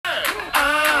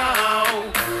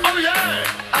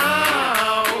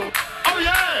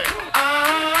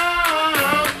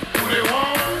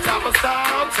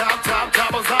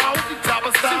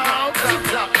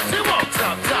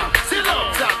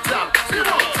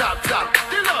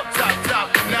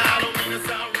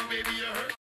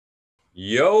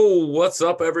Yo, what's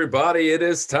up, everybody? It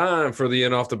is time for the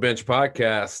In Off the Bench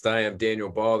podcast. I am Daniel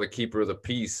Ball, the keeper of the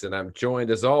peace, and I'm joined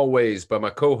as always by my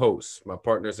co-hosts, my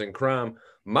partners in crime,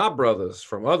 my brothers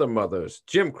from other mothers,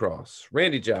 Jim Cross,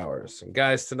 Randy Jowers. And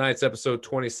guys, tonight's episode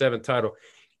 27 titled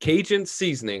Cajun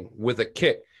Seasoning with a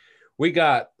Kick. We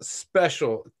got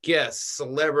special guests,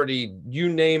 celebrity, you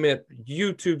name it,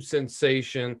 YouTube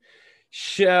sensation,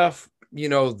 chef. You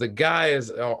know, the guy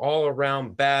is all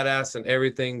around badass and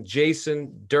everything.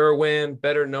 Jason Derwin,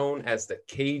 better known as the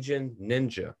Cajun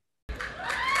Ninja.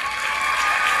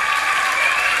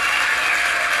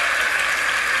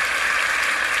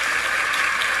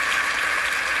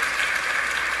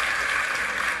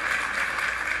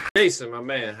 Jason, my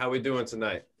man, how we doing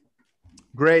tonight?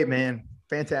 Great, man.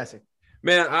 Fantastic.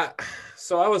 Man, I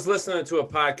was listening to a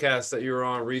podcast that you were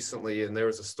on recently, and there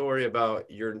was a story about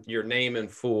your name in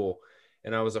full.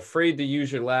 And I was afraid to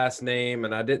use your last name,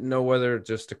 and I didn't know whether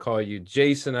just to call you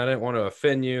Jason. I didn't want to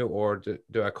offend you, or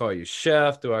do I call you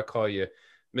Chef? Do I call you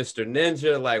Mr.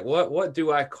 Ninja? Like, what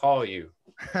do I call you?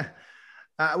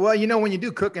 Well, you know, when you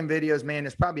do cooking videos, man,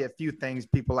 there's probably a few things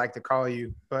people like to call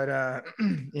you. But,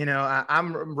 you know,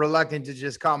 I'm reluctant to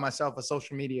just call myself a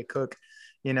social media cook.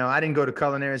 You know, I didn't go to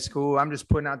culinary school. I'm just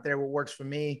putting out there what works for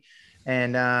me,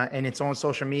 and it's on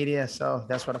social media. So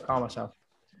that's what I call myself.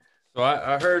 So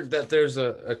I heard that there's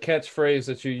a catchphrase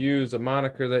that you use, a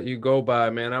moniker that you go by,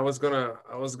 man. I was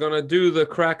gonna do the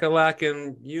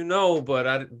crack-a-lackin', but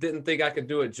I didn't think I could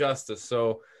do it justice.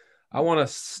 So I want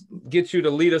to get you to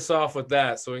lead us off with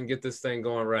that so we can get this thing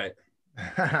going right.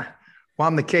 Well,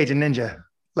 I'm the Cajun Ninja.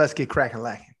 Let's get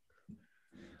crack-a-lackin'.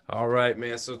 All right,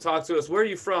 man. So talk to us. Where are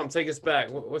you from? Take us back.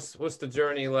 What's the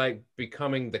journey like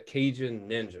becoming the Cajun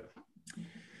Ninja?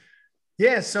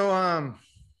 Yeah, so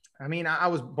I mean, I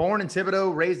was born in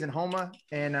Thibodaux, raised in Houma,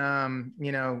 and,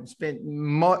 you know, spent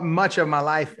much of my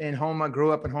life in Houma,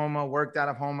 grew up in Houma, worked out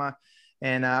of Houma.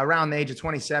 And around the age of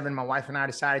 27, my wife and I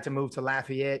decided to move to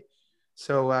Lafayette.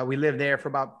 So we lived there for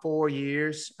about 4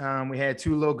 years. We had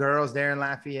 2 little girls there in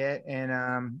Lafayette.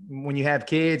 And when you have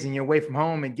kids and you're away from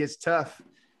home, it gets tough.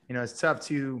 You know, it's tough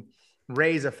to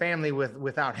raise a family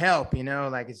without help, you know,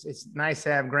 like it's nice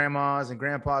to have grandmas and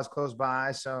grandpas close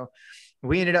by. So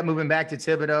we ended up moving back to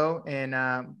Thibodaux, and,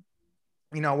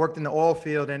 you know, worked in the oil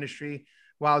field industry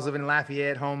while I was living in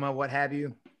Lafayette, Houma, what have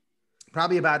you,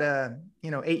 probably about,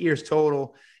 8 years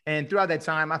total. And throughout that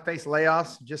time, I faced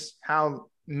layoffs, just how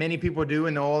many people do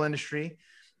in the oil industry.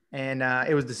 And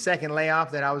it was the second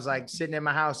layoff that I was like sitting at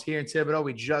my house here in Thibodaux.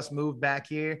 We just moved back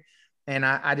here. And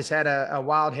I just had a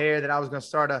wild hair that I was going to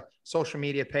start a social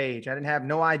media page. I didn't have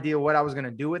no idea what I was going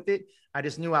to do with it. I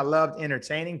just knew I loved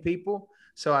entertaining people.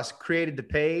 So I created the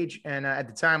page, and at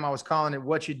the time I was calling it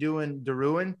What You Doing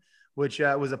Derwin, which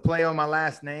was a play on my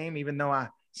last name, even though I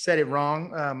said it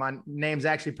wrong. My name's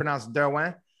actually pronounced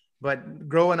Derwin, but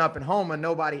growing up in Houma,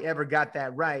 nobody ever got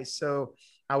that right. So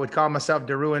I would call myself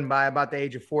Derwin by about the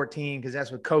age of 14, because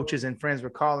that's what coaches and friends were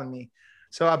calling me.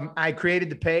 So I created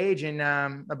the page, and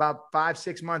about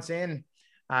 5-6 months in,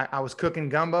 I was cooking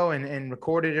gumbo and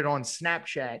recorded it on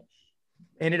Snapchat.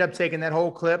 Ended up taking that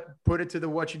whole clip, put it to the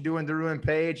What You Doing Derwin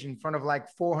page in front of like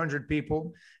 400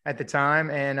 people at the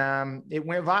time. And it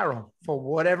went viral for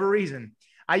whatever reason.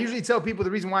 I usually tell people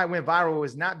the reason why it went viral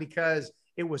was not because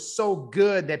it was so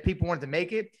good that people wanted to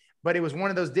make it, but it was one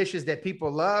of those dishes that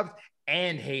people loved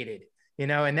and hated, you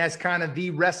know, and that's kind of the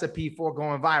recipe for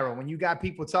going viral. When you got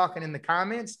people talking in the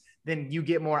comments, then you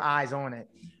get more eyes on it.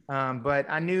 But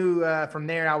I knew from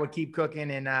there I would keep cooking,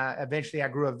 and eventually I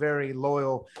grew a very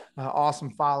loyal,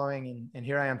 awesome following, and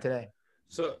here I am today.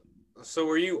 So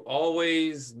were you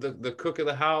always the cook of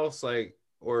the house, like,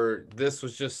 or this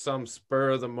was just some spur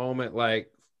of the moment, like,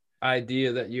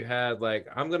 idea that you had, like,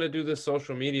 I'm going to do this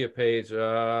social media page.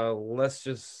 Let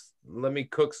me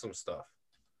cook some stuff.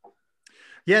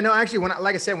 Yeah, no, actually,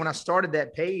 like I said, when I started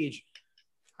that page,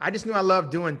 I just knew I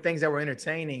loved doing things that were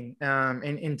entertaining.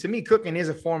 And to me, cooking is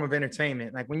a form of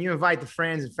entertainment. Like when you invite the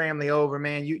friends and family over,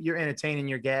 man, you're entertaining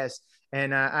your guests.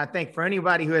 And I think for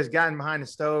anybody who has gotten behind the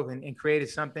stove and created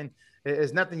something,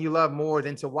 there's nothing you love more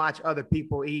than to watch other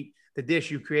people eat the dish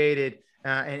you created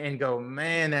and go,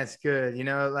 man, that's good. You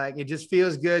know, like it just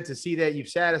feels good to see that you've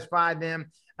satisfied them.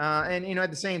 And, you know,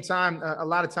 at the same time, a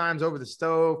lot of times over the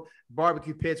stove,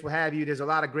 barbecue pits, what have you, there's a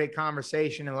lot of great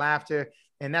conversation and laughter.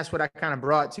 And that's what I kind of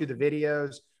brought to the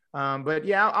videos. But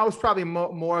yeah, I was probably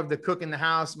more of the cook in the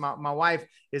house. My wife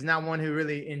is not one who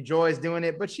really enjoys doing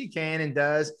it, but she can and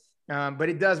does. But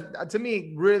it does, to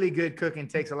me, really good cooking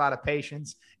takes a lot of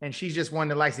patience. And she's just one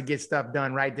that likes to get stuff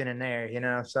done right then and there, you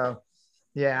know? So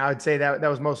yeah, I would say that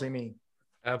was mostly me.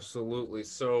 Absolutely.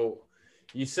 So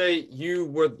You say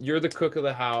you're the cook of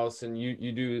the house and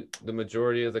you do the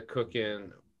majority of the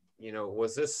cooking. You know,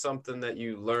 was this something that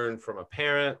you learned from a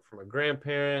parent, from a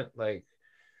grandparent? Like,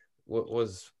 what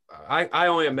was I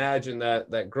only imagine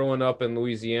that growing up in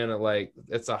Louisiana, like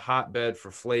it's a hotbed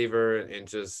for flavor and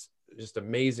just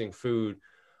amazing food.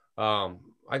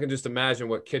 I can just imagine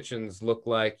what kitchens look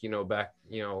like, back,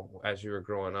 as you were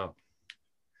growing up.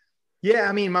 Yeah,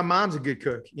 I mean, my mom's a good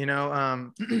cook.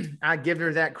 I give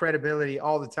her that credibility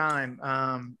all the time.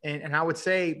 And I would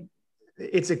say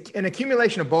it's an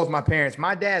accumulation of both my parents.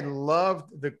 My dad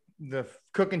loved the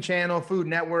cooking channel, Food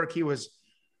Network. He was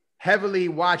heavily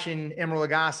watching Emeril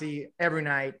Lagasse every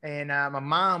night. And my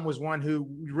mom was one who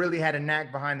really had a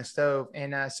knack behind the stove.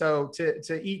 And so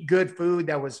to eat good food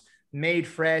that was made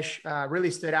fresh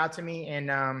really stood out to me. And,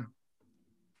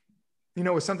 it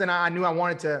was something I knew I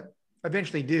wanted to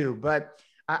eventually do. But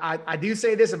I do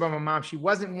say this about my mom. She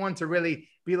wasn't one to really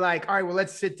be like, all right, well,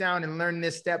 let's sit down and learn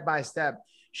this step by step.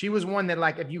 She was one that,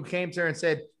 like, if you came to her and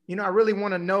said, I really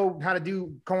want to know how to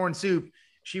do corn soup,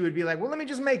 she would be like, well, let me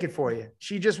just make it for you.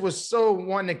 She just was so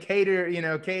wanting to cater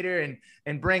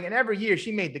and bring. And every year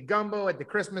she made the gumbo at the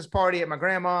Christmas party at my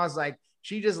grandma's. Like,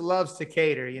 she just loves to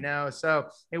cater, so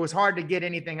it was hard to get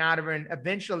anything out of her. And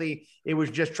eventually it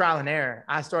was just trial and error.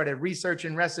 I started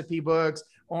researching recipe books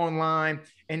online,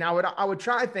 and I would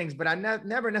try things, but I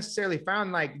never necessarily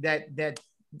found like that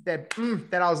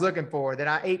I was looking for, that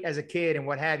I ate as a kid and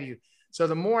what have you. So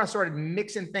the more I started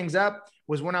mixing things up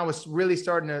was when I was really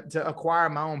starting to acquire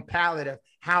my own palate of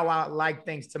how I like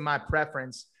things to my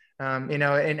preference.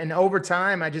 And over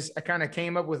time, I kind of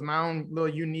came up with my own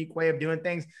little unique way of doing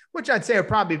things, which I'd say are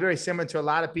probably very similar to a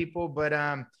lot of people. But,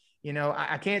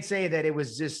 I can't say that it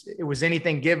was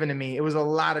anything given to me. It was a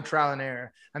lot of trial and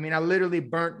error. I mean, I literally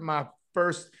burnt my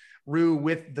first roux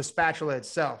with the spatula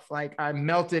itself. Like, I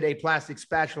melted a plastic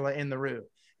spatula in the roux.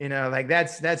 Like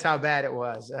that's how bad it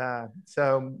was.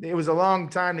 So it was a long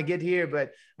time to get here,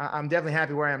 but I'm definitely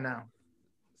happy where I am now.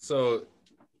 So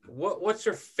what's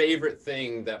your favorite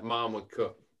thing that mom would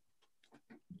cook?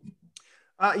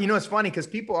 It's funny because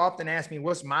people often ask me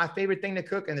what's my favorite thing to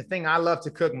cook. And the thing I love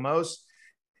to cook most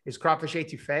is crawfish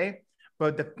etouffee.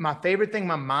 But my favorite thing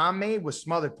my mom made was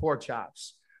smothered pork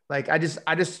chops. Like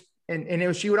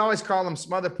she would always call them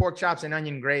smothered pork chops and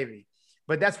onion gravy.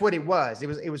 But that's what it was.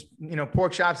 It was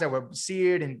pork chops that were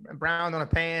seared and browned on a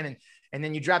pan, and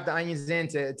then you drop the onions in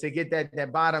to get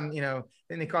that bottom, then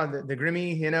they call it the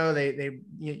grimy,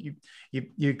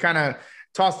 you kind of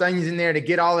toss the onions in there to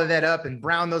get all of that up and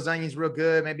brown those onions real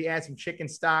good, maybe add some chicken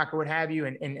stock or what have you,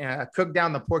 and cook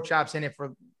down the pork chops in it for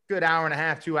a good hour and a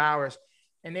half, 2 hours.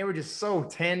 And they were just so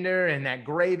tender, and that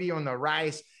gravy on the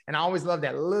rice. And I always loved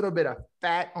that little bit of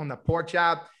fat on the pork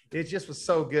chop. It just was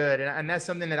so good. And that's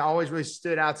something that always really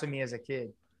stood out to me as a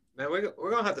kid. Man, we're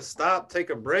going to have to stop, take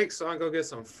a break so I can go get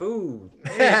some food.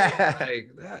 Man,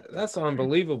 like, that's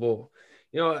unbelievable.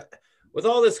 With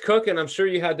all this cooking, I'm sure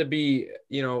you had to be,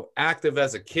 active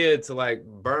as a kid to like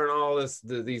burn all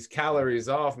these calories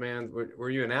off, man. Were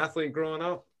you an athlete growing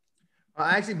up?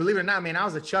 Actually, believe it or not, man, I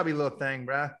was a chubby little thing,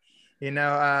 bro.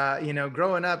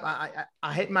 Growing up,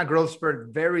 I hit my growth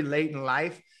spurt very late in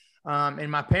life. And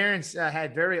my parents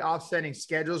had very offsetting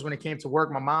schedules when it came to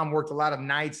work. My mom worked a lot of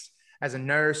nights as a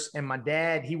nurse, and my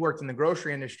dad, he worked in the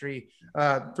grocery industry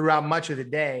throughout much of the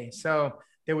day. So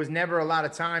there was never a lot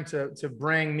of time to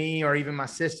bring me or even my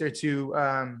sister to,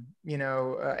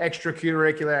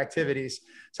 extracurricular activities.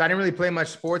 So I didn't really play much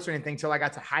sports or anything until I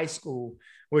got to high school,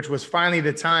 which was finally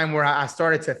the time where I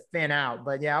started to thin out.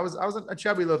 But yeah, I was a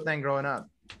chubby little thing growing up.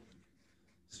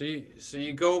 So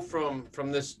you go from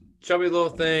this chubby little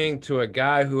thing to a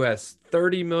guy who has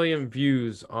 30 million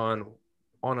views on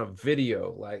a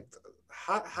video. Like,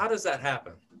 how does that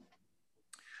happen?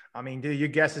 I mean, dude, your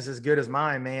guess is as good as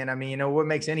mine, man. I mean, what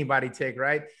makes anybody tick,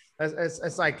 right?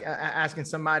 It's like asking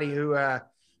somebody who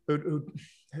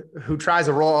tries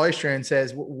a raw oyster and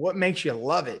says, what makes you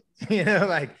love it?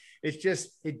 Like, it's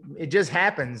just, it just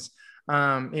happens.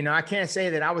 I can't say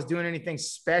that I was doing anything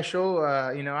special.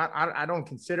 I don't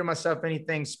consider myself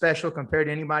anything special compared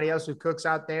to anybody else who cooks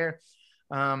out there.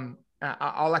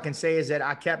 All I can say is that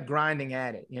I kept grinding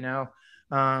at it.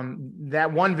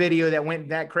 That one video that went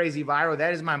that crazy viral,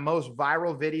 that is my most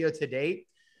viral video to date.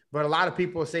 But a lot of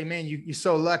people say, man, you're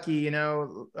so lucky,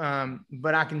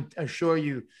 but I can assure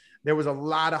you there was a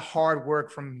lot of hard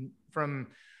work from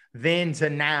then to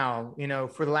now.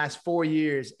 For the last 4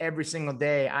 years, every single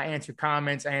day, I answer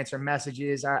comments, I answer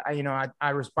messages. I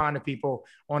respond to people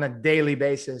on a daily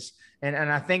basis. And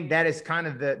I think that is kind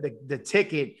of the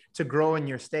ticket to growing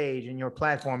your stage and your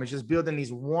platform, is just building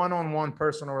these one-on-one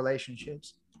personal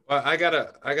relationships. I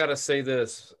gotta say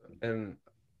this, and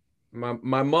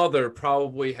my mother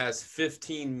probably has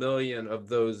 15 million of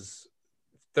those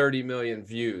 30 million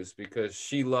views because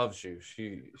she loves you.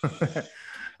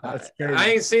 That's I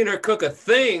crazy. ain't seen her cook a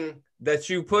thing that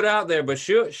you put out there, but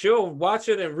she'll watch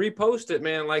it and repost it,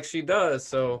 man, like she does.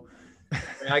 So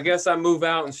I guess I move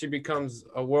out and she becomes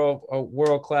a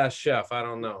world class chef. I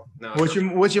don't know. No,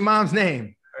 What's your mom's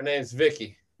name? her name's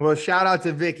Vicky. Well, shout out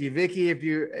to Vicky. Vicky, if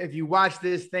you watch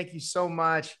this, thank you so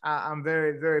much. I'm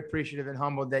very, very appreciative and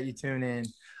humbled that you tune in.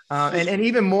 And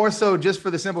even more so, just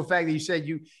for the simple fact that you said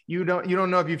you don't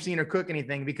know if you've seen her cook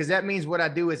anything, because that means what I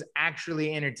do is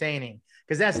actually entertaining,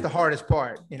 because that's the hardest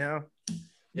part, you know.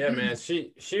 Yeah, man,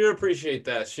 she would appreciate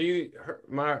that.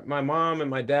 My mom and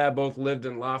my dad both lived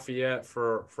in Lafayette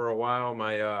for a while.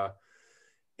 My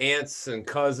aunts and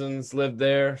cousins lived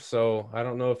there, so I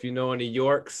don't know if you know any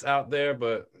Yorks out there,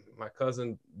 but my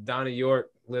cousin Donnie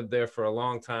York lived there for a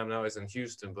long time. Now he's in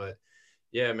Houston, but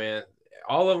yeah, man,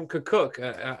 all of them could cook.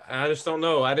 I just don't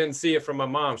know. I didn't see it from my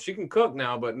mom. She can cook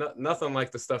now, but nothing like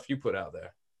the stuff you put out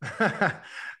there.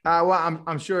 Well,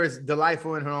 I'm sure it's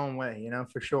delightful in her own way, you know,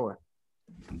 for sure.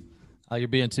 Oh, you're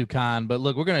being too kind. But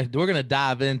look, we're gonna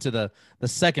dive into the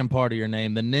second part of your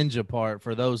name, the ninja part.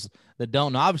 For those that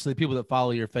don't know, obviously people that follow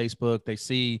your Facebook, they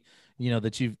see,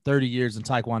 that you've 30 years in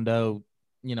Taekwondo,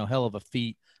 hell of a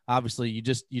feat. Obviously, you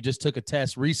just took a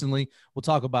test recently. We'll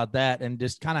talk about that and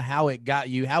just kind of how it got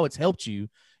you, how it's helped you,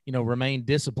 remain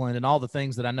disciplined and all the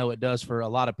things that I know it does for a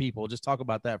lot of people. Just talk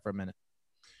about that for a minute.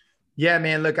 Yeah,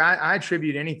 man. Look, I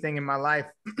attribute anything in my life,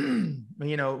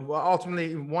 well,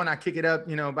 ultimately, one, I kick it up,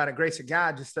 by the grace of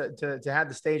God, just to have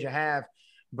the stage I have.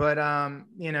 But,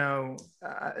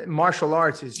 martial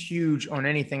arts is huge on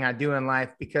anything I do in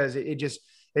life, because it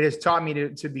has taught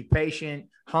me to be patient,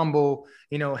 humble,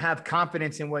 have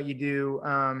confidence in what you do,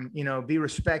 be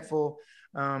respectful.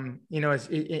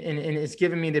 It's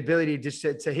given me the ability just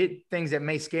to hit things that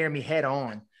may scare me head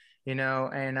on,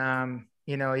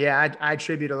 yeah, I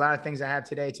attribute a lot of things I have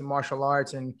today to martial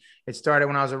arts, and it started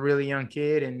when I was a really young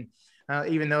kid. And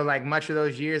even though like much of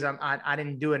those years, I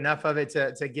didn't do enough of it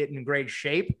to get in great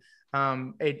shape,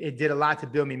 it did a lot to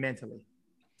build me mentally.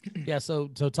 Yeah. So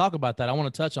talk about that. I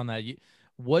want to touch on that.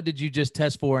 What did you just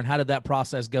test for, and how did that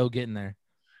process go getting there?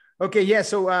 Okay. Yeah.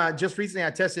 So just recently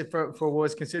I tested for what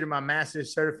was considered my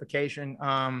master's certification.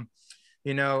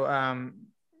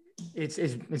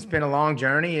 It's been a long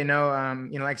journey, like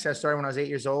I said, I started when I was 8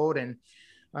 years old. And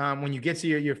when you get to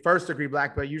your first degree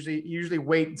black belt, usually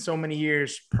wait so many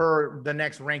years per the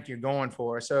next rank you're going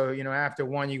for. So, after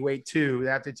 1, you wait 2,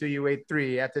 after 2, you wait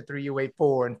 3, after 3, you wait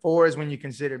 4, and 4 is when you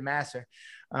consider master.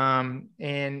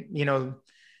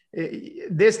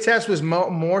 This test was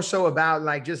more so about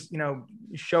like, just,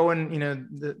 showing,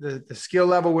 the skill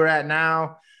level we're at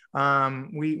now.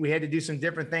 We had to do some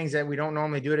different things that we don't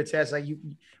normally do at a test. Like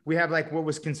we have like what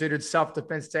was considered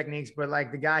self-defense techniques, but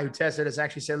like the guy who tested us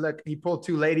actually said, look, he pulled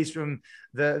 2 ladies from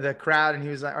the crowd, and he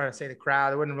was like, or I say the crowd,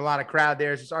 there wasn't a lot of crowd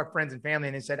there. It's just our friends and family.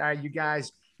 And he said, all right, you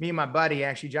guys, me and my buddy,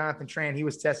 actually, Jonathan Tran, he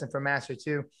was testing for master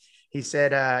too. He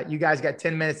said, you guys got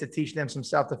 10 minutes to teach them some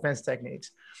self-defense techniques,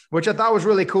 which I thought was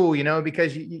really cool,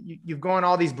 because you've gone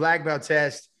all these black belt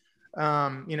tests,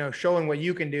 showing what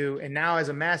you can do. And now as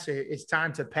a master, it's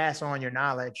time to pass on your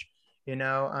knowledge,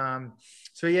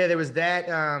 so yeah, there was that,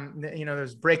 there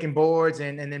was breaking boards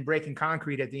and then breaking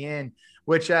concrete at the end,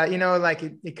 which, like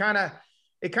it kind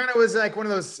of was like one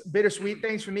of those bittersweet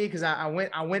things for me. Cause I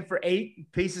went for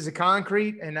 8 pieces of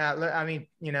concrete. And,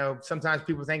 sometimes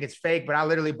people think it's fake, but I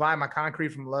literally buy my concrete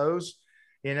from Lowe's,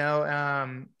 and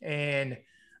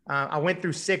I went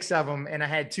through 6 of them and I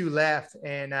had 2 left.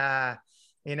 And, I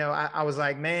was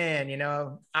like, man,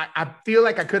 I feel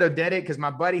like I could have did it, because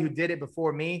my buddy who did it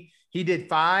before me, he did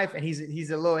 5, and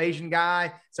he's a little Asian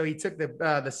guy. So he took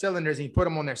the cylinders and he put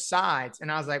them on their sides. And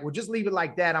I was like, well, just leave it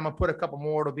like that. I'm going to put a couple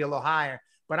more. It'll be a little higher.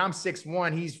 But I'm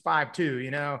 6'1", he's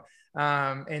 5'2",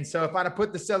 and so if I'd have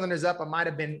put the cylinders up, I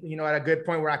might've been, at a good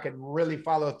point where I could really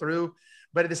follow through.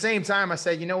 But at the same time, I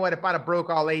said, you know what, if I'd have broke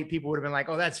all 8, people would have been like,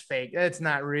 oh, that's fake. That's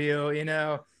not real,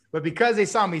 But because they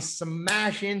saw me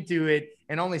smash into it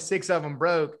and only 6 of them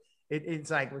broke,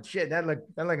 it's like, well, shit, that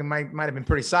might have been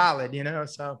pretty solid,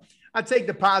 So I take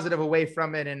the positive away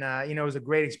from it, and it was a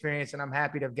great experience, and I'm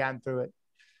happy to have gotten through it.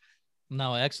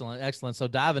 No, excellent. So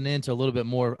diving into a little bit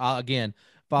more, again,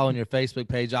 following your Facebook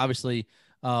page, obviously,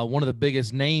 one of the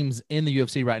biggest names in the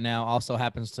UFC right now also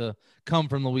happens to come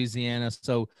from Louisiana.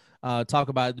 So talk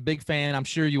about the big fan. I'm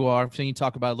sure you are. I've seen you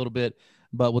talk about it a little bit.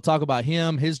 But we'll talk about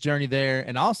him, his journey there.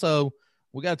 And also,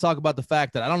 we got to talk about the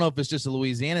fact that I don't know if it's just a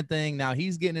Louisiana thing. Now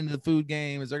he's getting into the food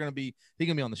game. Is he going to be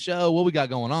on the show? What we got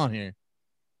going on here?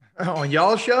 On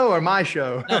y'all show or my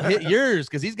show? No, hit yours,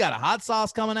 because he's got a hot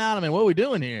sauce coming out. I mean, what are we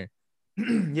doing here?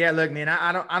 Yeah, look, man,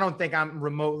 I don't think I'm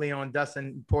remotely on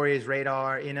Dustin Poirier's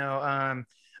radar.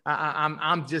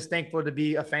 I'm just thankful to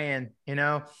be a fan.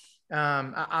 I'm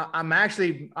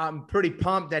pretty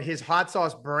pumped that his hot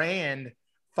sauce brand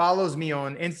follows me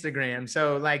on Instagram.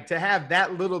 So like to have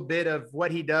that little bit of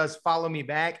what he does follow me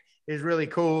back is really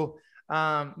cool.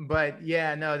 But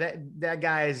yeah, no, that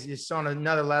guy is just on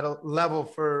another level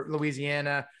for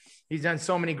Louisiana. He's done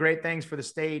so many great things for the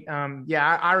state.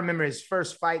 I remember his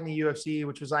first fight in the UFC,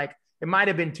 which was like, it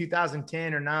might've been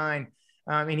 2010 or 9.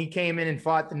 And he came in and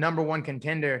fought the number 1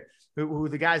 contender who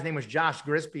the guy's name was Josh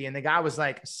Grisby. And the guy was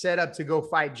like set up to go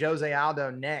fight Jose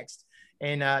Aldo next.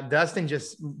 And Dustin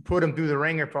just put him through the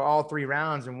ringer for all 3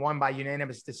 rounds and won by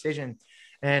unanimous decision.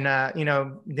 And,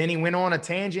 then he went on a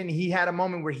tangent. He had a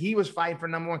moment where he was fighting for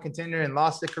number 1 contender and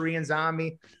lost to Korean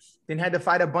Zombie, then had to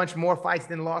fight a bunch more fights,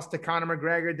 then lost to Conor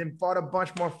McGregor, then fought a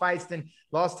bunch more fights, then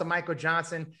lost to Michael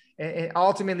Johnson. And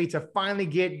ultimately to finally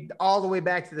get all the way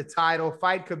back to the title,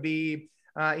 fight Khabib,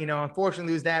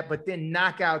 unfortunately lose that, but then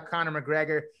knock out Conor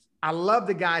McGregor. I love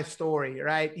the guy's story,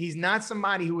 right? He's not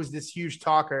somebody who was this huge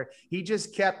talker. He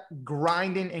just kept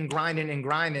grinding and grinding and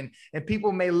grinding. And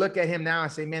people may look at him now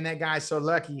and say, man, that guy's so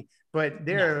lucky. But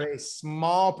there are a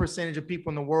small percentage of people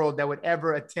in the world that would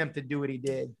ever attempt to do what he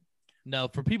did. No,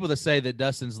 for people that say that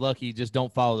Dustin's lucky, just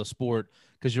don't follow the sport,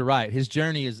 because you're right. His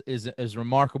journey is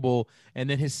remarkable. And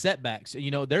then his setbacks,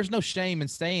 there's no shame in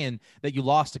saying that you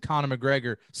lost to Conor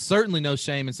McGregor. Certainly no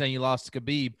shame in saying you lost to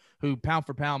Khabib, who pound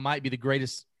for pound might be the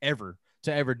greatest ever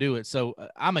to ever do it. So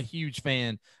I'm a huge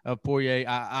fan of Poirier.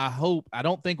 I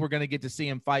don't think we're going to get to see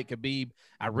him fight Khabib.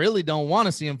 I really don't want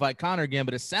to see him fight Conor again,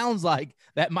 but it sounds like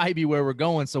that might be where we're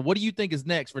going. So what do you think is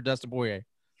next for Dustin Poirier?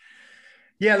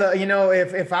 Yeah,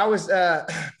 if I was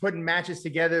putting matches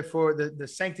together for the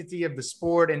sanctity of the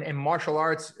sport and martial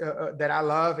arts that I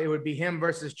love, it would be him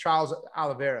versus Charles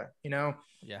Oliveira.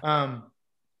 Yeah.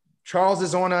 Charles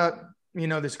is on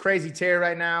this crazy tear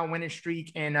right now, winning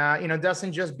streak, and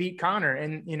Dustin just beat Conor,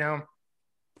 and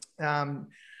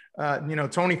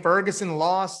Tony Ferguson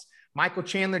lost. Michael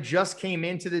Chandler just came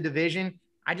into the division.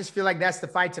 I just feel like that's the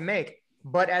fight to make.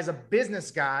 But as a business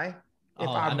guy,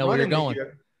 I know where you're going.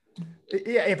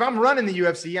 If I'm running the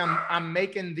UFC, I'm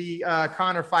making the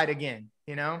Conor fight again.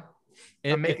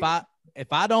 If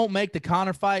I don't make the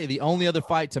Conor fight, the only other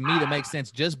fight to me that makes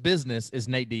sense, just business, is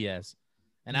Nate Diaz.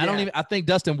 And I think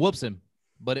Dustin whoops him,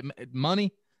 but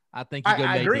money, I think you go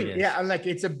Nate agree. Diaz. Yeah, like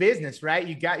it's a business, right?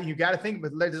 You got to think.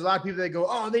 But there's a lot of people that go,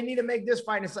 oh, they need to make this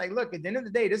fight. And it's like, look, at the end of the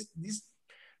day,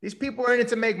 these people are in it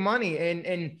to make money,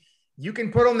 and you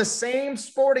can put on the same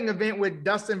sporting event with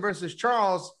Dustin versus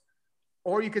Charles,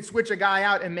 or you could switch a guy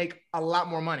out and make a lot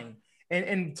more money.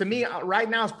 And to me, right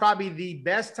now is probably the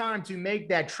best time to make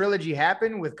that trilogy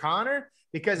happen with Conor,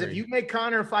 because if you make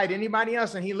Conor fight anybody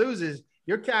else and he loses,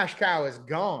 your cash cow is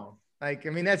gone. Like,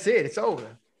 I mean, that's it. It's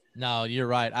over. No, you're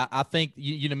right. I think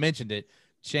you mentioned it.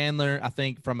 Chandler, I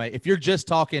think if you're just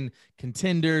talking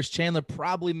contenders, Chandler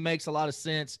probably makes a lot of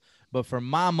sense. But for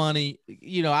my money,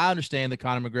 I understand that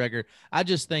Conor McGregor. I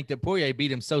just think that Poirier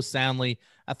beat him so soundly.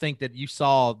 I think that you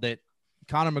saw that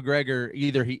Conor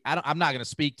McGregor, I'm not going to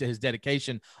speak to his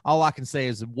dedication. All I can say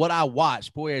is what I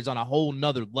watched, Poirier is on a whole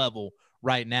nother level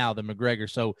right now than McGregor.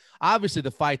 So obviously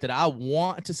the fight that I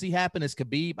want to see happen is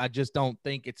Khabib. I just don't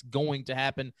think it's going to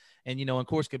happen. And, of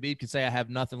course, Khabib can say I have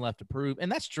nothing left to prove.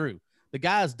 And that's true. The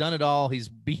guy's done it all. He's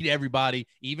beat everybody,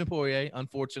 even Poirier,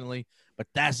 unfortunately. But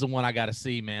that's the one I got to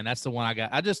see, man. That's the one I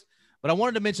got. But I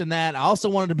wanted to mention that. I also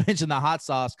wanted to mention the hot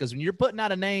sauce, because when you're putting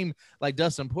out a name like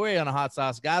Dustin Poirier on a hot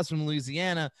sauce, guys from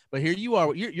Louisiana, but here you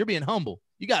are, you're being humble.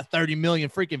 You got 30 million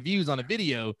freaking views on a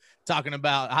video talking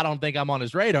about, I don't think I'm on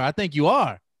his radar. I think you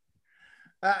are.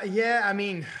 Yeah, I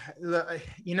mean, look,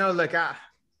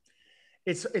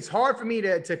 it's hard for me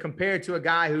to compare to a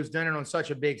guy who's done it on such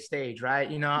a big stage, right?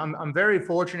 I'm very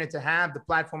fortunate to have the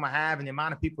platform I have and the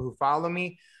amount of people who follow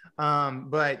me.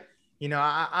 But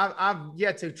I've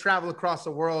yet to travel across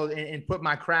the world and put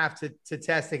my craft to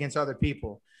test against other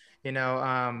people,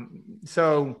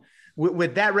 so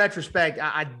with that retrospect,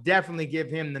 I definitely give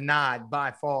him the nod by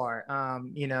far,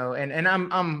 and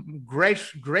I'm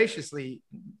graciously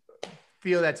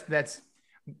feel that's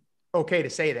okay to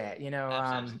say that,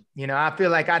 I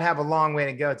feel like I'd have a long way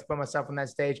to go to put myself on that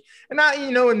stage, and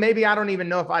and maybe I don't even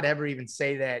know if I'd ever even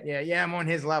say that. Yeah, I'm on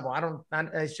his level.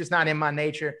 It's just not in my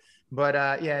nature.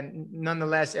 But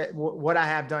nonetheless, what I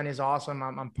have done is awesome.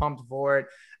 I'm pumped for it.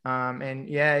 And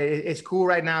it's cool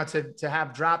right now to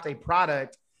have dropped a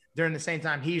product during the same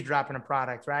time he's dropping a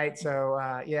product, right? So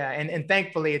yeah, and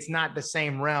thankfully it's not the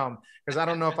same realm, because I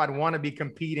don't know if I'd want to be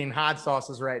competing hot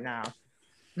sauces right now.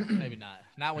 Maybe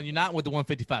not when you're not with the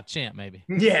 155 champ, maybe.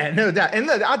 Yeah, no doubt. And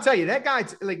look, I'll tell you, that guy,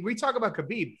 like, we talk about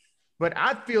Khabib, but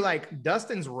I feel like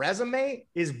Dustin's resume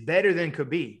is better than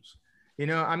Khabib's. You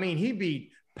know, I mean, he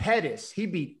beat Pettis, he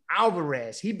beat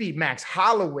Alvarez, he beat Max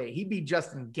Holloway, he beat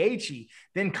Justin Gaethje,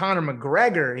 then Conor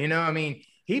McGregor. You know, I mean,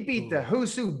 he beat the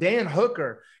who's who, Dan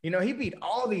Hooker. You know, he beat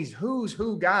all these who's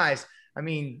who guys. I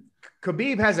mean,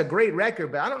 Khabib has a great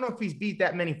record, but I don't know if he's beat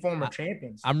that many former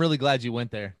champions. I'm really glad you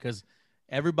went there, because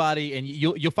everybody, and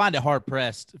you'll find it hard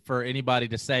pressed for anybody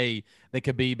to say that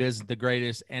Khabib is the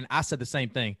greatest. And I said the same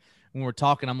thing when we're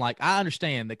talking. I'm like, I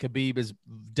understand that Khabib is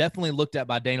definitely looked at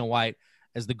by Dana White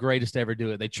as the greatest to ever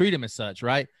do it. They treat him as such,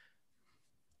 right?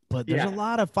 But there's a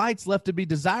lot of fights left to be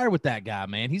desired with that guy,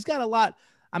 man. He's got a lot.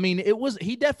 I mean,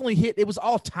 he definitely hit. It was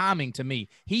all timing to me.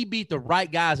 He beat the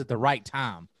right guys at the right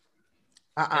time.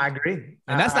 I agree.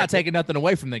 And that's not taking nothing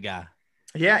away from the guy.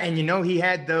 Yeah, and you know, he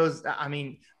had those. I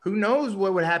mean, who knows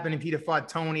what would happen if he'd have fought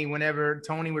Tony whenever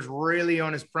Tony was really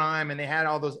on his prime and they had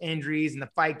all those injuries and the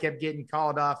fight kept getting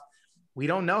called off. We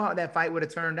don't know how that fight would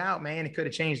have turned out, man. It could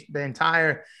have changed the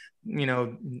entire,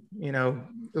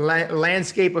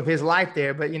 landscape of his life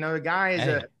there. But, you know, the guy is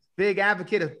a big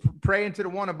advocate of praying to the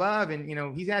one above, and, you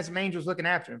know, he's had some angels looking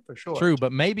after him for sure. True,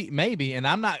 but maybe, and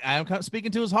I'm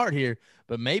speaking to his heart here,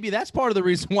 but maybe that's part of the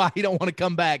reason why he don't want to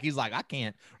come back. He's like, I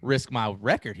can't risk my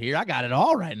record here. I got it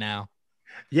all right now.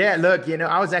 Yeah, look, you know,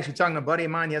 I was actually talking to a buddy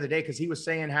of mine the other day, because he was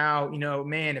saying how, you know,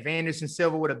 man, if Anderson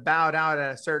Silva would have bowed out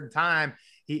at a certain time,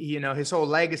 his whole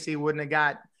legacy wouldn't have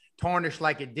got tarnished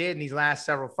like it did in these last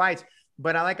several fights.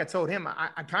 But like I told him,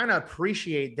 I kind of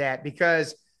appreciate that,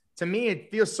 because to me,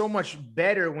 it feels so much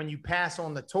better when you pass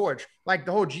on the torch. Like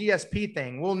the whole GSP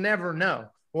thing, we'll never know.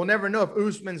 We'll never know if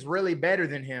Usman's really better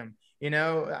than him. You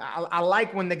know, I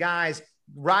like when the guys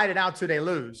ride it out till they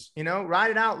lose, you know,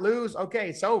 ride it out, lose. Okay,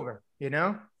 it's over, you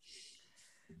know?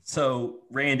 So,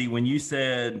 Randy, when you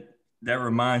said that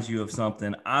reminds you of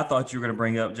something, I thought you were going to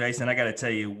bring up, Jason, I got to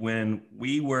tell you, when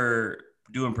we were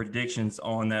doing predictions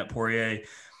on that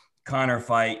Poirier-Conor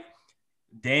fight,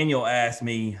 Daniel asked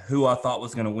me who I thought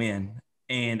was going to win.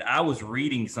 And I was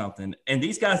reading something, and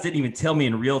these guys didn't even tell me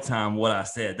in real time what I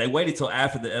said. They waited till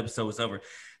after the episode was over.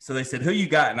 So they said, who you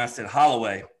got? And I said,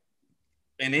 Holloway.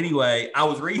 And anyway, I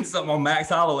was reading something on Max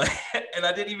Holloway, and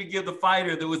I didn't even give the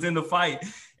fighter that was in the fight.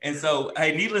 And so,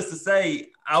 hey, needless to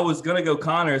say, I was going to go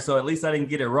Conor, so at least I didn't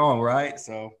get it wrong, right?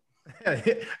 So,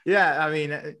 yeah, I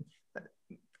mean,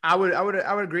 I would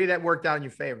agree that worked out in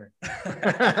your favor.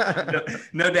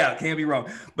 no doubt, can't be wrong.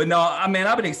 But no, I mean,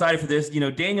 I've been excited for this. You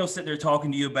know, Daniel's sitting there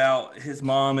talking to you about his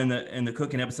mom and the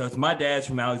cooking episodes. My dad's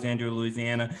from Alexandria,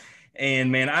 Louisiana.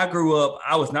 And man, I grew up,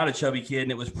 I was not a chubby kid,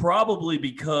 and it was probably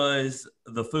because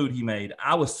the food he made.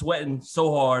 I was sweating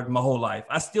so hard my whole life.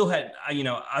 I still had,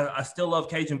 I still love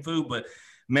Cajun food, but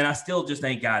man, I still just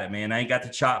ain't got it, man. I ain't got the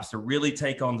chops to really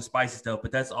take on the spicy stuff,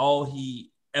 but that's all he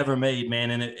ever made,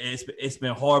 man. And it's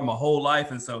been hard my whole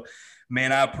life. And so,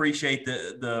 man, I appreciate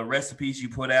the recipes you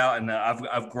put out, and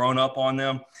I've grown up on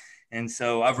them. And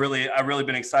so I've really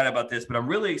been excited about this, but I'm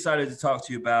really excited to talk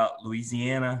to you about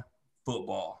Louisiana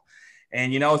football.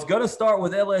 And, I was going to start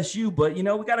with LSU, but, we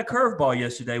got a curveball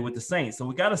yesterday with the Saints. So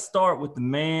we got to start with the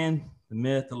man, the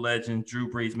myth, the legend,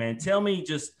 Drew Brees, man. Tell me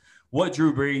just what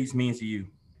Drew Brees means to you.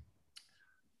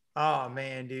 Oh,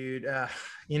 man, dude.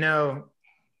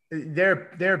 There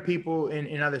are people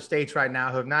in other states right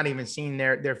now who have not even seen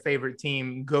their favorite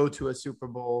team go to a Super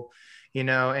Bowl,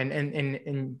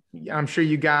 and I'm sure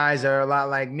you guys are a lot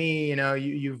like me.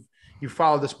 You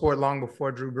followed the sport long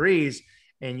before Drew Brees,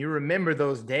 and you remember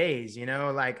those days.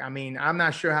 I'm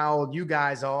not sure how old you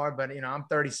guys are, but I'm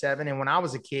 37, and when I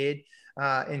was a kid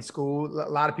in school, a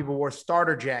lot of people wore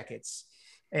starter jackets.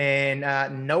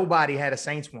 And nobody had a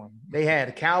Saints one. They had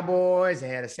the Cowboys. They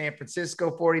had a San Francisco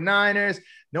 49ers.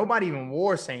 Nobody even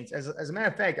wore Saints. As a matter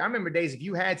of fact, I remember days if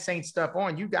you had Saints stuff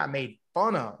on, you got made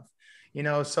fun of.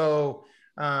 So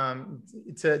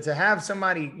to have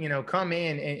somebody come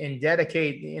in and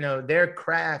dedicate their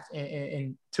craft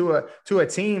and to a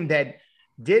team that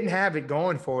didn't have it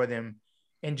going for them,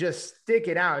 and just stick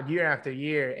it out year after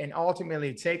year, and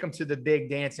ultimately take them to the big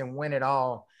dance and win it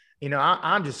all.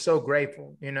 I'm just so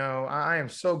grateful. I am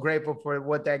so grateful for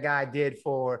what that guy did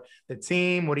for the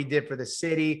team, what he did for the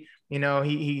city.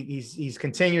 He's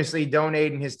continuously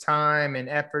donating his time and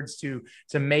efforts to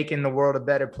making the world a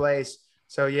better place.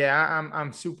 So yeah,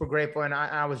 I'm super grateful, and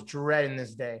I was dreading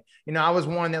this day. I was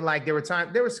one that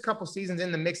there was a couple seasons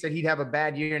in the mix that he'd have a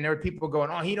bad year, and there were people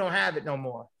going, "Oh, he don't have it no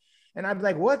more." And I'd be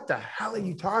like, what the hell are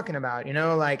you talking about?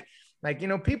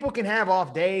 People can have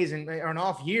off days or an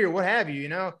off year, what have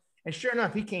you, And sure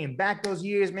enough, he came back those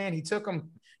years, man. He took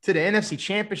them to the NFC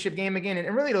Championship game again.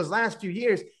 And really those last few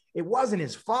years, it wasn't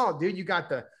his fault, dude. You got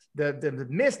the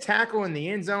missed tackle in the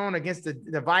end zone against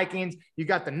the Vikings. You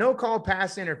got the no call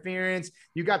pass interference.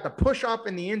 You got the push up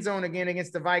in the end zone again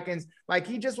against the Vikings. Like,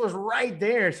 he just was right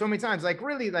there so many times. Like,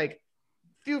 really, like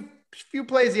few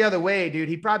plays the other way, dude,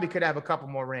 he probably could have a couple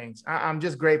more rings. I'm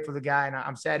just grateful for the guy, and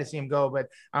I'm sad to see him go, but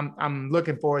I'm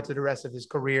looking forward to the rest of his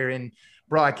career in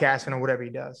broadcasting or whatever he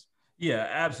does. Yeah,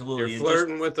 absolutely. You're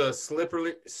flirting with a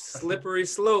slippery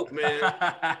slope, man.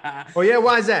 Oh yeah,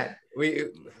 why is that?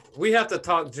 We have to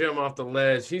talk Jim off the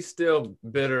ledge. He's still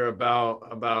bitter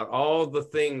about all the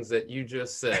things that you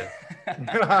just said.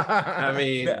 I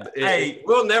mean,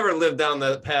 we'll never live down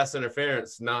the pass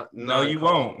interference. No, you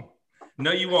won't.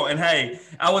 No, you won't. And hey,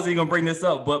 I wasn't even going to bring this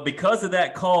up, but because of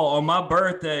that call on my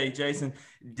birthday, Jason,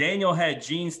 Daniel had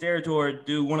Gene Steratore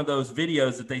do one of those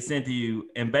videos that they sent to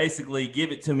you and basically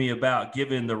give it to me about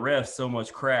giving the refs so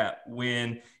much crap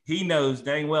when he knows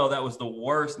dang well that was the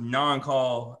worst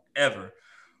non-call ever.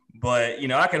 But,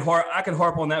 I could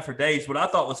harp on that for days. What I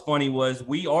thought was funny was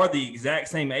we are the exact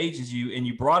same age as you, and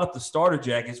you brought up the starter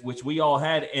jackets, which we all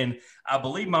had. And I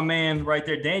believe my man right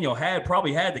there, Daniel,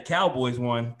 probably had the Cowboys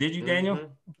one. Did you, Daniel?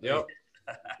 Mm-hmm. Yep.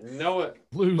 Know it.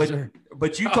 Loser.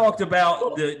 But you talked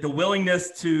about the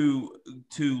willingness to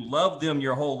love them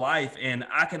your whole life. And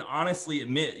I can honestly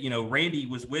admit, Randy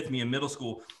was with me in middle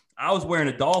school. I was wearing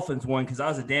a Dolphins one because I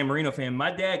was a Dan Marino fan. My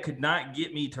dad could not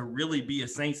get me to really be a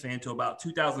Saints fan until about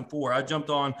 2004. I jumped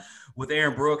on with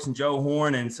Aaron Brooks and Joe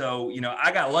Horn. And so,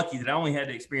 I got lucky that I only had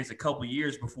to experience a couple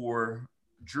years before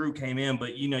Drew came in.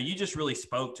 But, you just really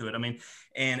spoke to it. I mean,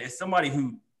 and as somebody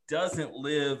who doesn't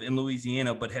live in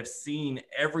Louisiana but have seen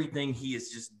everything he has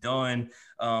just done,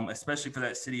 especially for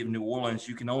that city of New Orleans,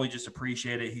 you can only just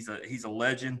appreciate it. He's a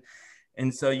legend.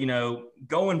 And so,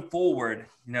 going forward,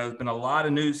 there's been a lot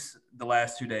of news the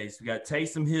last 2 days. We got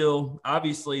Taysom Hill.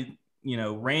 Obviously,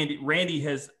 Randy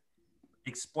has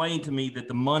explained to me that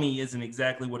the money isn't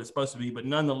exactly what it's supposed to be, but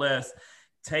nonetheless,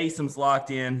 Taysom's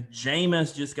locked in.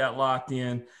 Jameis just got locked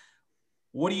in.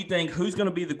 What do you think? Who's going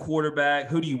to be the quarterback?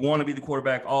 Who do you want to be the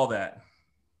quarterback? All that.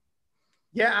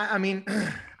 Yeah, I mean,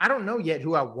 I don't know yet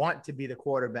who I want to be the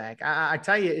quarterback. I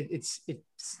tell you, it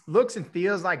looks and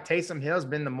feels like Taysom Hill's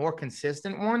been the more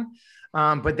consistent one,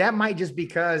 but that might just be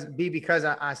because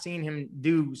I seen him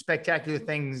do spectacular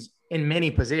things in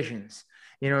many positions.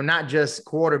 Not just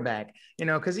quarterback.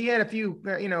 Because he had a few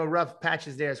rough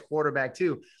patches there as quarterback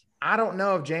too. I don't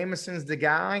know if Jameson's the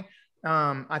guy.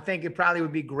 I think it probably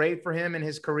would be great for him in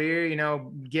his career,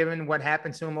 given what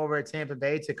happened to him over at Tampa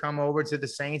Bay, to come over to the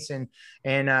Saints and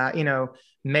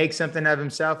make something of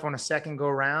himself on a second go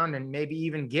round and maybe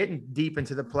even getting deep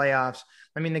into the playoffs.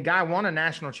 I mean, the guy won a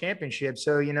national championship,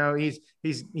 so, he's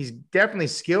definitely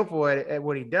skillful at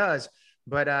what he does,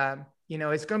 but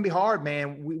it's going to be hard,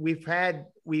 man. We've had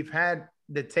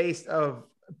the taste of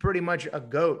pretty much a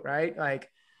GOAT, right?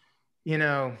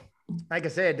 Like I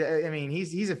said, I mean,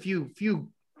 he's a few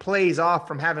plays off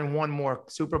from having won more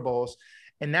Super Bowls,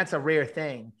 and that's a rare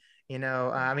thing.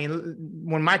 I mean,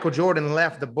 when Michael Jordan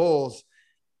left the Bulls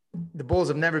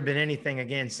have never been anything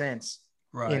again since.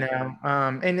 Right.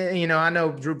 I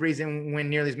know Drew Brees didn't win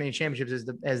nearly as many championships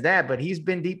as that, but he's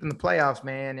been deep in the playoffs,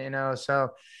 man. So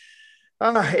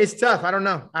it's tough. I don't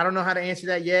know how to answer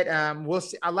that yet. We'll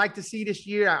see. I like to see this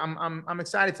year. I'm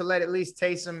excited to let at least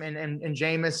Taysom and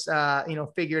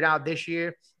Jameis, figure it out this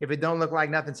year. If it don't look like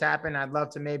nothing's happened, I'd love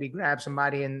to maybe grab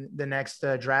somebody in the next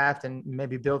draft and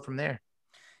maybe build from there.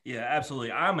 Yeah,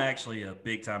 absolutely. I'm actually a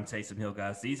big-time Taysom Hill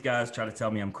guy. These guys try to tell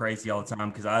me I'm crazy all the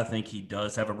time because I think he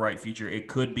does have a bright future. It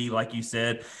could be, like you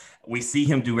said, we see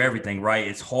him do everything, right?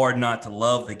 It's hard not to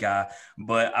love the guy,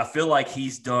 but I feel like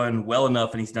he's done well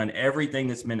enough and he's done everything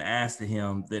that's been asked of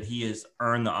him that he has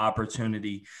earned the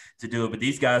opportunity to do it. But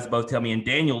these guys both tell me, and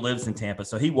Daniel lives in Tampa,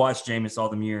 so he watched Jameis all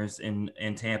them years in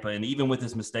Tampa, and even with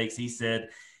his mistakes, he said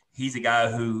 – he's a guy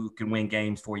who can win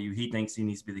games for you. He thinks he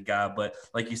needs to be the guy. But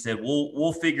like you said,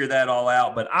 we'll figure that all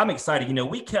out. But I'm excited.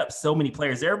 We kept so many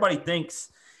players. Everybody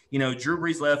thinks, Drew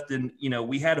Brees left and,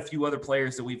 we had a few other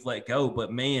players that we've let go.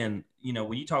 But, man,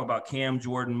 when you talk about Cam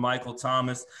Jordan, Michael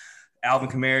Thomas, Alvin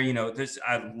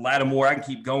Kamara, Lattimore, I can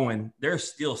keep going. There's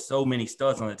still so many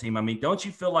studs on the team. I mean, don't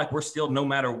you feel like we're still, no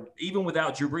matter – even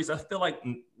without Drew Brees, I feel like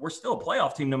we're still a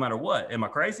playoff team no matter what. Am I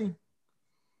crazy?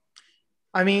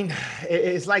 I mean,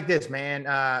 it's like this, man.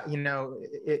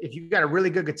 If you've got a really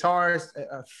good guitarist,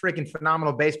 a freaking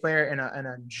phenomenal bass player, and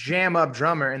a jam up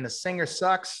drummer, and the singer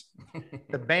sucks,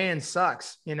 the band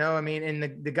sucks. I mean, and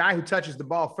the guy who touches the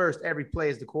ball first every play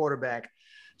is the quarterback.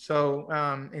 So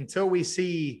until we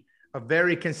see a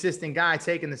very consistent guy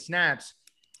taking the snaps,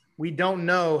 we don't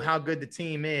know how good the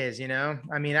team is.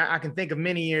 I mean, I can think of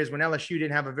many years when LSU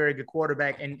didn't have a very good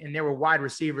quarterback, and there were wide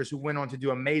receivers who went on to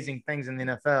do amazing things in the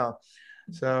NFL.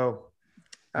 So,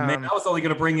 man, I was only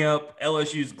going to bring up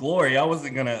LSU's glory. I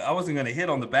wasn't gonna hit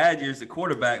on the bad years at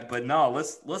quarterback, but no,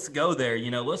 let's go there.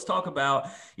 Let's talk about.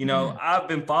 I've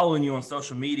been following you on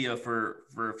social media for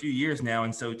a few years now,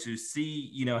 and so to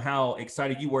see how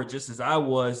excited you were, just as I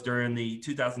was during the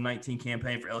 2019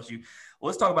 campaign for LSU.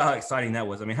 Let's talk about how exciting that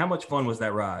was. I mean, how much fun was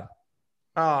that ride?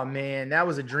 Oh man, that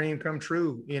was a dream come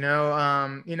true,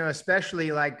 especially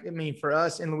for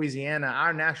us in Louisiana,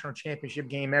 our national championship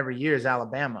game every year is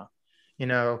Alabama,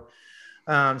 to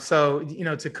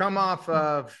come off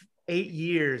of 8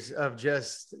 years of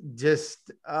just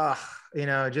a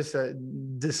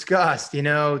disgust,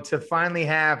 to finally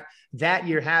have that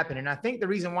year happen. And I think the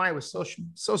reason why it was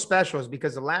so special is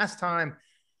because the last time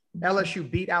LSU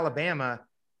beat Alabama,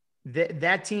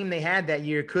 that team they had that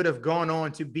year could have gone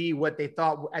on to be what they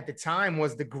thought at the time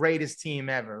was the greatest team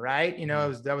ever, right?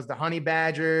 That was the Honey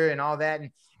Badger and all that.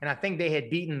 And I think they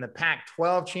had beaten the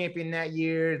Pac-12 champion that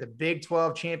year, the Big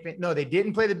 12 champion. No, they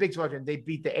didn't play the Big 12. They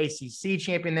beat the ACC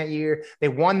champion that year. They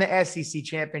won the SEC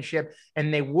championship,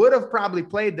 and they would have probably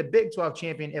played the Big 12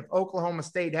 champion if Oklahoma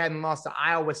State hadn't lost to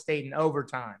Iowa State in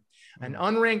overtime. An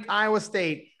unranked Iowa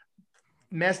State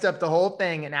messed up the whole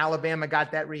thing, and Alabama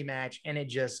got that rematch, and it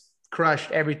just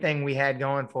crushed everything we had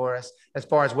going for us as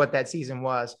far as what that season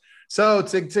was. So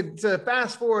to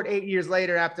fast forward 8 years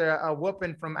later after a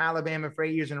whooping from Alabama for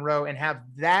 8 years in a row and have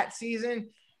that season,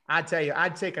 I tell you,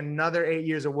 I'd take another 8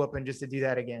 years of whooping just to do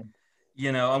that again.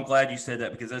 I'm glad you said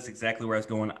that because that's exactly where I was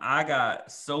going. I got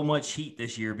so much heat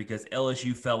this year because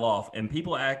LSU fell off and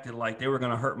people acted like they were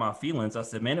going to hurt my feelings. I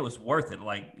said, man, it was worth it.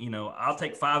 I'll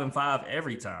take 5-5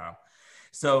 every time.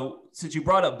 So since you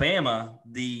brought up Bama,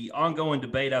 the ongoing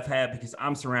debate I've had, because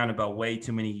I'm surrounded by way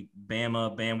too many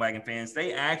Bama bandwagon fans,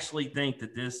 they actually think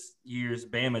that this year's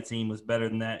Bama team was better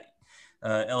than that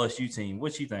LSU team.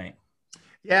 What you think?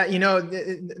 Yeah,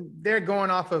 they're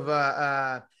going off of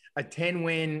a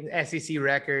 10-win SEC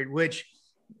record, which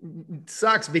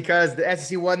sucks because the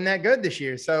SEC wasn't that good this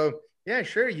year. So, yeah,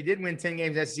 sure, you did win 10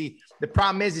 games SEC. The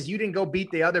problem is you didn't go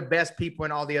beat the other best people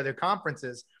in all the other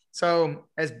conferences. So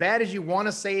as bad as you want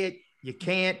to say it, you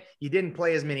can't. You didn't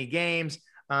play as many games,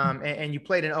 and you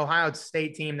played an Ohio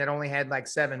State team that only had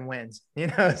 7 wins.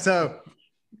 So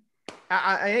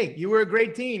hey, you were a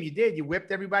great team. You did. You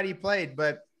whipped everybody you played,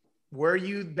 but were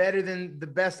you better than the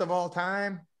best of all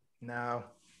time? No.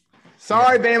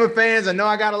 Sorry, Bama fans. I know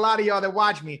I got a lot of y'all that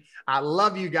watch me. I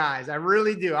love you guys. I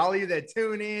really do. All of you that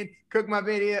tune in, cook my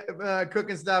video,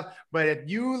 cooking stuff. But if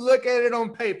you look at it on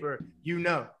paper, You're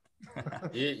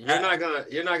not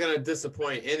gonna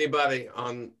disappoint anybody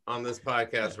on this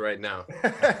podcast right now.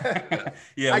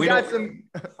 Yeah,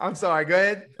 I'm sorry. Go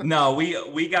ahead. No,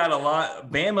 we got a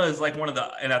lot. Bama is one of the,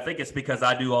 and I think it's because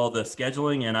I do all the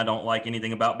scheduling and I don't like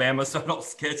anything about Bama, so I don't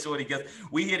schedule it. Because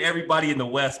we hit everybody in the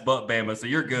West but Bama, so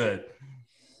you're good.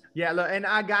 Yeah, look, and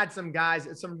I got some guys,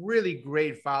 some really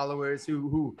great followers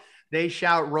who they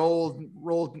shout rolled.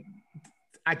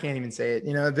 I can't even say it.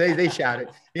 They shout it,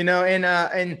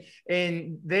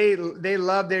 and they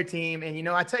love their team. And,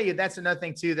 I tell you, that's another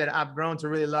thing too, that I've grown to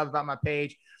really love about my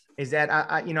page is that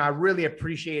I really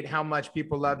appreciate how much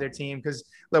people love their team. Cause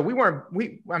look,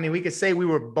 we could say we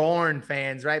were born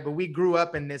fans, right? But we grew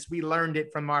up in this, we learned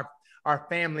it from our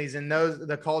families and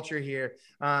the culture here,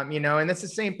 and it's the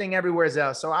same thing everywhere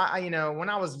else. So I when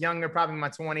I was younger, probably in my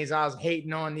 20s, I was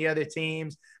hating on the other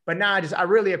teams, but now I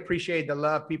really appreciate the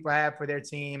love people have for their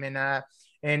team. And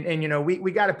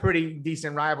we got a pretty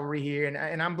decent rivalry here,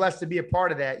 and I'm blessed to be a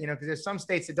part of that, because there's some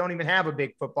states that don't even have a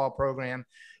big football program,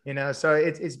 so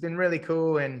it's been really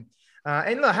cool. And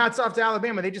look, hats off to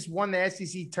Alabama. They just won the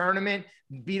SEC tournament,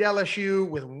 beat LSU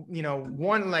with,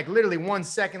 literally 1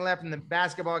 second left in the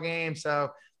basketball game. So,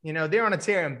 they're on a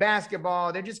tear in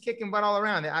basketball. They're just kicking butt all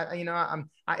around.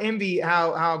 I envy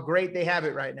how great they have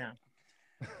it right now.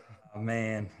 Oh,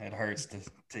 man, it hurts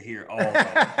to hear all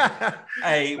that.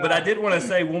 Hey, but I did want to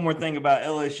say one more thing about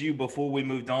LSU before we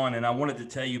moved on. And I wanted to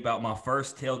tell you about my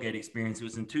first tailgate experience. It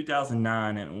was in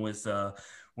 2009, and it was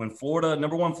when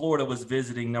number 1 Florida was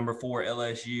visiting number 4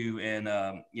 LSU. And,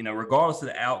 regardless of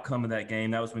the outcome of that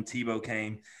game, that was when Tebow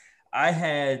came. I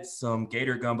had some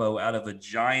Gator gumbo out of a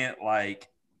giant,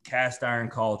 cast iron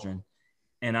cauldron.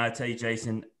 And I tell you,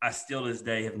 Jason, I still to this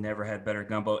day have never had better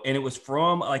gumbo. And it was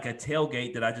from like a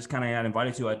tailgate that I just kind of got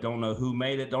invited to. I don't know who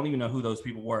made it. Don't even know who those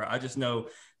people were. I just know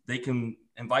they can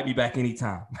invite me back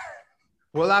anytime.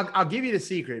 Well, I'll give you the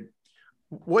secret.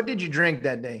 What did you drink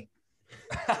that day?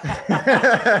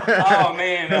 Oh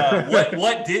man,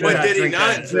 what did he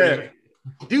not drink?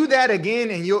 Do that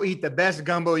again, and you'll eat the best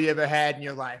gumbo you ever had in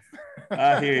your life.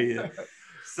 I hear you.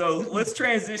 So let's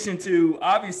transition to,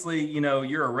 obviously, you know,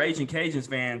 you're a Raging Cajuns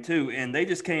fan too, and they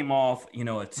just came off, you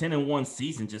know, a 10-1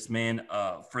 season. Just, man,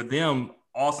 for them,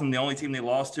 awesome. The only team they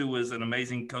lost to was an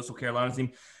amazing Coastal Carolina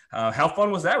team. How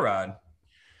fun was that ride?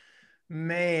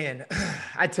 Man,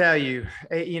 I tell you,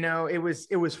 you know, it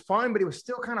was fun, but it was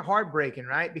still kind of heartbreaking,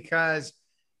 right? Because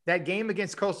that game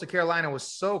against Coastal Carolina was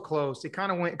so close. It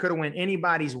kind of could have went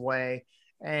anybody's way.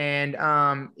 And,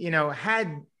 you know,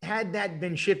 had that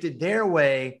been shifted their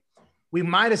way, we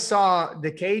might have saw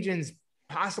the Cajuns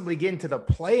possibly get into the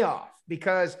playoff,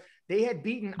 because they had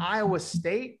beaten Iowa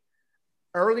State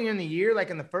early in the year, like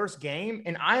in the first game,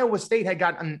 and Iowa State had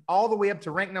gotten all the way up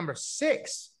to rank number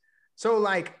 6. So,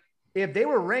 like, if they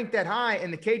were ranked that high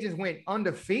and the Cajuns went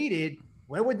undefeated,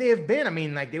 where would they have been? I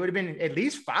mean, like, they would have been at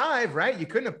least 5, right? You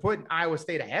couldn't have put Iowa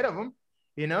State ahead of them,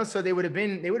 you know, so they would have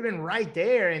been right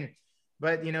there.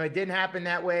 But, you know, it didn't happen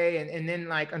that way. And then,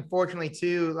 like, unfortunately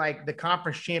too, like, the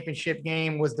conference championship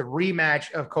game was the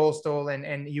rematch of Coastal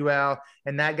and UL,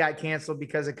 and that got canceled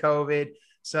because of COVID.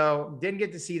 So didn't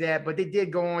get to see that, but they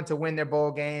did go on to win their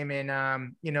bowl game.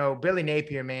 And, you know, Billy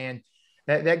Napier, man,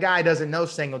 that guy doesn't know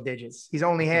single digits. He's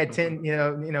only had 10,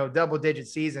 double digit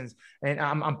seasons. And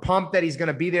I'm pumped that he's going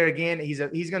to be there again. He's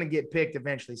going to get picked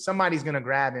eventually. Somebody's going to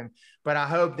grab him, but I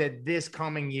hope that this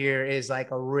coming year is like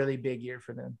a really big year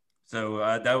for them. So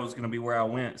that was going to be where I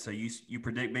went. So you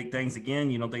predict big things again?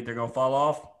 You don't think they're going to fall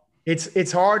off?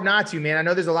 It's hard not to, man. I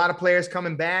know there's a lot of players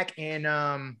coming back, and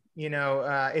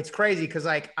it's crazy because,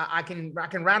 like, I can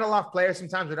rattle off players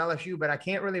sometimes with LSU, but I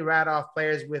can't really rattle off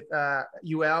players with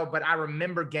UL. But I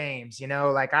remember games, you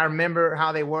know, like I remember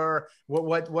how they were,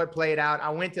 what played out. I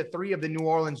went to 3 of the New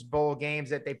Orleans Bowl games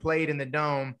that they played in the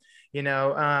Dome, you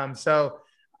know. So,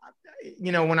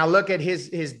 you know, when I look at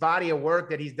his body of work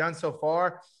that he's done so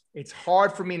far, it's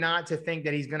hard for me not to think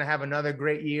that he's going to have another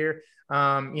great year.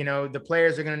 You know, the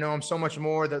players are going to know him so much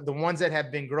more. The ones that have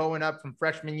been growing up from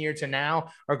freshman year to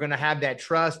now are going to have that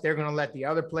trust. They're going to let the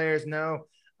other players know.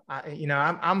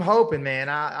 I'm hoping, man.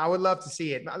 I would love to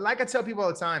see it. Like I tell people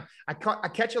all the time, I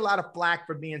catch a lot of flack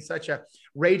for being such a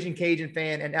Raging Cajun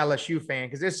fan and LSU fan,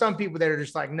 because there's some people that are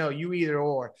just like, no, you either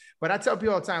or. But I tell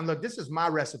people all the time, look, this is my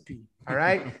recipe. All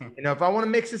right. You know, if I want to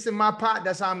mix this in my pot,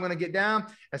 that's how I'm going to get down.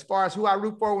 As far as who I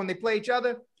root for when they play each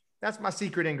other, that's my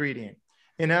secret ingredient,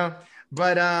 you know.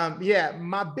 But yeah,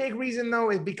 my big reason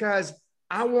though is because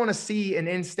I want to see an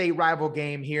in-state rival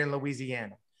game here in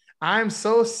Louisiana. I'm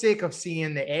so sick of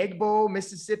seeing the Egg Bowl,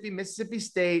 Mississippi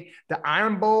State, the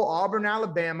Iron Bowl, Auburn,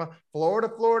 Alabama,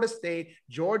 Florida State,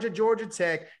 Georgia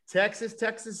Tech, Texas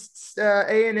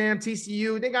A&M,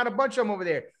 TCU. They got a bunch of them over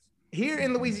there. Here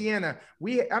in Louisiana,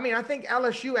 I think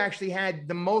LSU actually had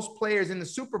the most players in the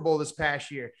Super Bowl this past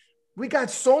year. We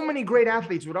got so many great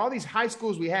athletes with all these high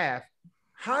schools we have.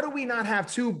 How do we not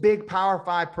have 2 big Power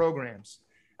 5 programs?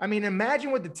 I mean,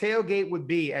 imagine what the tailgate would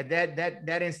be at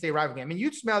that in-state rival game. I mean,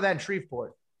 you'd smell that in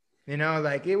Shreveport, you know,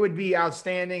 like it would be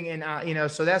outstanding.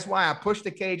 And, so that's why I push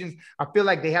the Cajuns. I feel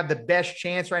like they have the best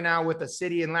chance right now with a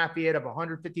city in Lafayette of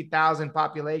 150,000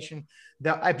 population.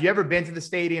 If you ever been to the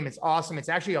stadium, it's awesome. It's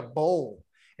actually a bowl.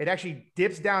 It actually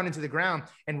dips down into the ground.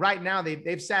 And right now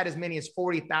they've sat as many as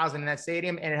 40,000 in that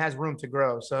stadium, and it has room to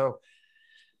grow. So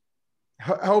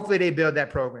hopefully they build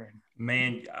that program.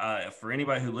 Man, for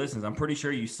anybody who listens, I'm pretty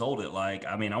sure you sold it. Like,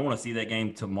 I mean, I want to see that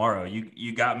game tomorrow.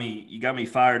 You got me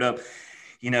fired up.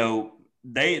 You know,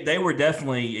 they were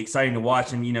definitely exciting to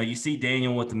watch. And, you know, you see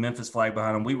Daniel with the Memphis flag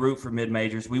behind him. We root for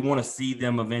mid-majors. We want to see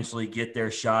them eventually get their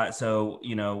shot. So,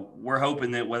 you know, we're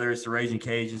hoping that whether it's the Raging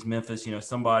Cajuns, Memphis, you know,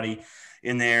 somebody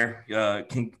in there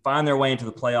can find their way into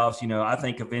the playoffs. You know, I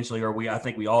think eventually, I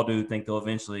think we all do think they'll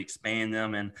eventually expand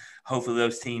them, and hopefully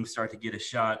those teams start to get a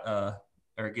shot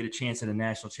or get a chance at a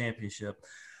national championship.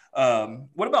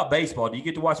 What about baseball? Do you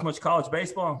get to watch much college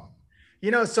baseball? You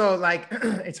know, so like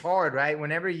it's hard, right?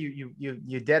 Whenever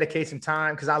you dedicate some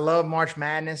time, because I love March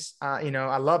Madness. You know,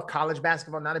 I love college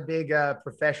basketball. Not a big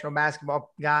professional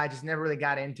basketball guy. Just never really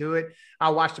got into it.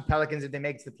 I'll watch the Pelicans if they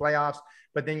make it to the playoffs.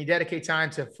 But then you dedicate time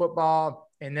to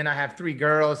football, and then I have 3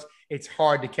 girls. It's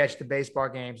hard to catch the baseball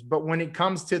games. But when it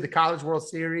comes to the College World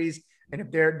Series, and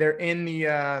if they're in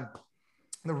the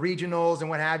regionals and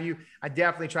what have you, I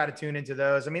definitely try to tune into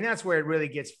those. I mean, that's where it really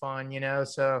gets fun, you know.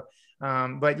 So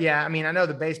But yeah, I mean, I know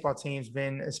the baseball team's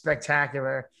been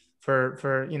spectacular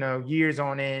for years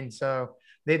on end. So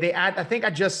I think I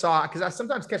just saw, because I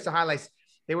sometimes catch the highlights.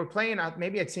 They were playing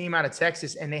maybe a team out of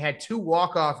Texas, and they had 2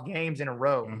 walk-off games in a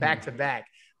row, back to back.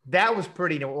 That was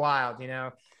pretty wild,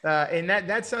 and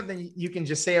that's something you can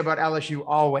just say about LSU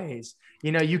always.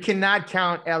 You cannot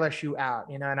count LSU out,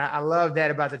 and I love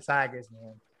that about the Tigers,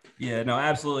 man. Yeah, no,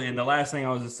 absolutely. And the last thing I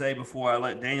was going to say before I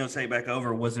let Daniel take back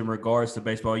over was in regards to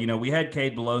baseball. We had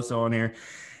Cade Beloso on here,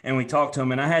 and we talked to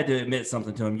him, and I had to admit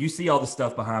something to him. You see all the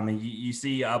stuff behind me. You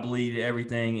see, I believe,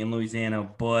 everything in Louisiana,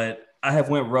 but I have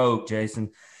went rogue, Jason.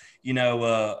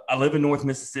 I live in North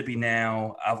Mississippi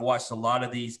now. I've watched a lot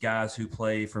of these guys who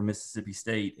play for Mississippi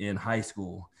State in high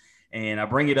school. And I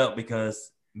bring it up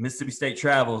because Mississippi State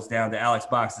travels down to Alex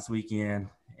Box this weekend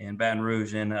in Baton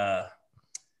Rouge. And,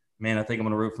 man, I think I'm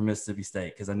going to root for Mississippi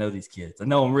State because I know these kids. I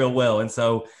know them real well. And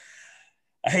so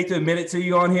I hate to admit it to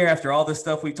you on here after all this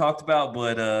stuff we talked about,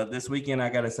 but this weekend I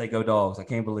got to say go Dogs. I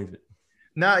can't believe it.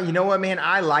 No, you know what, man?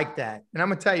 I like that. And I'm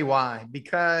going to tell you why.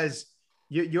 Because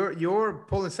you're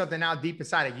pulling something out deep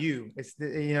inside of you. It's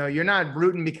you're not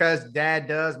rooting because dad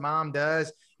does, mom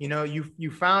does.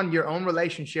 You found your own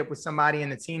relationship with somebody in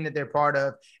the team that they're part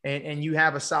of, and you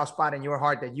have a soft spot in your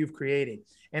heart that you've created.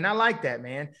 And I like that,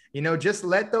 man. Just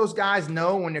let those guys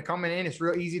know when they're coming in. It's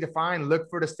real easy to find. Look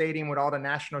for the stadium with all the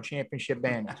national championship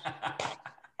banners.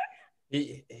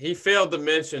 He failed to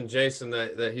mention, Jason,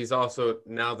 that he's also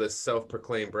now this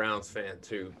self-proclaimed Browns fan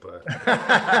too, but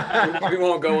we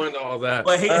won't go into all that.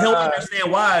 But he'll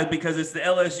understand why, because it's the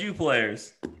LSU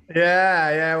players.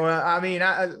 Yeah. Well, I mean,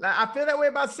 I feel that way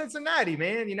about Cincinnati,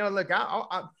 man. Look,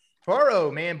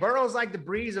 Burrow, man. Burrow's like the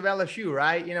Breeze of LSU,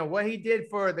 right? What he did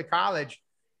for the college,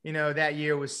 that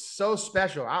year was so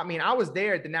special. I mean, I was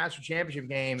there at the national championship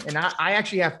game, and I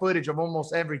actually have footage of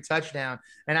almost every touchdown.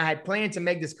 And I had planned to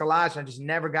make this collage, and I just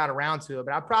never got around to it.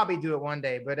 But I'll probably do it one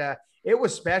day. But it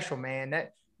was special, man.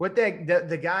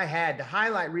 The guy had, the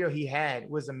highlight reel he had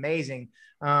was amazing.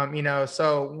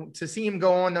 So to see him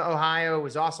go on to Ohio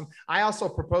was awesome. I also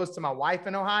proposed to my wife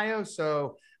in Ohio,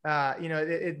 so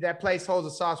that place holds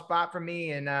a soft spot for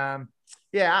me, and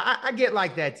yeah, I get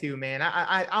like that too, man.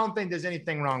 I don't think there's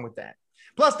anything wrong with that.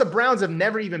 Plus, the Browns have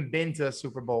never even been to a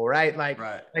Super Bowl, right? Like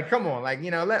come on,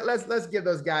 let's give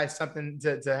those guys something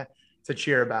to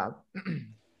cheer about.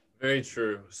 Very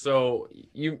true. So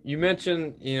you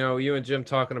mentioned, you and Jim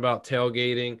talking about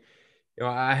tailgating.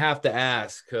 I have to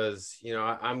ask because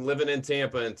I'm living in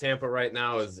Tampa, and Tampa right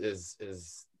now is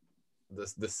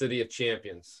the city of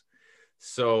champions.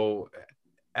 So,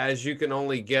 as you can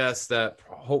only guess, that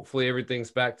hopefully everything's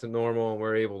back to normal and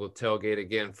we're able to tailgate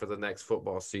again for the next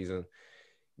football season.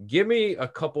 Give me a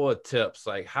couple of tips.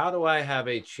 Like, how do I have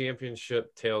a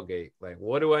championship tailgate? Like,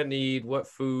 what do I need? What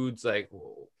foods? Like,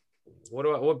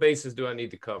 what bases do I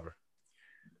need to cover?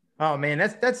 Oh man,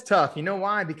 that's tough. You know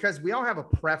why? Because we all have a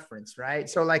preference, right?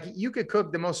 So like you could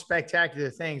cook the most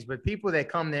spectacular things, but people that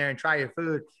come there and try your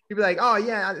food, people like, oh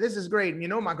yeah, this is great.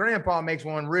 My grandpa makes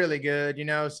one really good,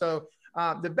 So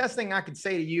the best thing I could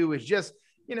say to you is just,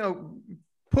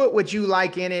 put what you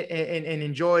like in it and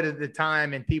enjoy the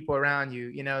time and people around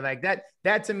you, like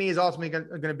that to me is ultimately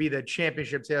going to be the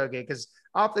championship tailgate. Because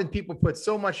often people put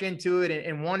so much into it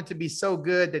and want it to be so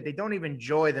good that they don't even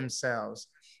enjoy themselves.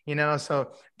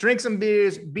 So drink some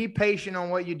beers, be patient on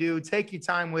what you do, take your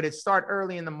time with it, start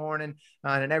early in the morning,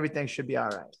 and everything should be all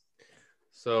right.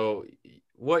 So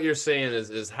what you're saying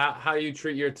is how you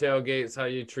treat your tailgates, how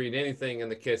you treat anything in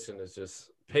the kitchen is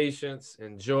just patience,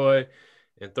 enjoy,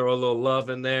 and throw a little love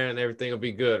in there and everything will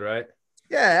be good, right?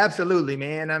 Yeah, absolutely,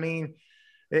 man. I mean,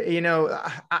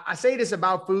 I say this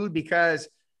about food because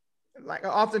like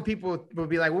often people will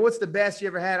be like, well, what's the best you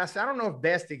ever had? I said, I don't know if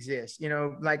best exists.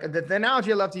 Like the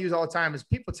analogy I love to use all the time is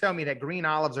people tell me that green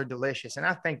olives are delicious and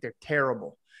I think they're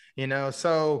terrible,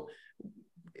 So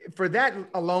for that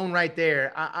alone right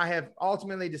there, I have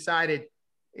ultimately decided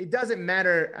it doesn't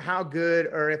matter how good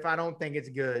or if I don't think it's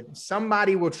good.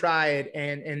 Somebody will try it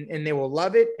and they will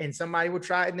love it, and somebody will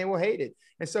try it and they will hate it.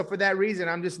 And so for that reason,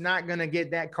 I'm just not going to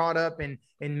get that caught up in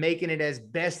making it as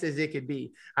best as it could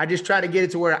be. I just try to get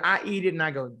it to where I eat it and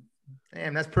I go,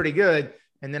 damn, that's pretty good.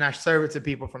 And then I serve it to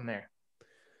people from there.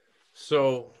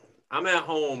 So I'm at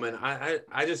home and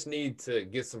I just need to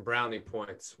get some brownie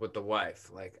points with the wife.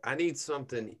 Like I need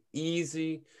something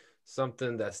easy,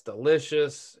 something that's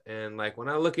delicious. And like, when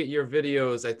I look at your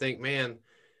videos, I think, man,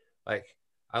 like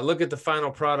I look at the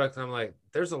final product and I'm like,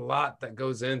 there's a lot that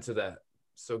goes into that.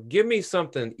 So give me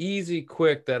something easy,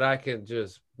 quick that I can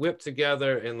just whip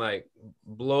together and like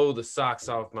blow the socks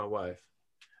off my wife.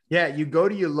 Yeah. You go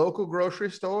to your local grocery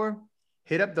store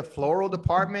hit up the floral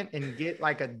department and get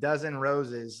like a dozen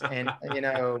roses and,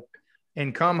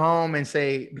 and come home and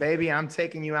say, baby, I'm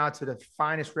taking you out to the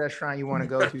finest restaurant you want to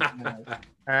go to tonight. All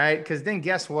right. Because then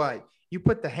guess what? You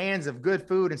put the hands of good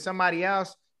food in somebody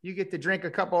else, you get to drink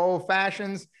a couple old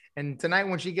fashions. And tonight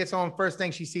when she gets home, first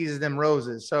thing she sees is them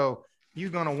roses. So you're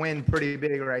going to win pretty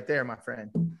big right there, my friend.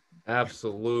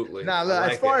 Absolutely. Now,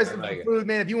 look, as far as food,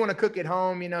 man, if you want to cook at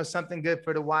home, something good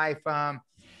for the wife, I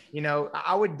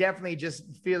would definitely just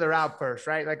feel her out first,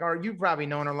 right? Like, or you've probably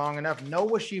known her long enough, know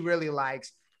what she really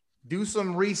likes, do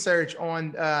some research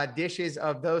on dishes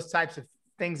of those types of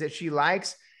things that she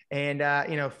likes, and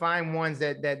find ones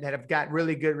that have got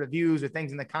really good reviews or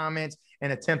things in the comments,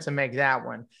 and attempt to make that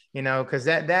one, because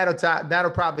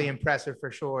that'll probably impress her for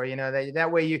sure.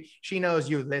 That way she knows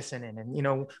you're listening,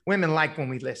 and women like when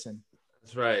we listen.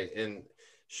 That's right, and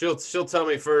she'll tell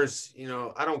me first,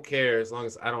 I don't care as long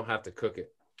as I don't have to cook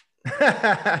it.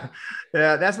 Yeah,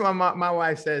 that's what my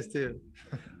wife says too.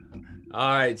 All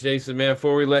right, Jason, man,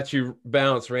 before we let you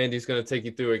bounce, Randy's going to take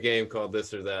you through a game called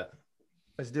This or That.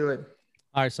 Let's do it.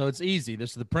 All right, so it's easy.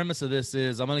 The premise of this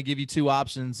is I'm going to give you two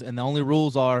options, and the only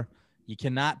rules are you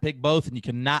cannot pick both and you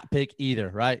cannot pick either,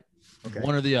 right? Okay.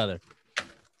 One or the other.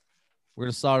 We're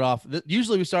going to start off.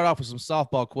 Usually we start off with some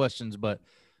softball questions, but,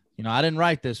 I didn't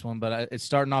write this one, but it's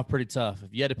starting off pretty tough. If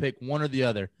you had to pick one or the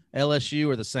other, LSU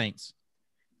or the Saints?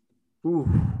 Ooh.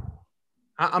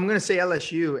 I'm going to say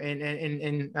LSU,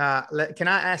 and can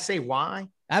I say why?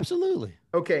 Absolutely.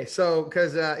 Okay, so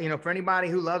because for anybody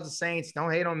who loves the Saints,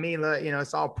 don't hate on me.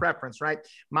 It's all preference, right?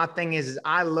 My thing is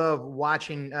I love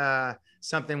watching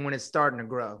something when it's starting to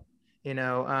grow.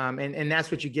 And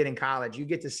that's what you get in college. You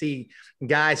get to see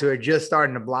guys who are just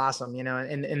starting to blossom.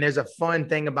 And there's a fun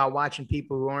thing about watching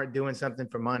people who aren't doing something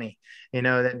for money.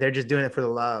 That they're just doing it for the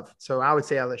love. So I would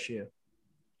say LSU.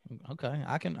 Okay,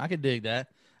 I can dig that.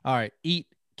 All right, eat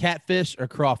catfish or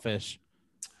crawfish?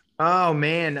 Oh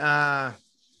man,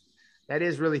 that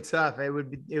is really tough. It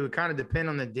would kind of depend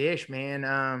on the dish,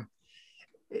 man.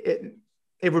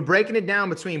 If we're breaking it down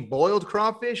between boiled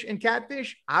crawfish and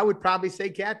catfish, I would probably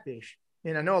say catfish.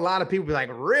 And I know a lot of people be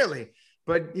like, really?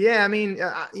 But yeah, I mean,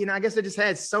 I guess I just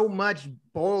had so much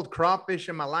boiled crawfish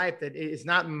in my life that it's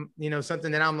not,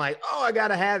 something that I'm like, oh, I got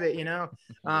to have it,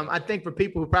 I think for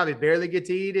people who probably barely get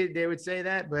to eat it, they would say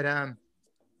that. But,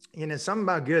 something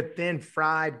about good, thin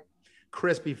fried,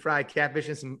 crispy fried catfish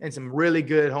and some really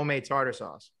good homemade tartar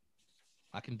sauce.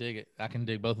 I can dig it. I can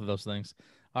dig both of those things.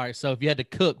 All right. So if you had to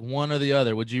cook one or the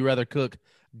other, would you rather cook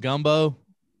gumbo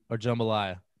or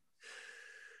jambalaya?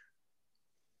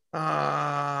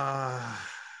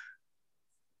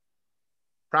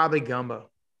 Probably gumbo.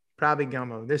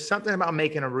 There's something about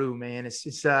making a roux, man. It's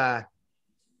just,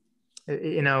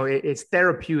 it's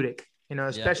therapeutic,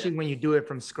 especially when you do it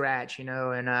from scratch,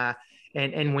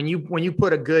 and when you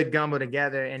put a good gumbo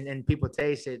together and people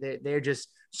taste it, they're just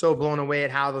so blown away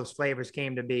at how those flavors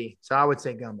came to be. So I would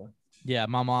say gumbo. Yeah.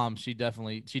 My mom, she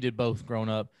did both growing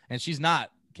up, and she's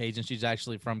not Cajun. She's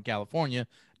actually from California.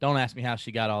 Don't ask me how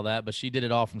she got all that, but she did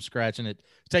it all from scratch, and it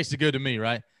tasted good to me,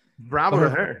 right? Bravo to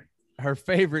her. Her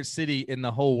favorite city in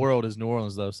the whole world is New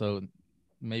Orleans, though, so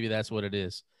maybe that's what it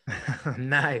is.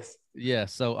 Nice. Yeah,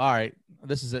 so, all right,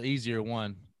 this is an easier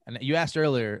one. And you asked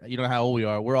earlier, how old we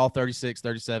are. We're all 36,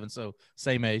 37, so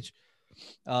same age.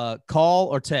 Call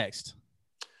or text?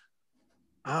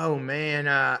 Oh man,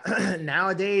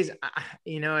 nowadays,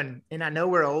 and I know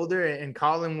we're older and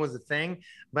calling was a thing,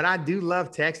 but I do love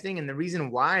texting. And the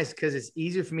reason why is because it's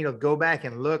easier for me to go back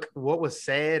and look what was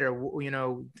said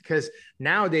or, because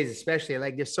nowadays, especially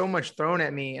like there's so much thrown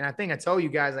at me. And I think I told you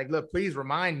guys like, look, please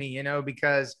remind me,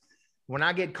 because when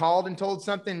I get called and told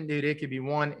something, dude, it could be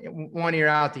one ear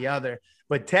out the other.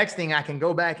 But texting, I can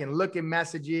go back and look at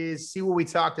messages, see what we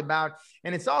talked about.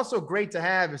 And it's also great to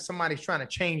have if somebody's trying to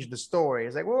change the story.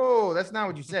 It's like, whoa, that's not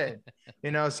what you said.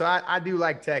 So I do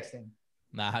like texting.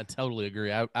 Nah, I totally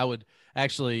agree. I would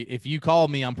actually, if you call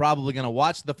me, I'm probably going to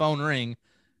watch the phone ring,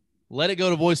 let it go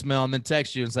to voicemail, and then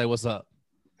text you and say, what's up?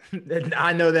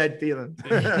 I know that feeling.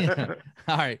 Yeah.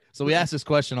 All right. So we ask this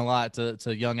question a lot to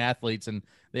young athletes, and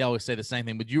they always say the same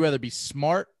thing. Would you rather be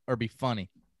smart or be funny?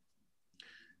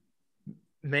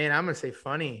 Man, I'm going to say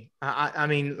funny. I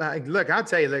mean, like, look, I'll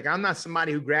tell you, look, I'm not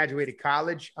somebody who graduated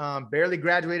college, barely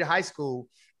graduated high school.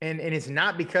 And it's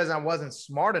not because I wasn't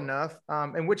smart enough.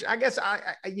 And which I guess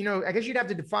I guess you'd have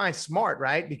to define smart,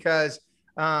 right? Because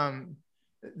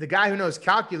the guy who knows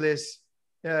calculus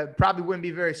probably wouldn't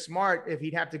be very smart if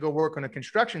he'd have to go work on a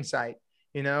construction site,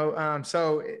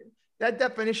 so that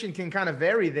definition can kind of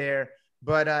vary there.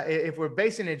 But if we're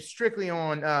basing it strictly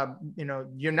on,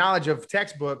 your knowledge of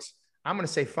textbooks, I'm going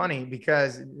to say funny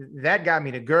because that got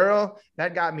me the girl,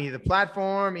 that got me the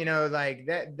platform, like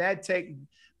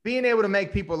being able to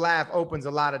make people laugh opens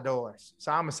a lot of doors.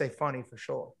 So I'm going to say funny for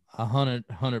sure.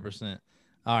 100%.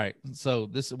 All right. So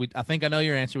I think I know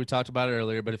your answer. We talked about it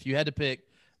earlier, but if you had to pick,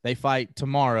 they fight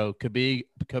tomorrow,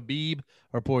 Khabib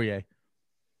or Poirier.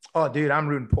 Oh, dude, I'm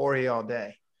rooting Poirier all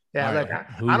day. Yeah, all look, right.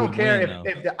 I don't care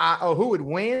who would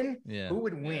win. Yeah. Who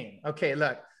would win? Okay,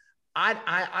 look,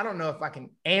 I don't know if I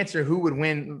can answer who would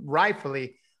win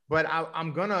rightfully, but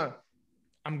I'm gonna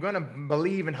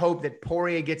believe and hope that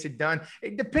Poirier gets it done.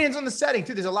 It depends on the setting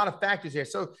too. There's a lot of factors here.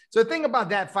 So the thing about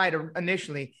that fight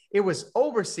initially, it was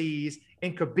overseas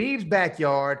in Khabib's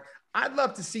backyard. I'd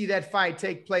love to see that fight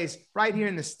take place right here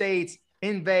in the States,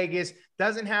 in Vegas.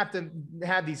 Doesn't have to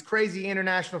have these crazy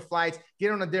international flights, get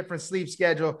on a different sleep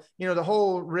schedule, the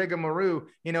whole rigmarole,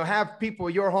 have people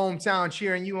in your hometown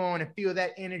cheering you on and feel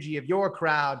that energy of your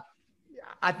crowd.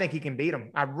 I think he can beat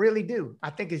him. I really do.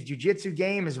 I think his jiu-jitsu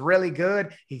game is really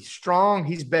good. He's strong.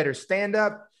 He's better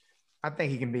stand-up. I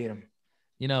think he can beat him.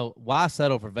 Why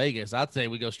settle for Vegas? I'd say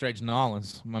we go straight to New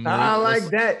Orleans. I like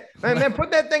that. Man, put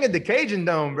that thing at the Cajun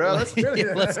Dome, bro. Let's go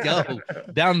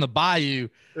down the bayou.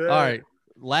 Yeah. All right,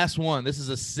 last one. This is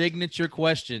a signature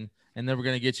question, and then we're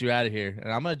going to get you out of here.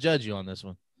 And I'm going to judge you on this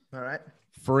one. All right.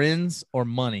 Friends or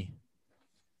money?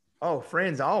 Oh,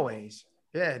 friends always.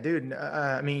 Yeah, dude.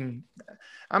 I'm going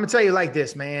to tell you like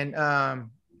this, man.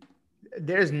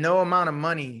 There's no amount of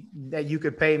money that you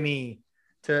could pay me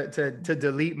to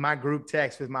delete my group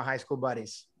text with my high school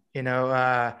buddies, and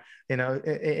to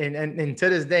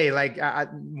this day, like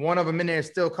one of them in there is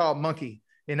still called Monkey,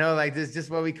 like this is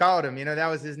just what we called him, that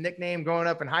was his nickname growing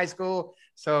up in high school.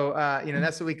 So,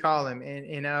 that's what we call him.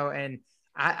 And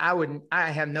I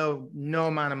have no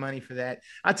amount of money for that.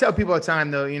 I tell people all the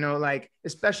time though, like,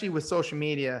 especially with social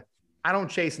media, I don't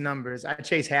chase numbers. I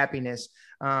chase happiness.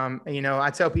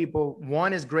 I tell people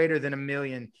 1 is greater than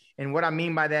 1,000,000. And what I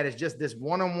mean by that is just this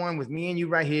one-on-one with me and you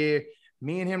right here,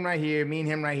 me and him right here, me and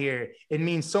him right here. It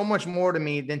means so much more to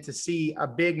me than to see a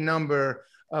big number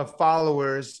of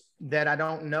followers that I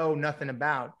don't know nothing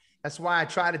about. That's why I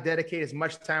try to dedicate as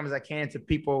much time as I can to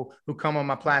people who come on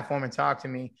my platform and talk to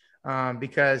me,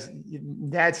 because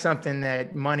that's something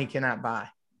that money cannot buy.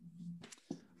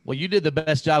 Well, you did the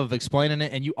best job of explaining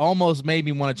it, and you almost made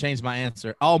me want to change my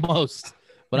answer. Almost.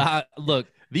 But look,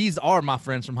 these are my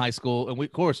friends from high school, and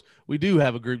of course, we do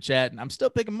have a group chat, and I'm still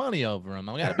picking money over them.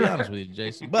 I got to be honest with you,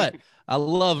 Jason. But I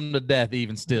love them to death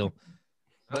even still.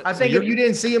 But, I think if you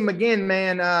didn't see them again,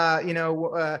 man,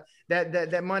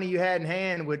 that money you had in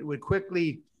hand would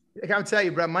quickly – I'll tell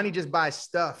you, bro, money just buys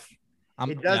stuff.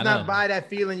 It does not buy that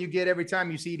feeling you get every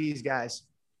time you see these guys.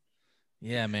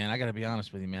 Yeah, man, I got to be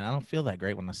honest with you, man. I don't feel that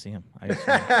great when I see him.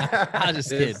 I just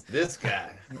kidding. This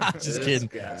guy. I'm just kidding.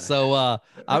 So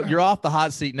you're off the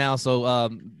hot seat now. So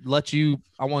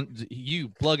I want you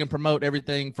plug and promote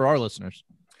everything for our listeners.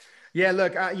 Yeah,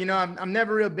 look, I'm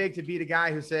never real big to be the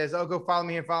guy who says, "Oh, go follow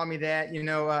me and follow me." That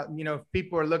if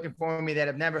people are looking for me that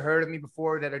have never heard of me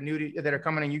before, that are new that are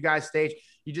coming on you guys' stage,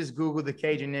 you just Google the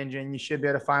Cajun Ninja and you should be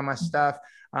able to find my stuff.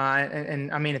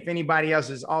 And I mean, if anybody else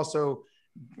is also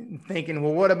thinking,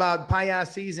 well, what about Paya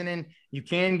seasoning? You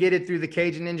can get it through the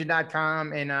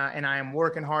CajunNinja.com, and I am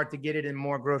working hard to get it in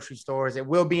more grocery stores. It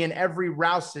will be in every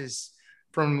Rouse's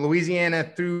from Louisiana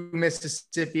through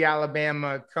Mississippi,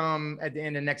 Alabama, come at the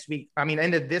end of next week. I mean,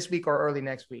 end of this week or early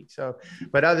next week. So,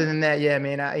 but other than that, yeah,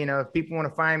 man, if people want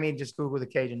to find me, just Google the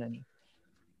Cajun Ninja.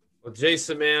 Well,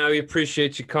 Jason, man, we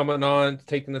appreciate you coming on,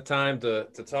 taking the time to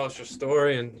tell us your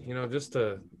story and, just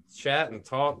to chat and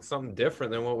talk something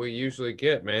different than what we usually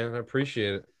get, man. I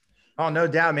appreciate it. Oh, no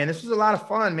doubt, man. This was a lot of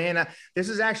fun, man. This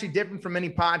is actually different from any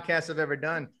podcast I've ever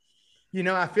done.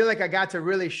 I feel like I got to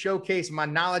really showcase my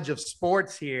knowledge of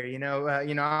sports here.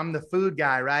 I'm the food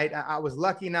guy, right? I was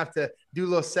lucky enough to do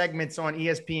little segments on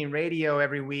ESPN radio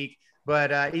every week.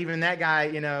 But even that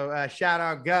guy, shout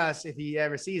out Gus, if he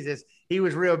ever sees this, he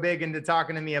was real big into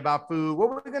talking to me about food. What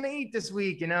we're going to eat this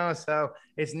week, So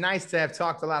it's nice to have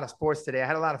talked a lot of sports today. I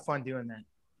had a lot of fun doing that.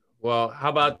 Well, how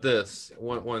about this?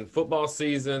 When football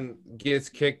season gets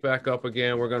kicked back up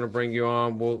again, we're going to bring you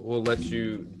on. We'll let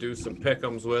you do some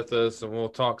pick'ems with us, and we'll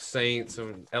talk Saints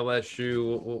and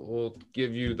LSU. We'll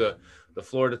give you the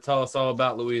floor to tell us all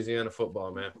about Louisiana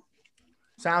football, man.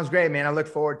 Sounds great, man. I look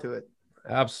forward to it.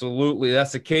 Absolutely.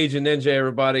 That's the Cajun Ninja,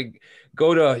 everybody.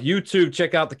 Go to YouTube,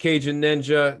 check out the Cajun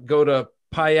Ninja. Go to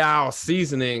Payal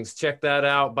Seasonings. Check that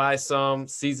out. Buy some,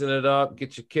 season it up,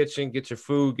 get your kitchen, get your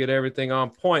food, get everything on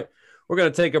point. We're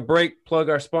going to take a break, plug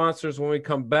our sponsors. When we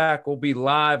come back, we'll be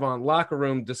live on Locker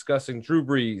Room discussing Drew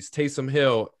Brees, Taysom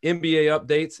Hill, NBA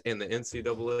updates, and the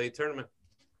NCAA tournament.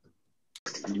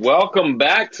 Welcome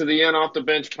back to the Off the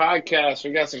Bench podcast.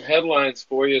 We got some headlines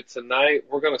for you tonight.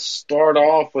 We're going to start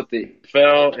off with the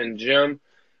NFL. And Jim,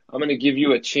 I'm going to give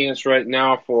you a chance right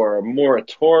now for a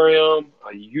moratorium,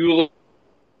 a eulogy.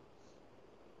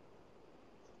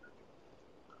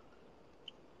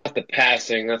 Not the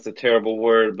passing, that's a terrible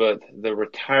word, but the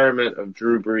retirement of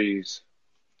Drew Brees.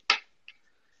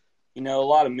 A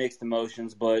lot of mixed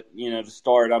emotions, but, to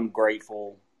start, I'm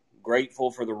grateful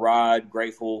for the ride,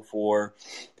 grateful for,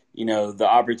 the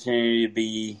opportunity to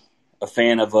be a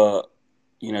fan of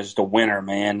just a winner,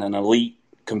 man, an elite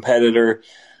competitor.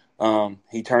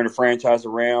 He turned a franchise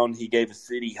around. He gave a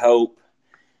city hope,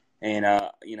 and,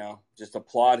 just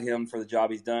applaud him for the job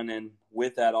he's done. And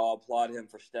with that, I'll applaud him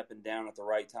for stepping down at the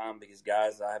right time because,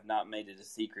 guys, I have not made it a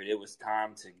secret. It was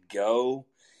time to go.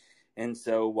 And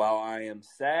so while I am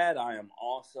sad, I am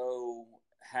also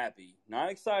happy. Not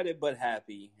excited, but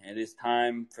happy. And it's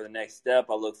time for the next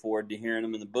step. I look forward to hearing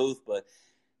him in the booth, but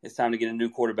it's time to get a new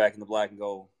quarterback in the black and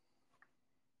gold.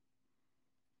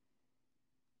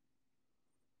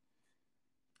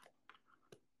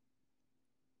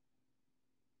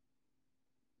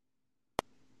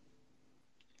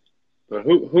 But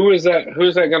who is that?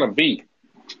 Who's that going to be?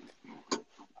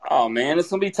 Oh, man, it's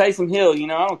going to be Taysom Hill.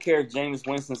 I don't care if Jameis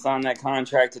Winston signed that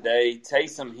contract today.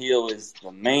 Taysom Hill is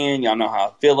the man. Y'all know how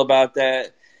I feel about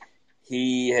that.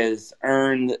 He has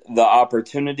earned the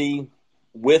opportunity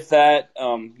with that. I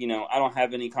don't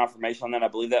have any confirmation on that. I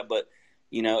believe that. But,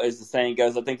 as the saying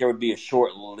goes, I think there would be a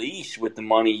short leash with the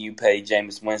money you pay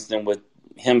Jameis Winston with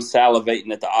him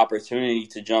salivating at the opportunity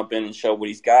to jump in and show what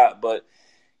he's got. But,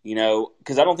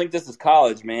 because I don't think this is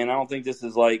college, man. I don't think this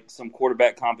is like some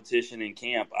quarterback competition in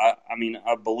camp.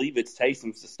 I believe it's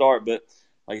Taysom's to start, but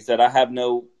like I said, I have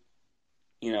no,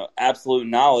 absolute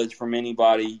knowledge from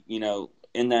anybody,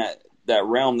 in that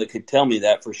realm that could tell me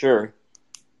that for sure.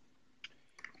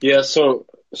 Yeah, so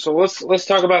let's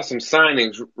talk about some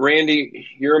signings. Randy,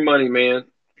 you're a money man.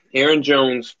 Aaron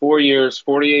Jones, 4 years,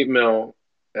 $48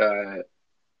 million.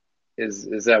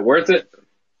 Is that worth it?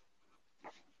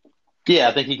 Yeah,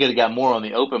 I think he could have got more on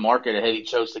the open market had he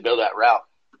chose to go that route.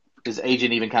 His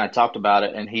agent even kind of talked about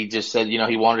it, and he just said,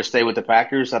 he wanted to stay with the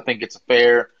Packers. I think it's a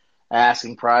fair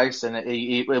asking price, and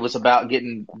it was about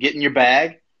getting your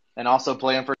bag and also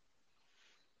playing for.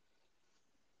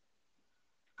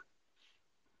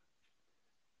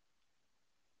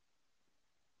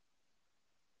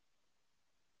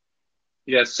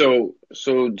 Yeah, so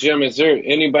Jim, is there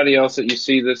anybody else that you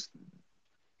see this,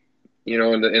 in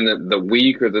the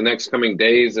week or the next coming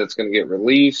days that's going to get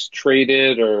released,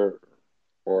 traded,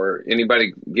 or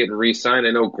anybody getting re-signed?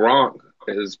 I know Gronk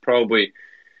is probably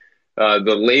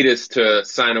the latest to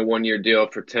sign a 1-year deal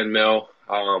for $10 million.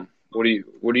 What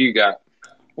do you got?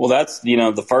 Well, that's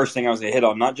the first thing I was going to hit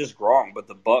on. Not just Gronk, but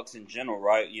the Bucs in general,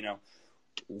 right?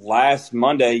 Last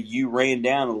Monday you ran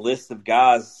down a list of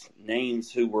guys'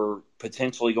 names who were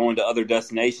potentially going to other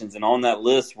destinations, and on that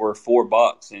list were 4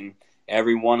 Bucs, and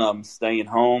every one of them staying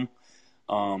home.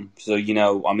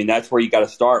 That's where you got to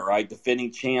start, right?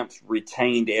 Defending champs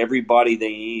retained everybody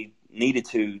they needed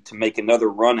to make another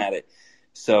run at it.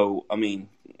 So,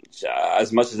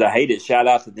 as much as I hate it, shout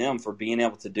out to them for being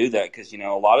able to do that because, a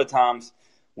lot of times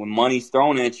when money's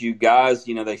thrown at you, guys,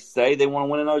 they say they want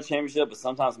to win another championship, but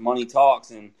sometimes money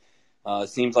talks, and it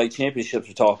seems like championships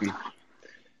are talking.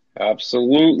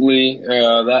 Absolutely.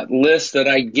 That list that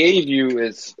I gave you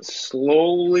is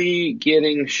slowly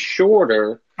getting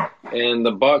shorter, and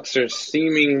the Bucs are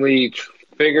seemingly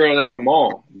figuring them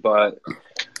all. But,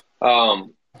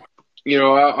 I'll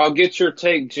get your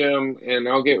take, Jim, and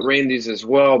I'll get Randy's as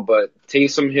well. But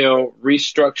Taysom Hill,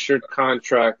 restructured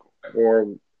contract,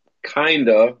 or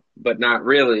kinda, but not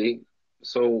really.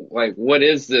 So, what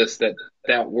is this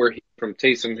that we're hearing from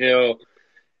Taysom Hill?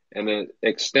 And an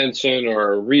extension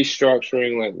or a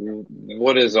restructuring?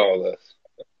 What is all this?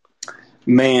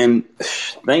 Man,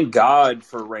 thank God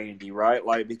for Randy, right?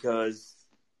 Because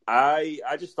I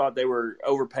just thought they were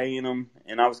overpaying him,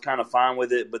 and I was kind of fine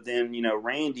with it. But then,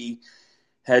 Randy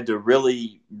had to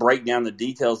really break down the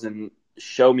details and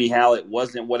show me how it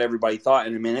wasn't what everybody thought.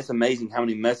 And, man, it's amazing how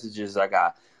many messages I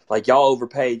got. Y'all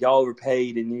overpaid.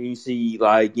 And then you see,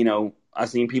 I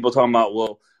seen people talking about,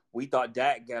 well, we thought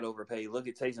Dak got overpaid. Look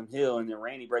at Taysom Hill. And then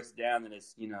Randy breaks it down, and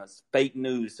it's, it's fake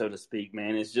news, so to speak,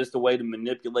 man. It's just a way to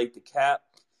manipulate the cap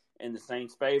in the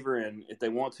Saints' favor. And if they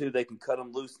want to, they can cut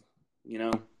them loose,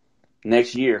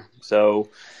 next year. So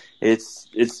it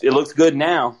looks good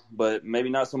now, but maybe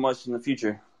not so much in the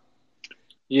future.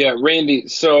 Yeah, Randy.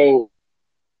 So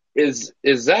is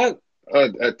that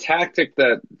a tactic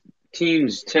that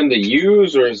teams tend to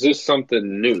use, or is this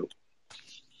something new?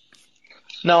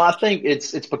 No, I think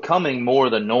it's becoming more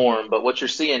the norm. But what you're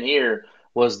seeing here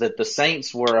was that the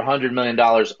Saints were $100 million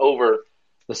over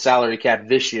the salary cap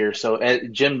this year. So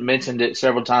Jim mentioned it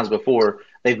several times before.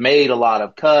 They've made a lot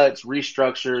of cuts,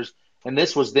 restructures, and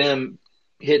this was them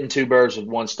hitting two birds with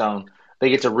one stone. They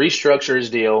get to restructure his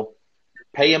deal,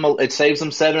 pay him. It saves them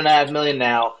 $7.5 million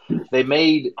now. They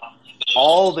made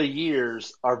all the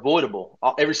years are voidable,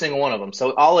 every single one of them.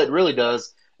 So all it really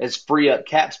does is free up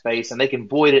cap space, and they can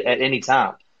void it at any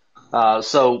time.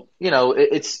 So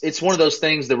it's one of those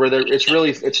things that where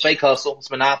it's fake hustle,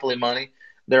 it's monopoly money.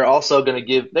 They're also going to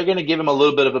give him a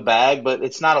little bit of a bag, but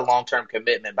it's not a long term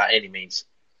commitment by any means.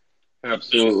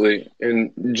 Absolutely.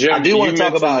 And Jim, I do want to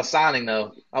talk about a signing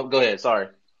though. Oh, go ahead. Sorry.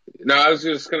 No, I was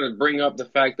just going to bring up the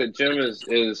fact that Jim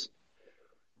is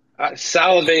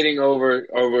salivating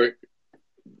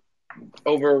over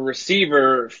a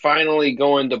receiver finally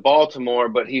going to Baltimore,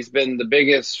 but he's been the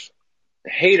biggest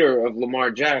hater of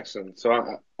Lamar Jackson.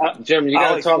 So, Jim, you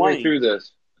got to talk me through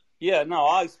this. Yeah, no,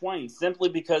 I'll explain. Simply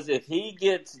because if he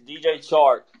gets DJ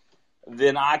Chark,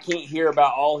 then I can't hear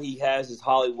about all he has is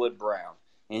Hollywood Brown.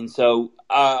 And so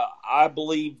I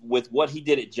believe with what he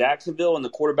did at Jacksonville and the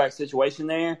quarterback situation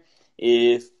there,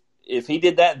 if he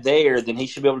did that there, then he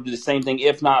should be able to do the same thing,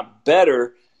 if not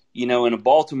better, in a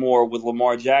Baltimore with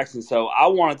Lamar Jackson. So I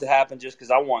want it to happen just because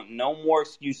I want no more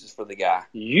excuses for the guy.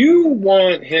 You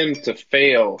want him to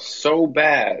fail so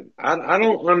bad. I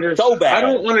don't understand. So bad. I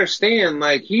don't understand.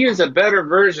 Like, he is a better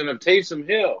version of Taysom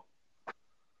Hill.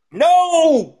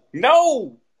 No.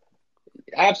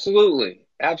 Absolutely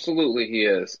he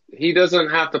is. He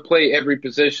doesn't have to play every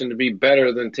position to be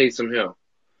better than Taysom Hill.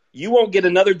 You won't get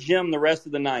another gem the rest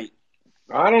of the night.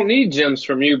 I don't need gems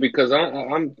from you because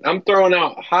I'm throwing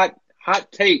out hot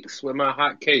takes with my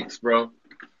hot cakes, bro.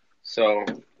 So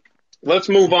let's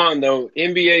move on though.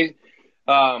 NBA.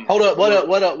 Hold up.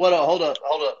 Hold up.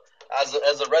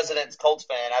 As a resident Colts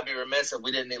fan, I'd be remiss if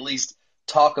we didn't at least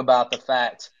talk about the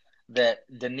fact that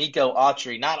Danico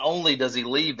Autry, not only does he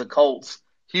leave the Colts,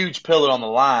 huge pillar on the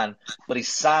line, but he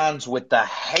signs with the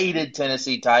hated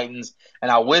Tennessee Titans.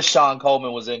 And I wish Sean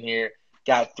Coleman was in here.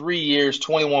 Got 3 years,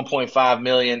 $21.5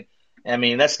 million. I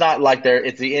mean, that's not like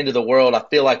it's the end of the world. I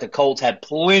feel like the Colts had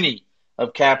plenty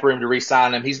of cap room to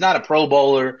re-sign him. He's not a Pro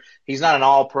Bowler. He's not an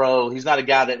All-Pro. He's not a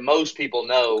guy that most people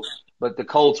know, but the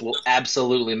Colts will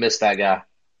absolutely miss that guy.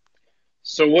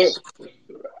 So what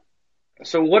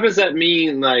does that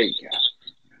mean? Like,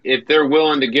 if they're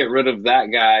willing to get rid of that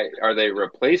guy, are they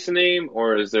replacing him,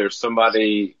 or is there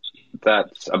somebody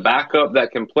that's a backup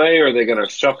that can play, or are they going to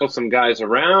shuffle some guys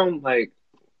around? Like,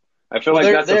 I feel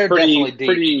like that's a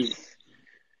pretty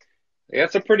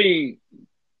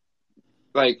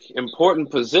like important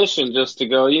position just to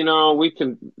go, we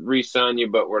can re-sign you,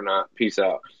 but we're not. Peace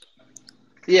out.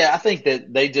 Yeah, I think that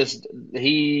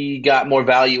he got more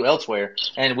value elsewhere.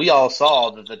 And we all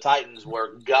saw that the Titans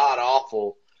were god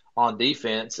awful on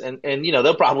defense. And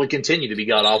they'll probably continue to be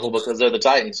god awful because they're the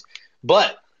Titans.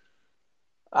 But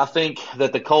I think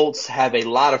that the Colts have a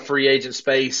lot of free agent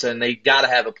space, and they got to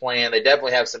have a plan. They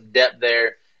definitely have some depth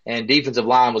there, and defensive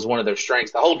line was one of their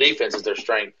strengths. The whole defense is their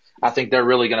strength. I think they're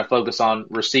really going to focus on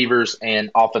receivers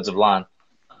and offensive line.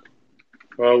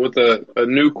 Well, with a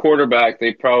new quarterback,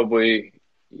 they probably,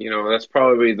 that's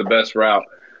probably the best route.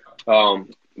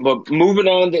 But moving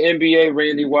on to NBA,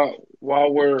 Randy,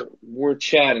 while we're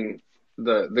chatting,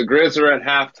 the Grizz are at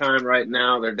halftime right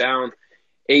now. They're down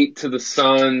 8 to the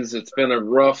Suns. It's been a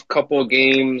rough couple of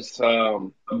games.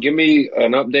 Give me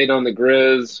an update on the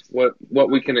Grizz, what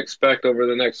we can expect over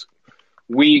the next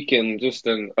week, and just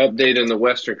an update in the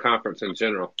Western Conference in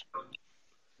general.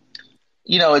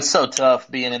 It's so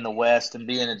tough being in the West and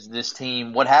being this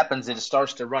team. What happens is it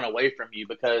starts to run away from you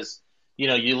because,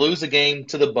 you lose a game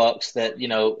to the Bucks that,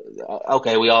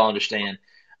 okay, we all understand.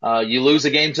 You lose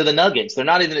a game to the Nuggets. They're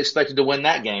not even expected to win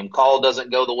that game. Call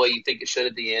doesn't go the way you think it should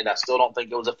at the end. I still don't think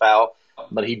it was a foul,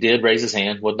 but he did raise his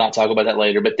hand. We'll not talk about that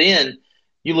later. But then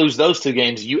you lose those two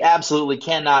games. You absolutely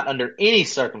cannot, under any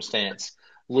circumstance,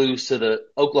 lose to the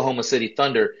Oklahoma City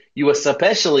Thunder. You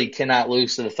especially cannot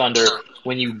lose to the Thunder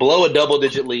when you blow a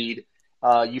double-digit lead.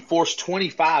 You force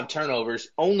 25 turnovers,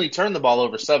 only turn the ball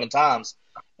over 7 times,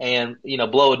 and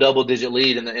blow a double-digit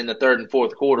lead in the third and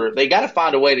fourth quarter. They got to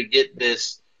find a way to get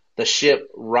the ship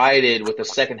righted with the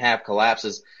second half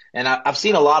collapses. And I've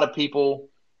seen a lot of people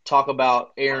talk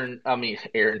about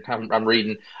I'm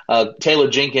reading Taylor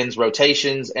Jenkins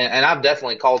rotations, and I've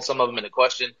definitely called some of them into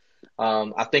question.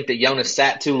 I think that Jonas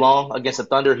sat too long against the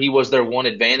Thunder. He was their one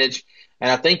advantage.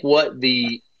 And I think what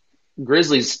the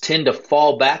Grizzlies tend to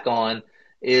fall back on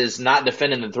is not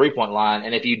defending the three-point line.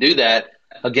 And if you do that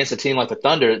against a team like the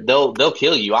Thunder, they'll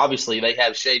kill you. Obviously, they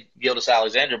have Shai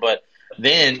Gilgeous-Alexander, but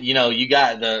then, you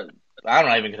got I'm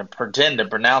not even going to pretend to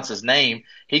pronounce his name.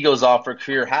 He goes off for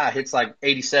career high, hits like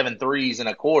 87 threes in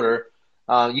a quarter.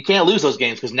 You can't lose those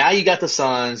games because now you got the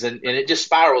Suns, and it just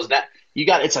spirals.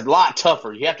 It's a lot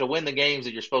tougher. You have to win the games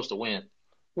that you're supposed to win.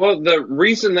 Well, the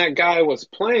reason that guy was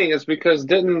playing is because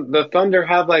didn't the Thunder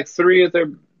have like 3 of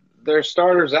their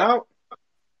starters out?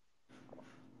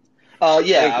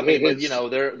 Yeah,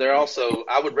 but they're also.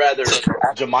 I would rather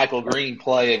JaMychal Green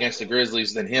play against the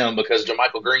Grizzlies than him because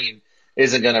JaMychal Green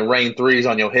isn't going to rain threes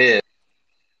on your head.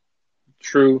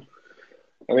 True.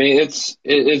 I mean, it's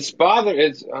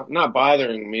not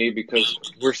bothering me because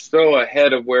we're still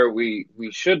ahead of where we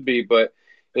should be, but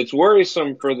it's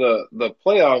worrisome for the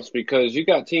playoffs because you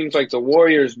got teams like the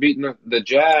Warriors beating the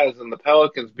Jazz and the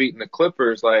Pelicans beating the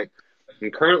Clippers,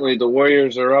 and currently the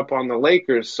Warriors are up on the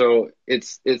Lakers, so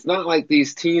it's not like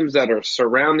these teams that are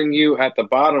surrounding you at the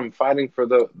bottom fighting for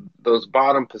those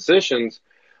bottom positions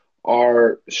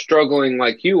are struggling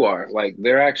like you are. Like,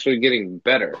 they're actually getting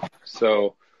better.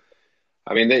 So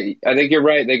I mean, I think you're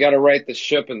right. They got to right the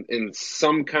ship in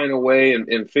some kind of way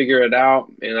and figure it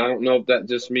out. And I don't know if that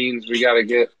just means we got to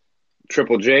get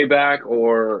Triple J back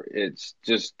or it's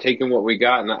just taking what we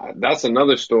got. And that's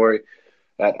another story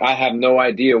that I have no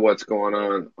idea what's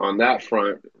going on that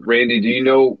front. Randy, do you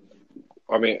know?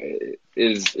 I mean,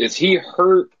 is he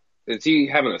hurt? Is he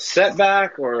having a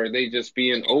setback, or are they just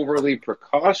being overly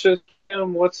precautious?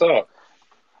 What's up?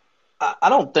 I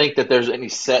don't think that there's any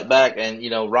setback, and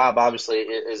Rob obviously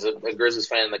is a Grizzlies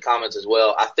fan in the comments as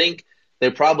well. I think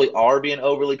they probably are being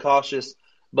overly cautious,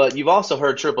 but you've also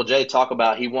heard Triple J talk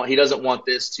about he doesn't want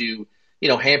this to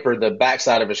hamper the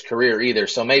backside of his career either.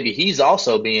 So maybe he's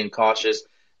also being cautious,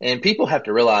 and people have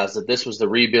to realize that this was the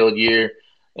rebuild year,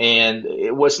 and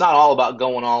it's not all about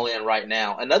going all in right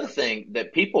now. Another thing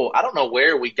that I don't know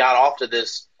where we got off to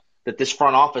this, that this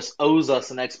front office owes us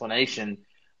an explanation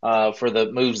for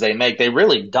the moves they make. They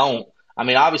really don't. I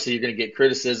mean, obviously you're going to get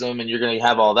criticism and you're going to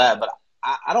have all that, but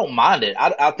I don't mind it.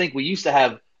 I think we used to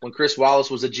have, when Chris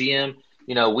Wallace was a GM,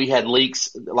 we had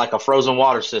leaks like a frozen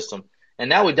water system, and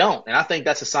now we don't. And I think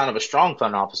that's a sign of a strong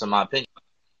front office, in my opinion.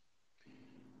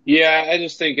 Yeah, I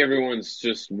just think everyone's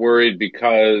just worried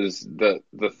because the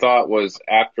thought was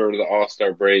after the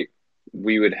All-Star break,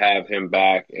 we would have him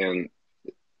back, and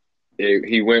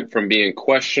he went from being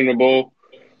questionable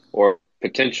or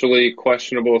potentially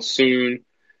questionable soon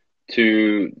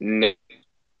to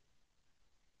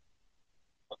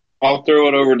I'll throw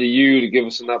it over to you to give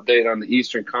us an update on the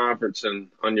Eastern Conference and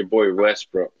on your boy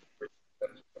Westbrook.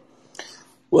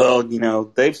 Well,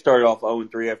 they've started off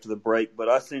 0-3 after the break, but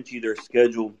I sent you their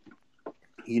schedule,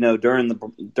 during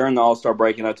the All-Star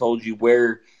break, and I told you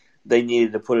where they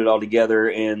needed to put it all together,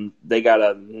 and they got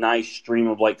a nice stream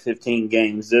of like 15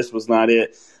 games. This was not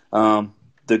it.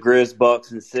 The Grizz,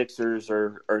 Bucks, and Sixers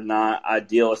are not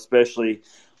ideal, especially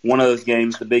one of those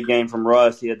games, the big game from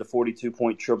Russ. He had the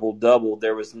 42-point triple-double.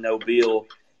 There was no Beal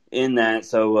in that,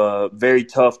 so very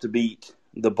tough to beat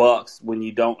the Bucks when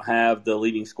you don't have the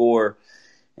leading scorer.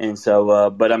 And so,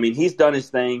 but I mean, he's done his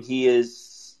thing.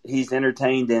 He's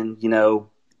entertained, and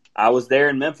I was there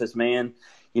in Memphis, man.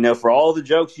 For all the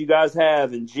jokes you guys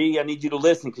have, and I need you to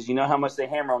listen because you know how much they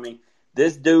hammer on me.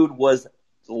 This dude was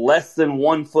less than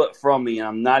 1 foot from me, and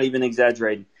I'm not even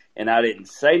exaggerating. And I didn't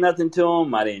say nothing to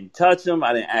him. I didn't touch him.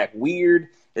 I didn't act weird.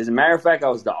 As a matter of fact, I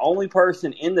was the only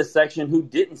person in the section who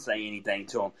didn't say anything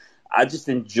to him. I just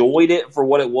enjoyed it for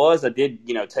what it was. I did,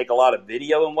 take a lot of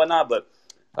video and whatnot,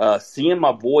 but seeing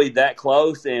my boy that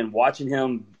close and watching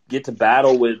him get to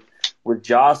battle with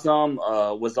Jossum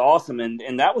was awesome.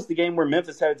 And that was the game where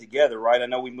Memphis had it together, right? I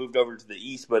know we moved over to the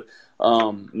East, but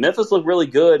Memphis looked really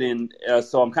good. And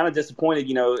so I'm kind of disappointed,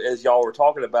 as y'all were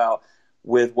talking about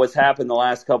with what's happened the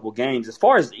last couple games. As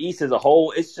far as the East as a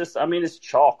whole, it's just, it's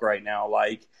chalk right now.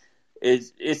 Like,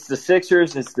 it's the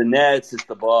Sixers, it's the Nets, it's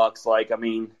the Bucks. Like,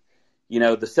 the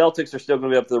Celtics are still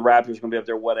going to be up there, the Raptors are going to be up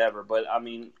there, whatever. But,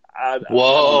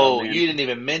 Whoa, you didn't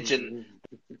even mention –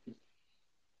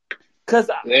 because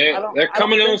they're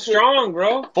coming on strong,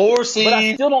 bro. 4 seed. But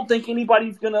I still don't think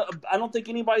anybody's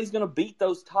gonna beat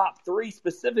those top 3,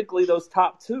 specifically those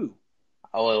top 2.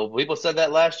 Oh, well, people said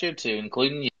that last year too,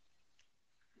 including you.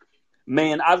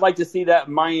 Man, I'd like to see that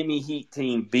Miami Heat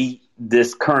team beat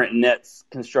this current Nets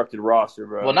constructed roster,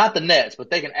 bro. Well, not the Nets, but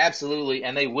they can absolutely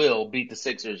and they will beat the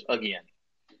Sixers again.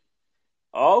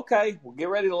 Okay, well, get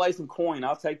ready to lay some coin.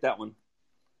 I'll take that one.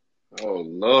 Oh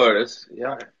Lord,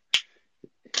 y'all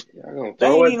gonna They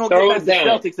throw ain't it, even gonna throw get it past the down.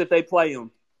 Celtics if they play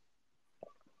them.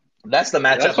 That's the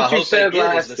matchup That's I what you hope they said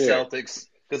get is the last year. Celtics,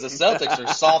 because the Celtics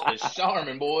are soft as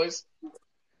Charmin, boys.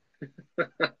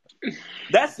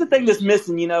 That's the thing that's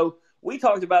missing. We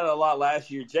talked about it a lot last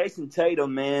year. Jason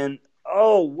Tatum, man.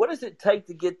 Oh, what does it take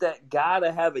to get that guy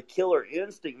to have a killer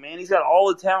instinct, man? He's got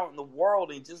all the talent in the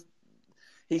world.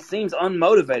 He seems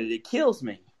unmotivated. It kills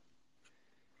me.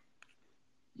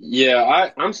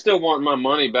 Yeah, I'm still wanting my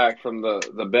money back from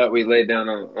the bet we laid down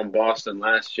on Boston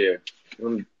last year.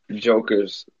 Them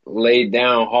jokers laid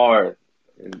down hard,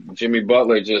 and Jimmy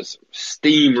Butler just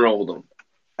steamrolled them.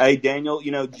 Hey, Daniel,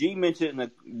 G mentioned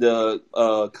in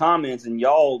the comments, and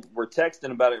y'all were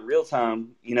texting about it in real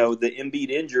time, the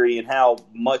Embiid injury and how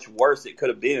much worse it could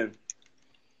have been.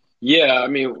 Yeah, I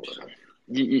mean,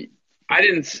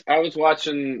 I was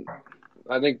watching,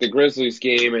 I think, the Grizzlies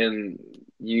game, and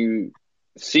you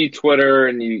see Twitter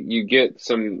and you get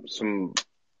some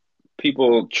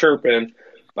people chirping,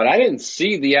 but I didn't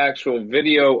see the actual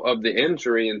video of the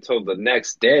injury until the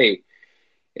next day.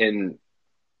 And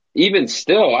even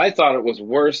still, I thought it was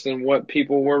worse than what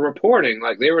people were reporting.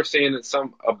 Like they were saying it's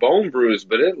a bone bruise,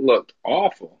 but it looked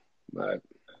awful. But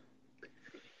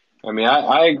I mean,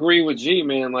 I agree with G,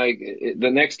 man. Like the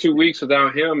next 2 weeks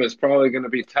without him is probably going to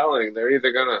be telling. They're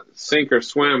either going to sink or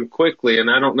swim quickly,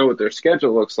 and I don't know what their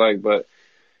schedule looks like. But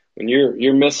when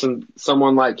you're missing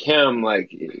someone like him,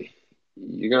 like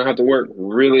you're going to have to work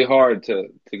really hard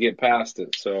to get past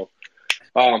it. So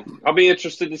I'll be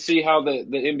interested to see how the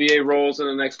NBA rolls in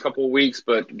the next couple of weeks.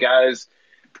 But guys,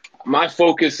 my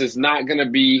focus is not going to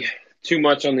be too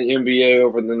much on the NBA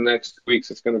over the next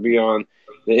weeks. It's going to be on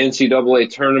the NCAA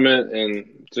tournament,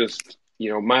 and just,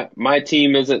 my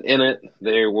team isn't in it.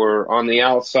 They were on the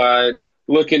outside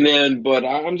looking in, but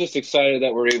I'm just excited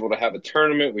that we're able to have a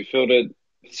tournament. We fielded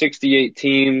 68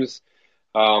 teams.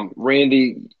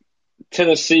 Randy,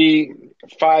 Tennessee,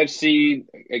 5 seed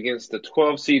against the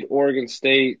 12 seed Oregon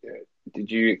State.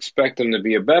 Did you expect them to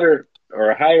be a better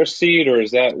or a higher seed, or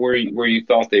is that where you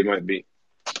thought they might be?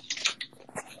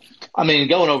 I mean,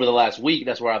 going over the last week,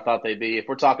 that's where I thought they'd be. If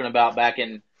we're talking about back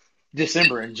in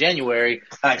December and January,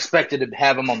 I expected to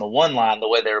have them on the one line the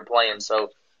way they were playing. So,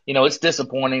 it's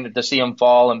disappointing to see them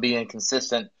fall and be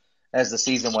inconsistent as the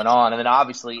season went on. And then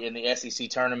obviously in the SEC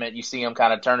tournament, you see them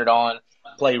kind of turn it on,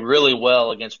 play really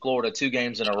well against Florida 2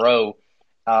 games in a row.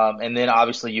 And then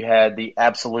obviously you had the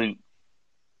absolute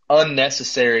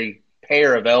unnecessary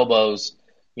pair of elbows,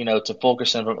 to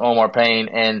Fulkerson from Omar Payne.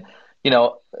 And,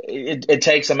 it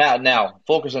takes them out. Now,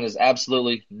 Fulkerson is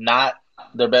absolutely not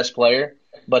their best player,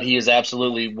 but he is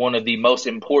absolutely one of the most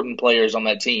important players on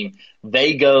that team.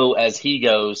 They go as he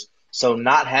goes. So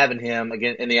not having him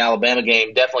again in the Alabama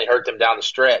game definitely hurt them down the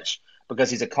stretch because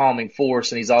he's a calming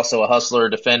force and he's also a hustler,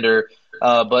 defender.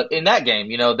 But in that game,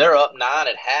 they're up 9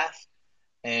 at half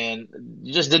and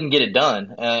you just didn't get it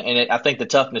done. I think the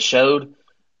toughness showed.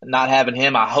 Not having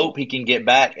him, I hope he can get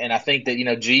back. And I think that,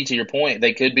 G, to your point,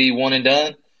 they could be one and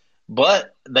done.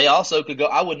 But they also could go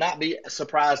 – I would not be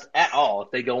surprised at all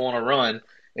if they go on a run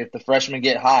if the freshmen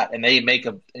get hot and they make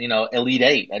a Elite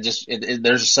Eight.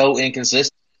 They're so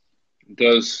inconsistent.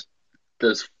 Does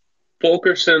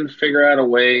Fulkerson figure out a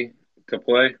way to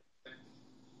play?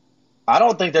 I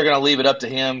don't think they're going to leave it up to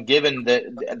him, given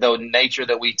the nature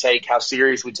that we take, how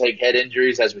serious we take head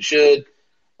injuries as we should.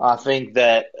 I think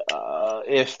that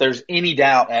if there's any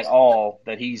doubt at all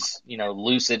that he's,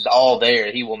 lucid all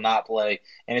there, he will not play.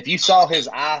 And if you saw his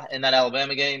eye in that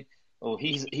Alabama game,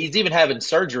 he's even having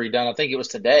surgery done. I think it was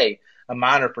today, a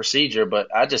minor procedure, but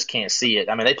I just can't see it.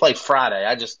 I mean, they played Friday.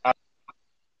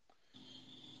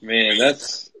 Man,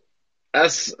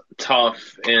 that's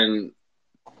tough. And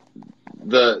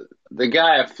the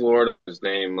guy at Florida's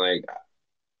name, like,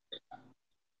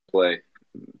 play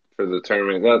for the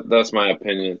tournament. That's my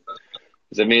opinion.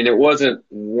 I mean, it wasn't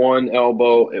one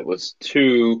elbow, it was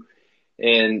 2.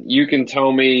 And you can tell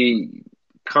me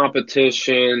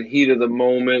competition, heat of the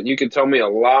moment. You can tell me a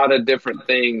lot of different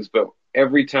things, but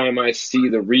every time I see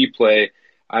the replay,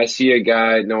 I see a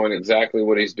guy knowing exactly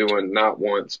what he's doing, not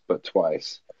once, but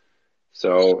twice.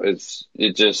 So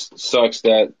it just sucks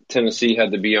that Tennessee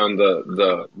had to be on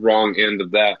the wrong end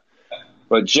of that.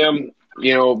 But Jim,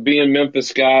 being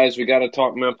Memphis guys, we got to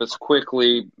talk Memphis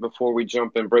quickly before we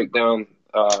jump and break down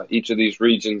each of these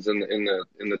regions in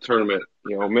the tournament.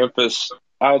 Memphis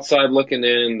outside looking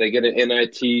in, they get an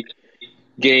NIT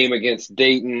game against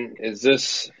Dayton. Is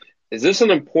this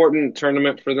an important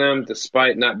tournament for them,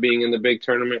 despite not being in the big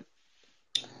tournament?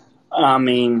 I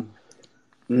mean,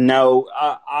 No,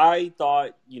 I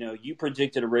thought, you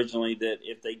predicted originally that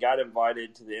if they got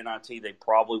invited to the NIT, they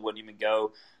probably wouldn't even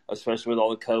go, especially with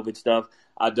all the COVID stuff.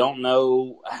 I don't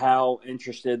know how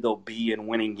interested they'll be in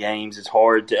winning games. It's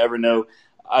hard to ever know.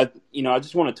 I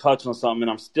just want to touch on something, and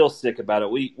I'm still sick about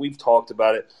it. We've talked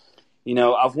about it.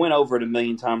 I've went over it a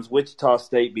million times. Wichita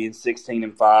State being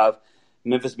 16-5,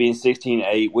 Memphis being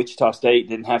 16-8. Wichita State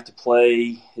didn't have to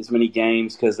play as many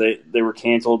games because they were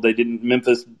canceled.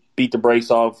 Memphis beat the brakes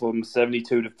off them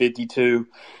 72-52.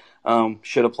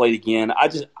 Should have played again. I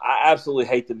absolutely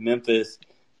hate that Memphis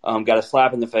got a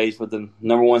slap in the face with the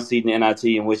number one seed in the NIT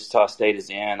and Wichita State is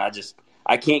in.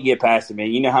 I can't get past it,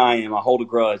 man. You know how I am. I hold a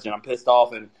grudge, and I'm pissed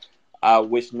off, and I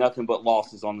wish nothing but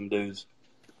losses on them dudes.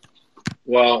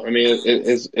 Well, I mean,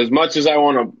 as much as I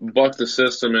want to buck the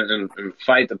system and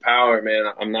fight the power, man,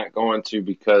 I'm not going to,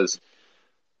 because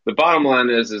the bottom line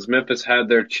is Memphis had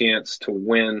their chance to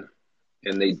win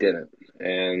and they didn't.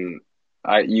 And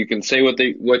you can say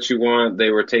what you want.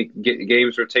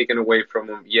 Games were taken away from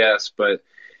them, yes, but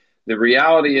the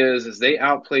reality is they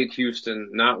outplayed Houston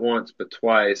not once but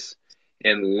twice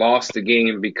and lost the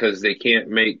game because they can't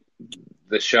make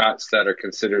the shots that are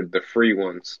considered the free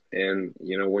ones. And,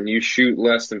 when you shoot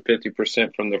less than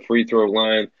 50% from the free throw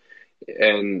line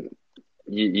and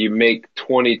you make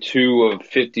 22 of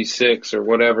 56 or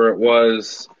whatever it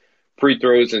was free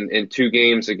throws in two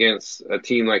games against a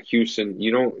team like Houston,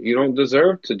 you don't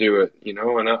deserve to do it,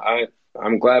 and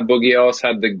I'm glad Boogie Ellis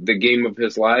had the game of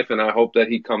his life, and I hope that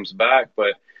he comes back,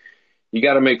 but you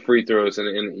got to make free throws,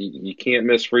 and you can't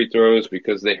miss free throws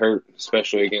because they hurt,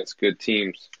 especially against good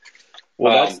teams.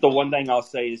 Well, that's the one thing I'll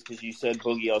say is because you said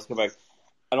Boogie Ellis come back.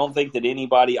 I don't think that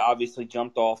anybody obviously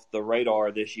jumped off the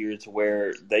radar this year to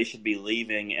where they should be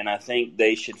leaving, and I think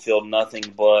they should feel nothing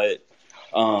but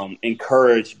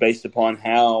encouraged based upon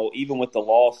how, even with the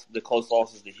close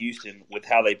losses to Houston, with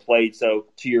how they played. So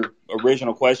to your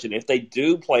original question, if they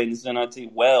do play in this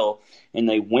NIT well and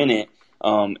they win it,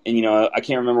 and I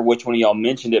can't remember which one of y'all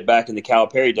mentioned it back in the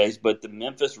Calipari days, but the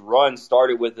Memphis run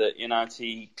started with the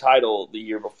NIT title the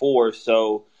year before.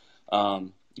 So,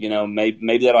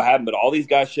 maybe that'll happen. But all these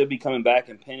guys should be coming back.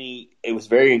 And Penny, it was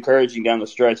very encouraging down the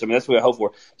stretch. I mean, that's what I hope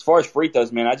for. As far as free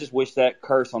throws, man, I just wish that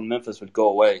curse on Memphis would go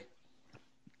away.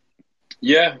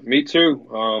 Yeah, me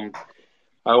too.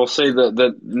 I will say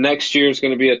that next year is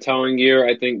going to be a telling year.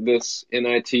 I think this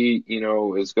NIT,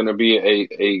 is going to be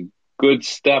a good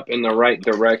step in the right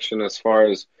direction as far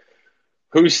as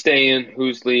who's staying,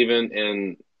 who's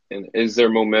leaving, and is there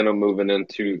momentum moving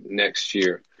into next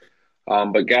year.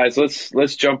 But guys,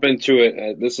 let's jump into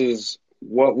it. This is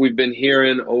what we've been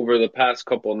hearing over the past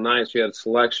couple of nights. We had a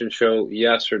selection show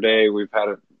yesterday. We've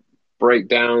had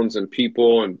breakdowns and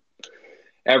people and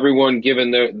everyone giving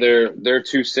their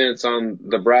 2 cents on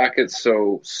the brackets.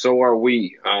 So are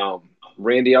we.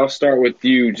 Randy, I'll start with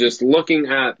you. Just looking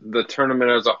at the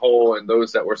tournament as a whole and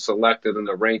those that were selected in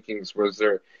the rankings, was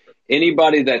there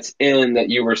anybody that's in that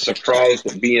you were surprised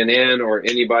at being in, or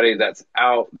anybody that's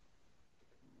out?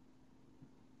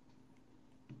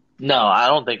 No, I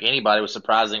don't think anybody was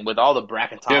surprising with all the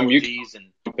bracketologies. Jim, you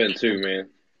jump in too, man.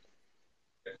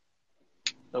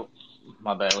 Oh,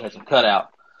 my bad. We had some cutout.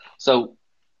 So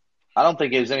I don't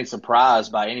think it was any surprise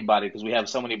by anybody because we have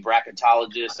so many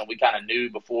bracketologists, and we kind of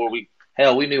knew before we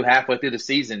knew halfway through the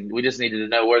season. We just needed to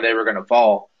know where they were going to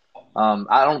fall.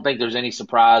 I don't think there's any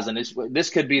surprise, and this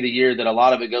could be the year that a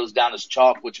lot of it goes down as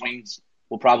chalk, which means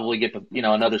we'll probably get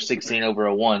another 16 over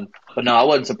a 1. But no, I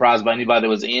wasn't surprised by anybody that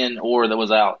was in or that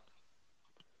was out.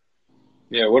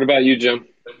 Yeah, what about you, Jim?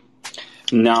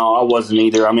 No, I wasn't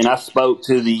either. I mean, I spoke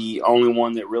to the only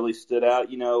one that really stood out.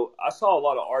 I saw a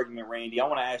lot of argument, Randy. I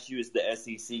want to ask you as the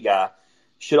SEC guy,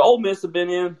 should Ole Miss have been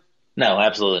in? No,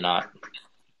 absolutely not.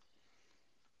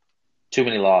 Too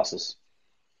many losses.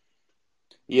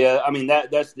 Yeah, I mean,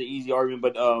 that's the easy argument.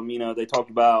 But, they talked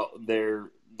about their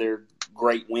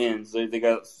great wins. They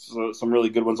got some really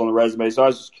good ones on the resume. So I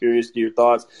was just curious to your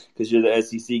thoughts because you're the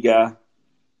SEC guy.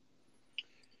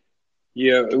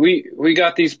 Yeah, we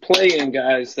got these play-in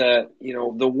guys that,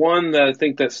 the one that I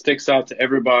think that sticks out to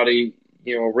everybody,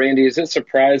 Randy, is it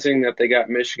surprising that they got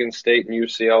Michigan State and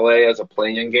UCLA as a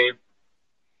play-in game?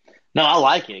 No, I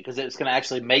like it because it's going to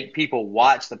actually make people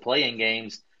watch the play-in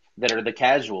games that are the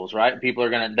casuals, right? People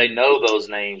are they know those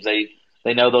names.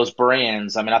 They know those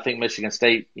brands. I mean, I think Michigan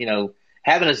State,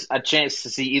 having a chance to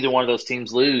see either one of those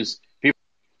teams lose.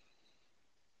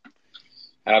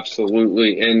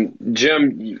 Absolutely. And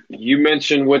Jim, you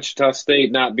mentioned Wichita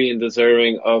State not being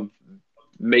deserving of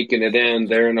making it in.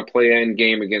 They're in a play-in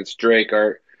game against Drake.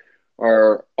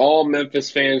 Are all Memphis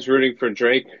fans rooting for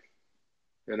Drake?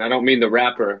 And I don't mean the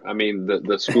rapper. I mean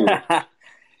the school.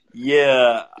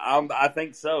 Yeah, I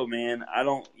think so, man. I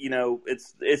don't,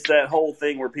 it's that whole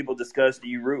thing where people discuss, do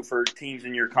you root for teams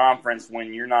in your conference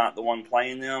when you're not the one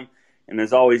playing them? And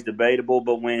it's always debatable.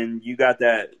 But when you got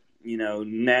that,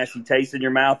 nasty taste in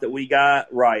your mouth that we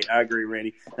got, right? I agree,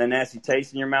 Randy. That nasty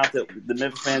taste in your mouth that the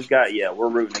Memphis fans got, yeah, we're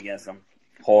rooting against them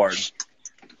hard.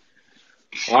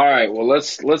 All right, well,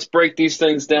 let's break these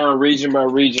things down region by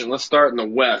region. Let's start in the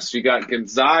West. You got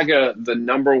Gonzaga, the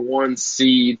number 1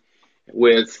 seed,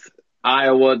 with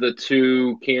Iowa the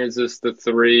 2, Kansas the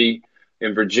 3,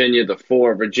 and Virginia the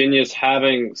 4. Virginia's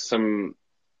having some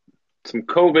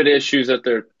COVID issues that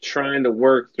they're trying to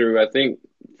work through. I think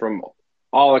from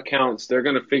all accounts they're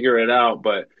going to figure it out,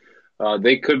 but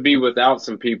they could be without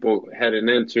some people heading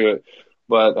into it.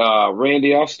 But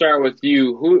Randy, I'll start with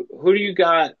you. Who do you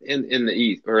got in the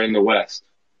East or in the West?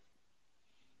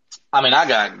 I mean, I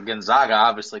got Gonzaga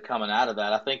obviously coming out of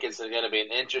that. I think it's going to be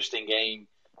an interesting game.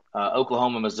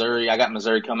 Oklahoma, Missouri. I got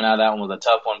Missouri coming out of that one with a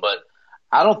tough one, but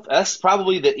that's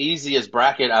probably the easiest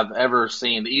bracket I've ever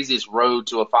seen, the easiest road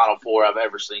to a Final Four I've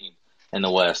ever seen in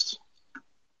the West.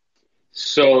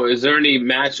 So is there any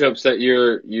matchups that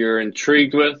you're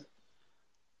intrigued with?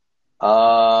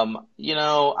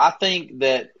 I think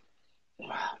that,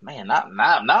 man,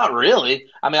 not really.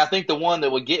 I mean, I think the one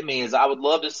that would get me is I would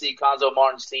love to see Cuonzo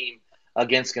Martin's team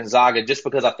against Gonzaga, just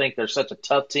because I think they're such a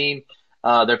tough team.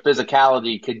 Their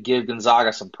physicality could give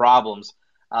Gonzaga some problems.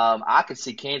 I could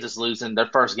see Kansas losing their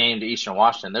first game to Eastern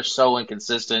Washington. They're so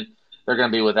inconsistent. They're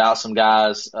going to be without some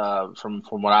guys, from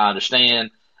what I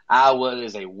understand. Iowa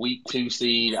is a weak 2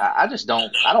 seed. I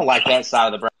don't like that side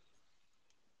of the bracket.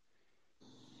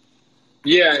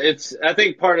 Yeah, I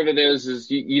think part of it is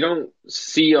you don't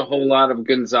see a whole lot of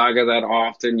Gonzaga that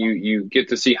often. You get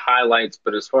to see highlights,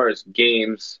 but as far as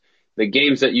games, the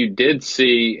games that you did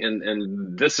see,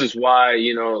 and this is why,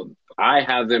 I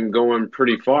have them going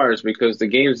pretty far, is because the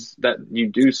games that you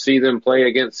do see them play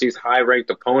against these high-ranked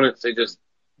opponents, they just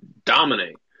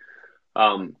dominate.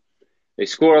 They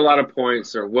score a lot of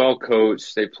points. They're well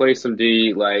coached. They play some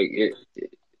D.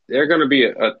 They're going to be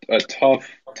a tough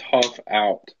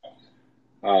out.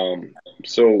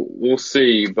 So we'll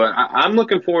see. But I'm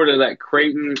looking forward to that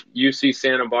Creighton UC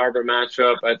Santa Barbara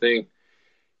matchup. I think,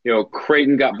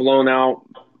 Creighton got blown out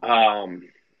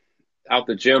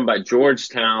the gym by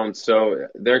Georgetown, so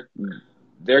they're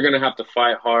going to have to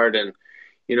fight hard. And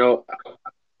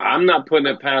I'm not putting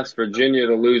it past Virginia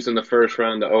to lose in the first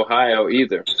round to Ohio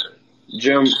either.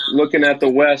 Jim, looking at the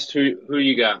West, who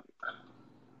you got?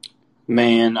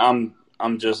 Man,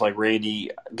 I'm just like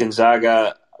Randy.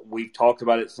 Gonzaga, we've talked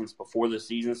about it since before the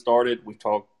season started. We've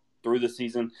talked through the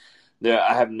season.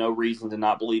 I have no reason to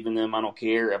not believe in them. I don't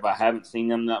care if I haven't seen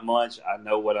them that much. I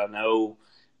know what I know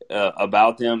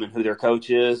about them and who their coach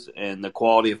is and the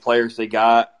quality of players they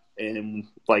got. And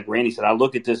like Randy said, I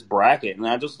look at this bracket and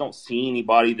I just don't see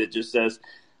anybody that just says,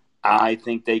 I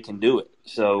think they can do it.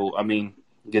 So, I mean,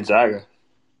 Gonzaga.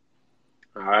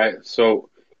 All right. So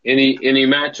any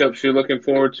matchups you're looking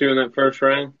forward to in that first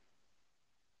round?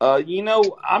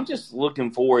 I'm just looking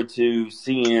forward to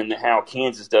seeing how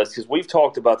Kansas does, because we've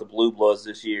talked about the Blue Bloods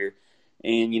this year,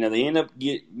 and they end up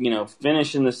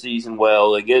finishing the season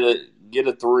well. They get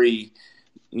a 3.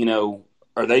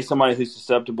 Are they somebody who's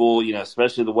susceptible?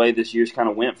 Especially the way this year's kind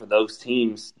of went for those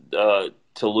teams to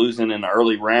losing in the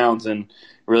early rounds and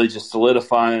really just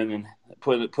solidifying and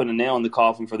putting a nail in the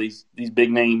coffin for these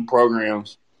big name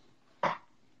programs.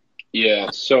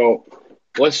 Yeah. So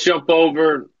let's jump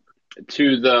over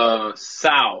to the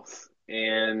South,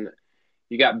 and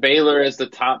you got Baylor as the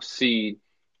top seed.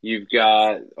 You've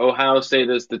got Ohio State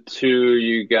as the 2.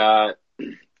 You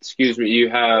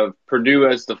have Purdue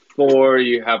as the 4.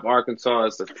 You have Arkansas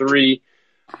as the 3.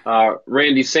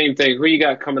 Randy, same thing. Who you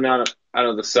got coming out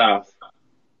of the South?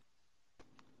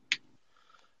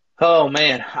 Oh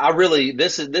man,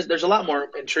 there's a lot more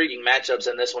intriguing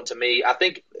matchups in this one to me. I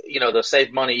think, the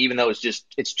safe money, even though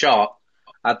it's chalk,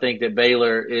 I think that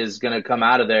Baylor is going to come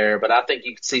out of there, but I think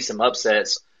you could see some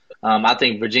upsets. I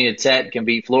think Virginia Tech can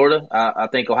beat Florida. I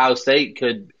think Ohio State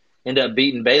could end up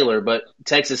beating Baylor, but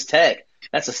Texas Tech,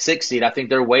 that's a 6 seed. I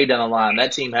think they're way down the line.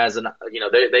 That team has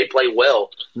they play well,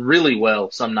 really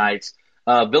well some nights.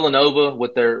 Villanova,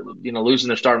 with their, losing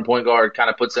their starting point guard,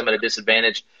 kind of puts them at a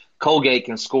disadvantage. Colgate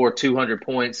can score 200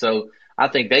 points, so I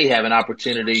think they have an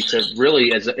opportunity to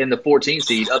really, in the 14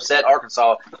 seed, upset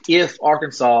Arkansas. If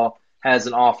Arkansas has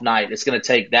an off night, it's going to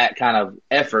take that kind of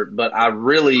effort. But I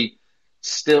really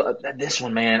still, this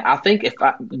one, man, I think if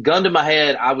gun to my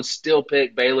head, I would still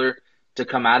pick Baylor to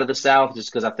come out of the South,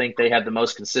 just because I think they have the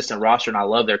most consistent roster and I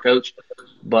love their coach.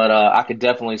 But I could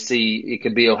definitely see it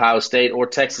could be Ohio State or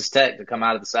Texas Tech to come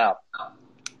out of the South.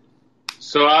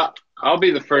 So I'll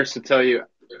be the first to tell you,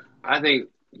 I think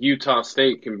Utah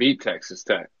State can beat Texas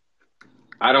Tech.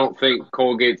 I don't think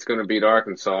Colgate's going to beat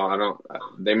Arkansas.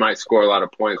 They might score a lot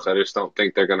of points. I just don't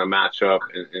think they're going to match up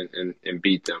and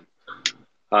beat them.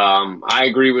 I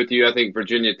agree with you. I think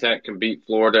Virginia Tech can beat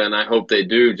Florida, and I hope they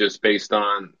do, just based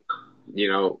on,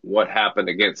 what happened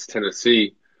against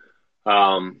Tennessee.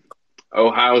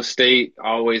 Ohio State,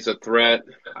 always a threat.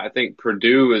 I think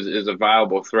Purdue is a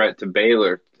viable threat to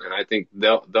Baylor, and I think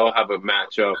they'll have a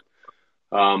matchup.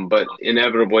 But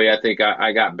inevitably, I think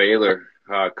I got Baylor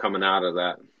coming out of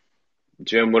that.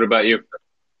 Jim, what about you?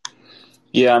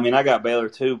 Yeah, I mean, I got Baylor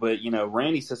too, but,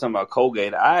 Randy said something about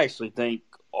Colgate. I actually think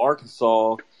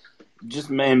Arkansas,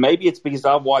 maybe it's because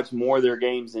I've watched more of their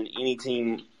games than any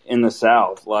team in the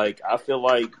South. Like, I feel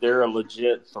like they're a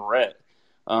legit threat.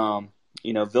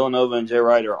 Villanova and Jay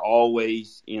Wright are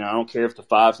always, I don't care if the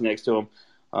five's next to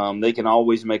them. They can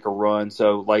always make a run.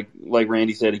 So, like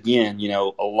Randy said again,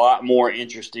 a lot more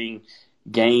interesting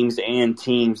games and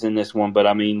teams in this one. But,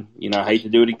 I mean, I hate to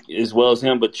do it as well as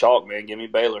him, but chalk, man. Give me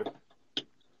Baylor.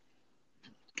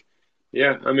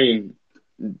 Yeah, I mean,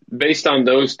 based on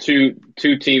those two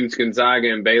teams,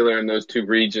 Gonzaga and Baylor, in those two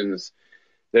regions,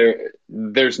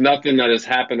 there's nothing that has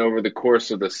happened over the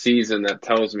course of the season that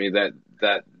tells me that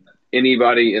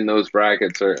anybody in those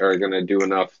brackets are going to do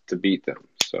enough to beat them.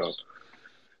 So,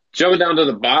 jumping down to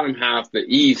the bottom half, the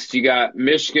East, you got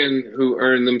Michigan, who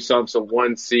earned themselves a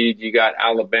 1 seed. You got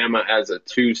Alabama as a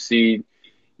 2 seed.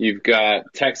 You've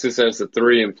got Texas as the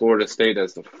 3 and Florida State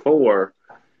as the 4.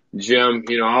 Jim,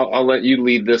 I'll let you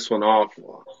lead this one off.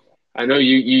 I know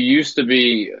you used to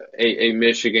be a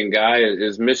Michigan guy.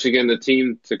 Is Michigan the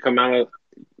team to come out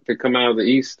of the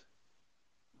East?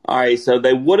 All right, so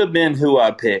they would have been who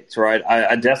I picked, right?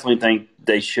 I definitely think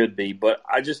they should be, but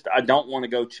I don't want to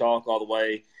go chalk all the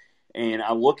way. And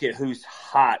I look at who's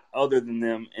hot other than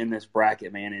them in this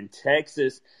bracket, man. In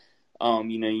Texas,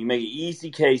 you make an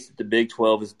easy case that the Big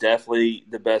 12 is definitely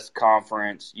the best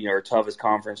conference, or toughest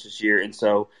conference this year. And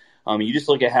so you just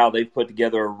look at how they've put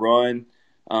together a run.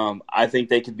 I think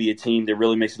they could be a team that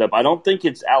really makes it up. I don't think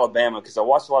it's Alabama because I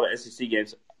watched a lot of SEC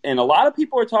games, and a lot of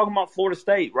people are talking about Florida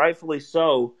State, rightfully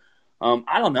so.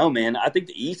 I don't know, man. I think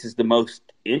the East is the most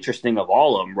interesting of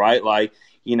all of them, right? Like,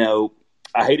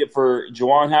 I hate it for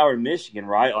Juwan Howard, Michigan,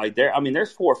 right? Like,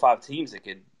 there's 4 or 5 teams that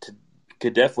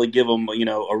could definitely give them,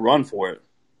 a run for it.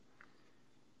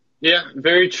 Yeah,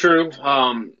 very true.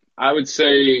 I would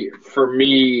say for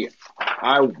me,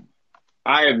 I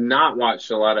have not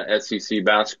watched a lot of SEC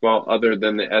basketball other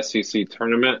than the SEC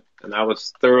tournament, and I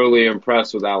was thoroughly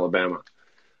impressed with Alabama.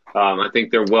 I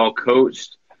think they're well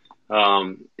coached,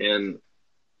 and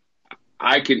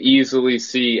I could easily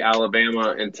see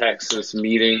Alabama and Texas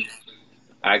meeting.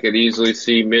 I could easily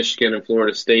see Michigan and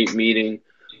Florida State meeting,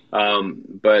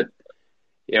 but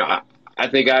I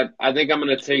think I'm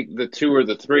going to take the 2 or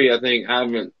the 3. I think I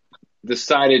haven't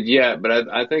decided yet, but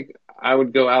I think I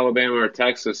would go Alabama or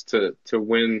Texas to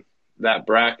win that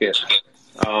bracket.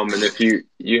 And if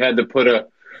you had to put a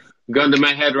gun to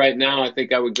my head right now, I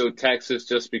think I would go Texas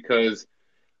just because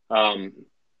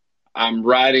I'm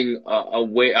riding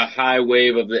a high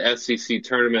wave of the SEC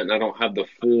tournament, and I don't have the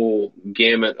full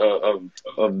gamut of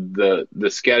the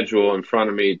schedule in front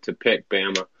of me to pick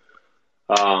Bama.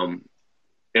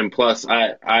 And plus,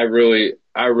 I really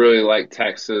like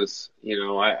Texas.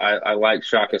 I like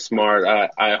Shaka Smart.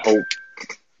 I hope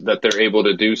that they're able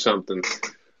to do something.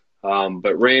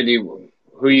 But Randy,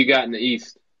 who you got in the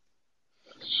East?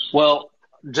 Well,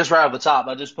 just right off the top,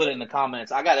 I just put it in the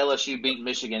comments. I got LSU beating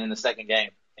Michigan in the second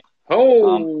game.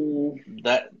 Oh,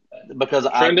 that because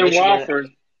Brendan Wofford.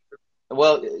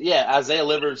 Well, yeah, Isaiah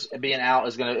Livers being out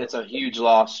it's a huge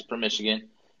loss for Michigan.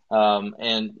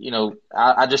 And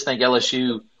I just think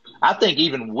LSU. I think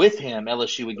even with him,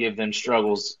 LSU would give them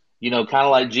struggles. Kind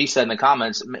of like G said in the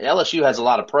comments, LSU has a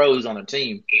lot of pros on their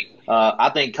team. I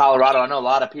think Colorado. I know a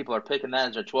lot of people are picking that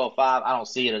as their 12-5. I don't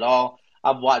see it at all.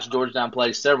 I've watched Georgetown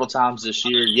play several times this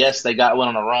year. Yes, they went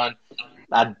on a run.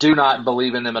 I do not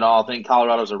believe in them at all. I think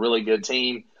Colorado's a really good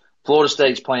team. Florida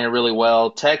State's playing really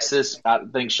well. Texas, I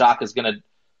think Shaka's going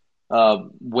to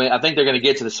win. I think they're going to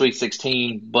get to the Sweet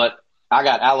 16, but I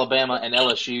got Alabama and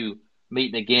LSU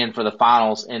meeting again for the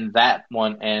finals in that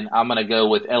one, and I'm going to go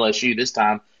with LSU this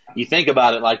time. You think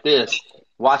about it like this,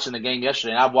 watching the game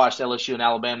yesterday, and I've watched LSU and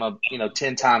Alabama,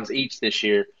 10 times each this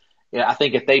year. Yeah, I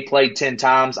think if they played 10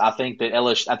 times, I think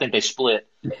they split.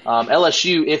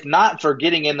 LSU, if not for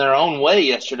getting in their own way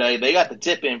yesterday, they got the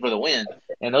tip in for the win,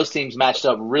 and those teams matched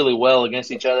up really well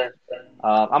against each other.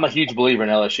 I'm a huge believer in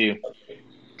LSU.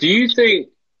 Do you think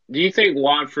Do you think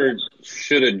Watford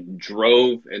should have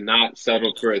drove and not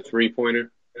settled for a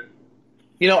 3-pointer?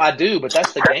 I do, but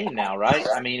that's the game now, right?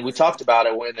 I mean, we talked about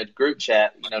it in the group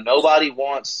chat. Nobody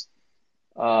wants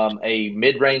a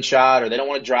mid-range shot, or they don't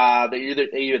want to drive. Either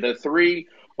the three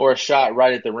or a shot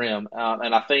right at the rim.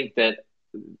 And I think that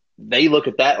they look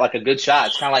at that like a good shot.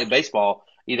 It's kind of like baseball,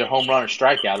 either home run or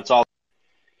strikeout. It's all.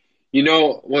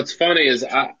 What's funny is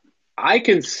I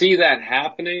can see that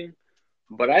happening,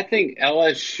 but I think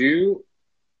LSU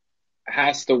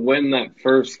has to win that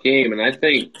first game. And I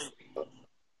think,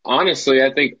 honestly,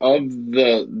 of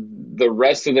the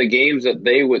rest of the games that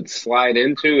they would slide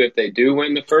into if they do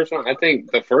win the first one, I think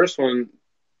the first one,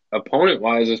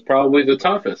 opponent-wise, is probably the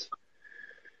toughest.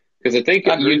 Because I think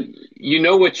you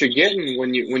know what you're getting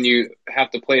when you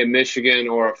have to play a Michigan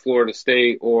or a Florida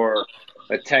State or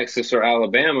a Texas or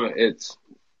Alabama. It's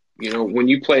when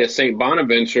you play a St.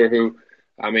 Bonaventure, who,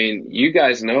 I mean, you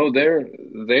guys know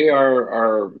they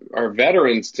are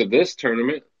veterans to this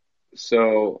tournament.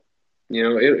 So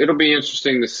it'll be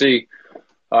interesting to see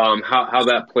how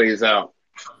that plays out.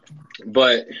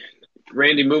 But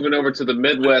Randy, moving over to the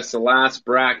Midwest, the last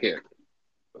bracket.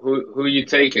 Who you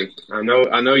taking? I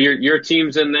know your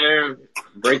team's in there.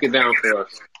 Break it down for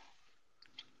us.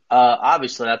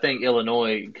 Obviously, I think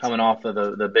Illinois, coming off of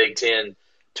the Big Ten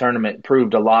tournament,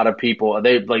 proved a lot of people.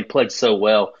 They played so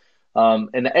well.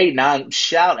 And the 8-9,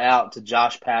 shout out to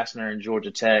Josh Pastner and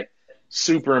Georgia Tech.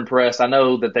 Super impressed. I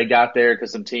know that they got there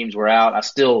because some teams were out. I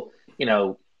still,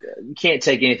 can't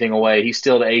take anything away. He's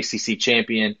still the ACC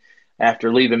champion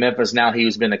after leaving Memphis. Now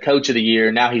he's been the coach of the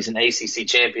year. Now he's an ACC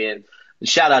champion.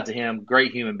 Shout out to him.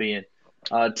 Great human being.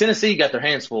 Tennessee got their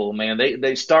hands full, man.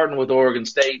 They starting with Oregon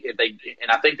State. And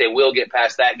I think they will get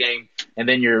past that game. And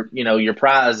then your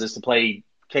prize is to play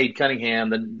Cade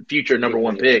Cunningham, the future number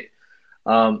one pick.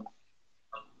 So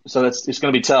it's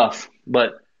going to be tough.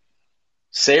 But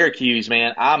Syracuse,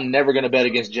 man, I'm never going to bet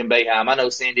against Jim Boeheim. I know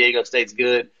San Diego State's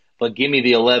good, but give me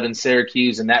the 11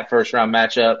 Syracuse in that first round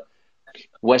matchup.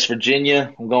 West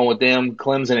Virginia, I'm going with them.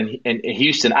 Clemson and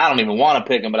Houston, I don't even want to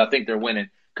pick them, but I think they're winning.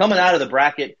 Coming out of the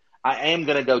bracket, I am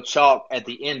going to go chalk at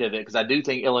the end of it because I do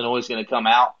think Illinois is going to come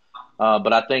out.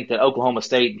 But I think that Oklahoma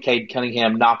State and Cade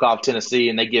Cunningham knock off Tennessee,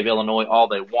 and they give Illinois all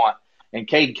they want. And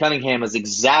Cade Cunningham is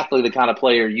exactly the kind of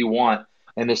player you want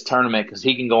in this tournament because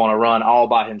he can go on a run all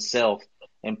by himself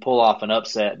and pull off an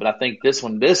upset. But I think this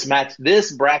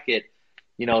bracket,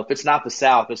 if it's not the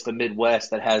South, it's the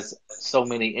Midwest that has so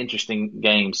many interesting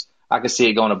games. I can see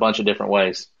it going a bunch of different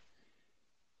ways.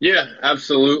 Yeah,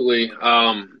 absolutely.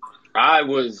 I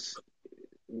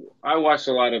watched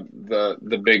a lot of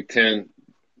the Big Ten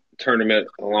tournament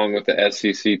along with the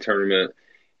SEC tournament,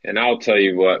 and I'll tell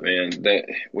you what, man, that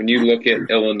when you look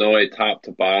at Illinois top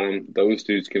to bottom, those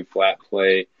dudes can flat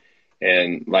play,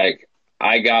 and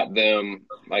I got them,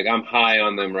 I'm high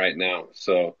on them right now.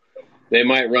 So they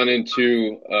might run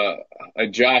into a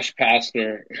Josh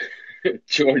Pastner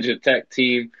Georgia Tech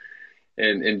team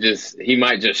and he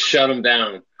might just shut them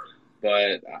down.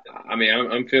 But, I mean,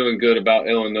 I'm feeling good about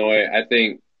Illinois. I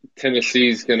think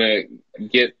Tennessee's going to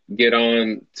get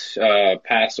on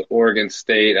past Oregon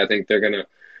State. I think they're going to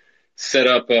set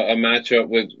up a matchup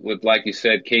with, like you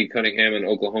said, Cade Cunningham and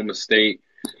Oklahoma State.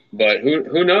 But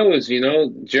who knows?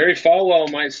 Jerry Falwell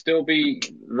might still be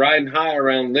riding high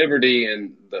around Liberty,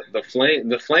 and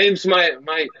the Flames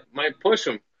might push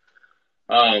them.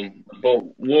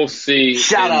 But we'll see.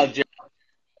 Shout out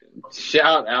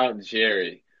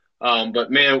Jerry.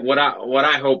 But man, what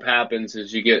I hope happens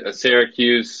is you get a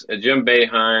Syracuse, a Jim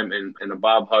Boeheim, and a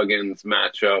Bob Huggins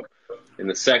matchup in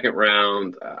the second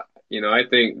round. I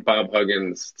think Bob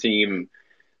Huggins' team,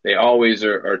 they always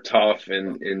are tough,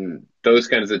 and those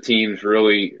kinds of teams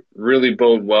really, really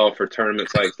bode well for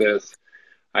tournaments like this.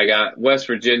 I got West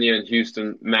Virginia and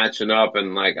Houston matching up,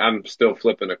 and I'm still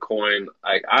flipping a coin.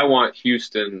 I want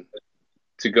Houston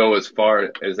to go as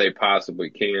far as they possibly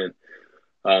can.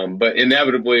 But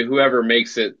inevitably, whoever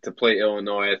makes it to play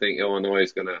Illinois, I think Illinois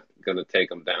is gonna take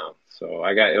them down. So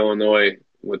I got Illinois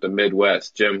with the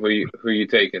Midwest. Jim, who you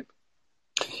taking?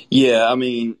 Yeah, I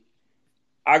mean,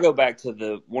 I go back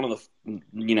to one of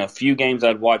the few games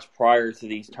I'd watched prior to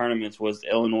these tournaments was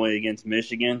Illinois against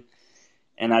Michigan,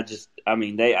 and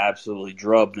they absolutely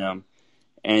drubbed them.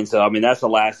 And so, I mean, that's the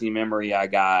lasting memory I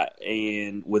got.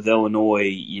 And with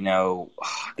Illinois,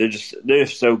 they're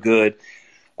so good.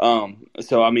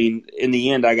 So, I mean, in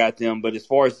the end, I got them. But as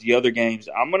far as the other games,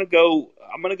 I'm gonna go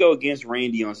against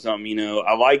Randy on something.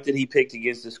 I like that he picked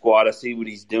against the squad. I see what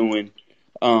he's doing.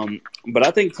 But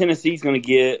I think Tennessee's going to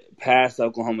get past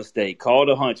Oklahoma State. Call it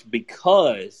a hunch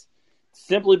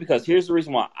simply because here's the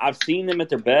reason why. I've seen them at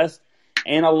their best,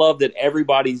 and I love that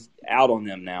everybody's out on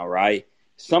them now, right?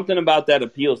 Something about that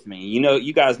appeals to me.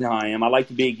 You guys know how I am. I like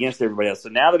to be against everybody else. So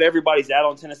now that everybody's out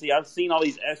on Tennessee, I've seen all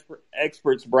these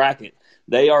experts bracket.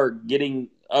 They are getting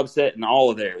upset in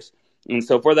all of theirs. And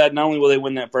so for that, not only will they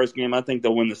win that first game, I think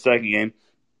they'll win the second game.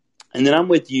 And then I'm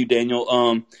with you,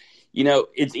 Daniel.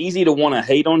 It's easy to want to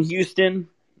hate on Houston,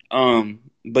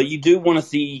 but you do want to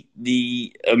see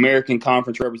the American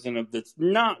Conference representative that's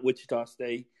not Wichita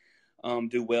State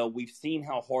do well. We've seen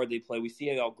how hard they play. We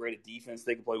see how great a defense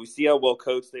they can play. We see how well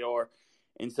coached they are.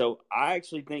 And so I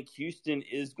actually think Houston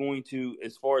is going to,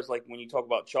 as far as like when you talk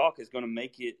about chalk, is going to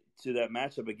make it to that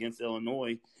matchup against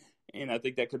Illinois. And I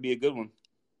think that could be a good one.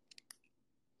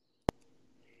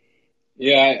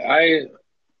 Yeah,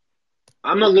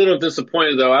 I'm a little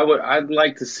disappointed though. I'd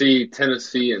like to see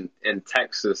Tennessee and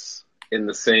Texas in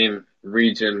the same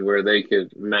region where they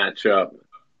could match up.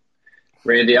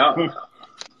 Randy,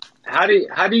 how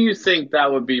do you think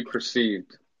that would be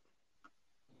perceived?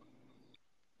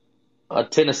 A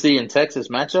Tennessee and Texas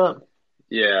matchup?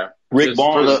 Yeah. Rick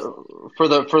Barnes for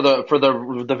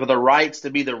the rights to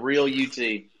be the real UT.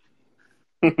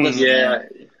 Listen, yeah.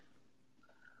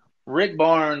 Rick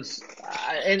Barnes,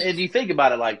 and you think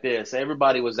about it like this.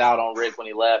 Everybody was out on Rick when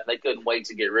he left. They couldn't wait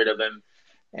to get rid of him.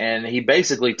 And he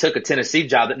basically took a Tennessee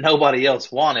job that nobody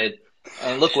else wanted.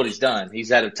 And look what he's done. He's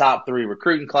had a top 3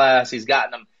 recruiting class. He's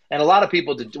gotten them. And a lot of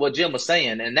people did what Jim was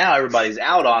saying, and now everybody's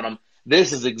out on him.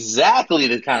 This is exactly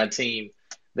the kind of team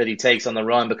that he takes on the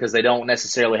run because they don't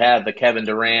necessarily have the Kevin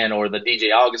Durant or the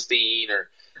DJ Augustine or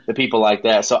the people like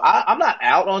that. So I'm not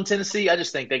out on Tennessee. I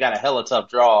just think they got a hella tough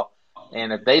draw.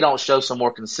 And if they don't show some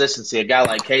more consistency, a guy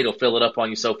like Cade will fill it up on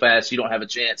you so fast you don't have a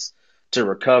chance to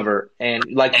recover.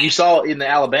 And like you saw in the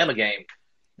Alabama game,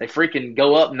 they freaking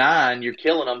go up 9, you're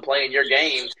killing them playing your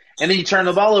game, and then you turn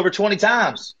the ball over 20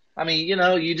 times. I mean,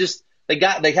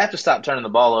 they have to stop turning the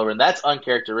ball over, and that's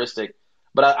uncharacteristic.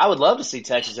 But I would love to see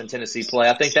Texas and Tennessee play.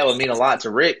 I think that would mean a lot to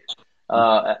Rick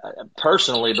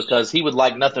personally because he would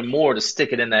like nothing more to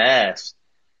stick it in the ass.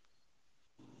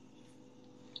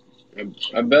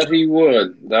 I bet he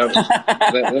would. That's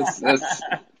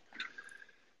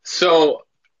So,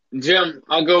 Jim,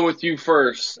 I'll go with you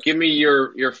first. Give me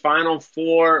your Final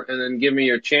Four, and then give me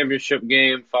your championship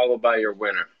game, followed by your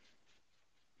winner.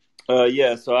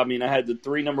 So I mean, I had the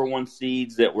 3 number 1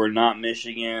 seeds that were not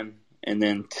Michigan, and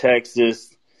then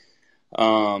Texas.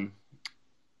 I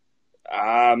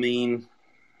mean,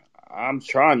 I'm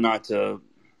trying not to.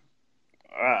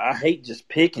 I hate just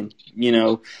picking,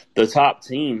 the top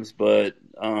teams, but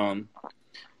I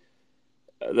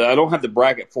don't have the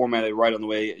bracket formatted right on the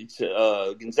way. It's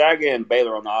Gonzaga and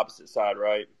Baylor on the opposite side,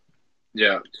 right?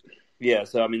 Yeah. Yeah,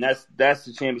 so I mean that's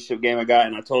the championship game I got,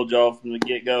 and I told y'all from the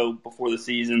get-go before the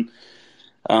season,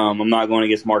 I'm not going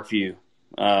against Mark Few.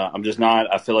 I'm just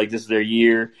not. I feel like this is their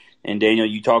year. And Daniel,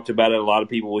 you talked about it. A lot of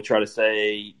people will try to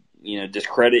say,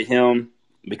 discredit him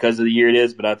because of the year it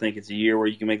is, but I think it's a year where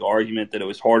you can make an argument that it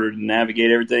was harder to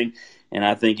navigate everything, and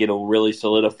I think it'll really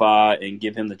solidify and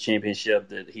give him the championship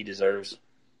that he deserves.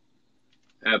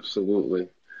 Absolutely.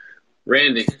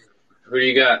 Randy, who do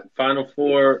you got? Final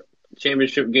Four,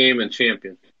 championship game, and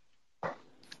champion.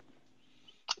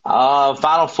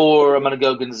 Final Four, I'm going to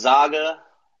go Gonzaga,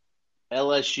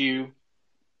 LSU,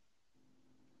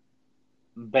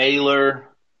 Baylor.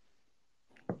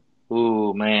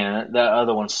 Ooh, man, that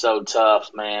other one's so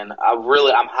tough, man. I'm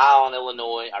high on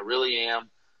Illinois. I really am.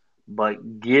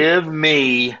 But give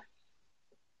me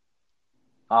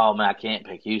 – oh, man, I can't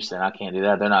pick Houston. I can't do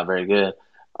that. They're not very good.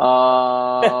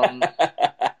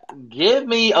 Give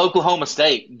me Oklahoma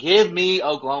State. Give me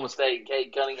Oklahoma State.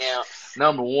 Cade Cunningham,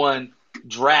 number 1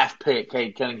 draft pick,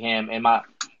 Cade Cunningham. In my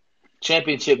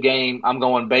championship game, I'm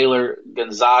going Baylor,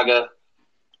 Gonzaga,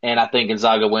 and I think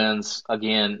Gonzaga wins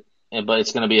again. But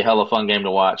it's going to be a hell of a fun game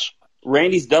to watch.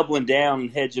 Randy's doubling down and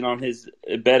hedging on his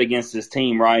bet against his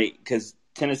team, right? Because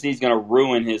Tennessee's going to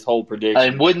ruin his whole prediction.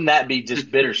 And wouldn't that be just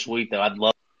bittersweet, though? I'd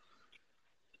love.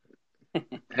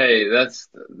 Hey, that's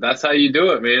how you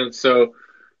do it, man. So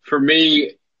for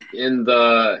me, in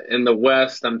the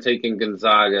West, I'm taking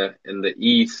Gonzaga. In the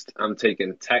East, I'm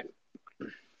taking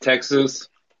Texas.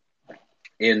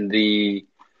 In the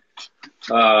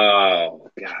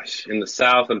in the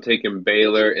South, I'm taking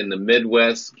Baylor. In the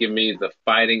Midwest, give me the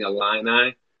Fighting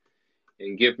Illini,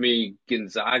 and give me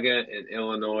Gonzaga and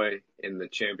Illinois in the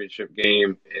championship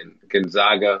game. And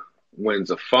Gonzaga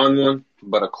wins a fun one,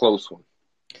 but a close one.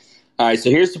 All right, so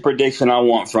here's the prediction I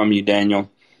want from you, Daniel,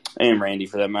 and Randy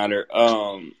for that matter.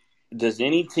 Does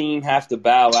any team have to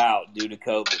bow out due to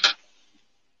COVID?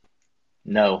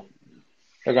 No.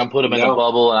 They're going to put them in the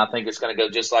bubble, and I think it's going to go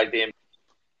just like the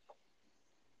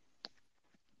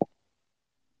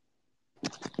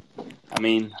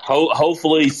mean,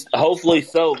 hopefully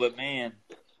so. But man,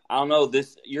 I don't know.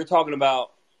 You're talking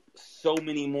about so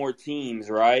many more teams,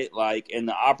 right? Like, and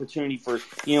the opportunity for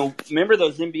remember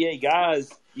those NBA guys,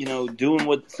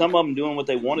 doing some of them doing what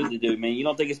they wanted to do. Man, you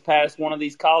don't think it's past one of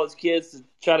these college kids to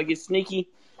try to get sneaky?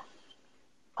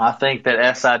 I think that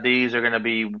SIDs are going to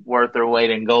be worth their weight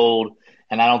in gold,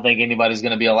 and I don't think anybody's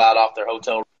going to be allowed off their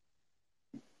hotel.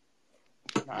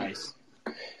 Nice.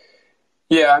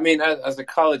 Yeah, I mean, as a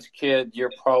college kid,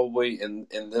 you're probably in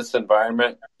this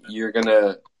environment. You're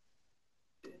gonna.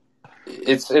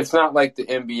 It's not like the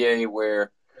NBA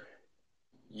where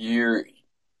you're.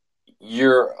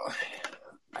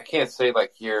 I can't say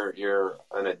like you're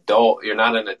an adult. You're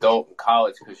not an adult in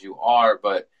college because you are,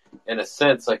 but in a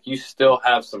sense, like you still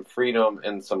have some freedom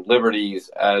and some liberties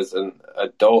as an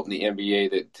adult in the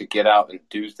NBA to get out and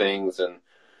do things.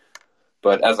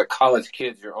 But as a college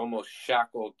kid, you're almost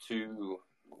shackled to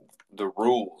the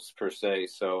rules per se.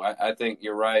 So I think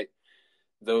you're right.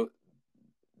 Those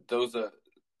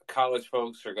college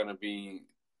folks are going to be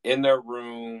in their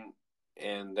room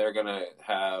and they're going to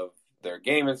have their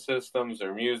gaming systems,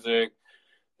 their music.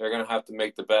 They're going to have to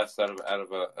make the best out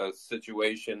of a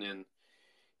situation, and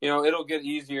it'll get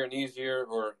easier and easier,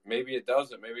 or maybe it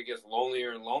doesn't. Maybe it gets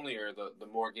lonelier and lonelier the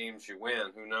more games you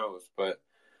win. Who knows? But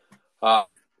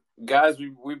guys,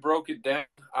 we broke it down.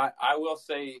 I will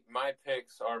say my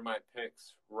picks are my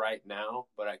picks right now,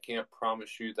 but I can't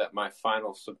promise you that my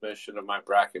final submission of my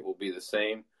bracket will be the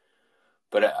same.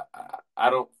 But I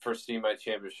don't foresee my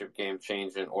championship game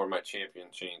changing or my champion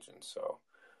changing. So,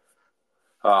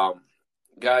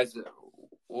 guys,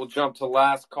 we'll jump to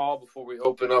last call before we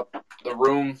open up the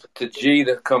room to G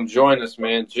to come join us,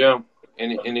 man. Jim,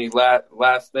 any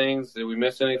last things? Did we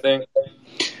miss anything?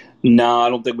 No, I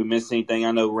don't think we missed anything.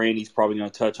 I know Randy's probably going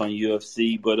to touch on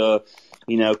UFC, but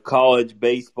college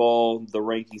baseball, the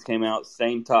rankings came out,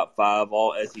 same top 5,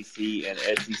 all SEC, and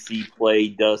SEC play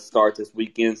does start this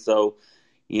weekend. So,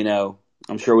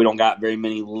 I'm sure we don't got very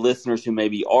many listeners who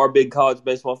maybe are big college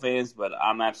baseball fans, but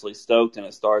I'm absolutely stoked, and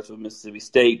it starts with Mississippi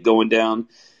State going down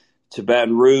to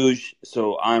Baton Rouge.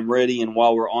 So I'm ready. And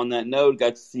while we're on that note,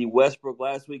 got to see Westbrook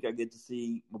last week. I get to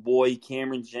see my boy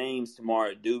Cameron James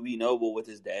tomorrow at Doobie Noble with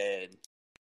his dad.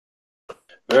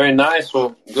 Very nice.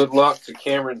 Well, good luck to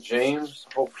Cameron James.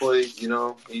 Hopefully,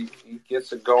 he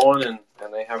gets it going and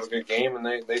they have a good game and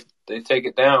they take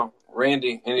it down.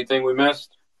 Randy, anything we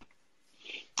missed?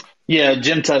 Yeah,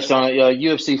 Jim touched on it.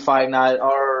 UFC Fight Night,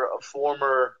 our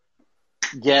former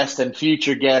guest and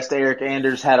future guest Eric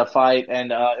Anders had a fight,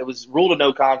 and it was ruled a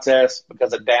no contest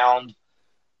because of downed.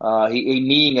 He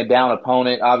kneeing a down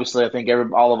opponent. Obviously, I think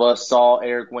all of us saw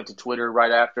Eric went to Twitter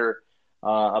right after,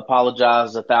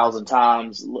 apologized 1,000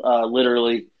 times,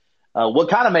 literally. What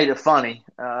kind of made it funny,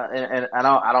 and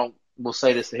I don't. We'll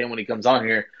say this to him when he comes on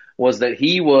here, was that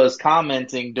he was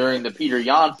commenting during the Peter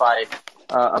Yan fight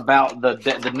about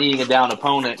the kneeing a down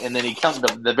opponent, and then he comes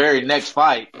to the very next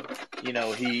fight. He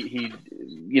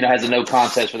has a no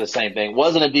contest for the same thing.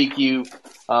 Wasn't a DQ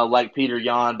like Peter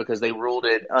Yan because they ruled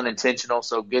it unintentional,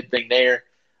 so good thing there.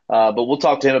 But we'll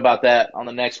talk to him about that on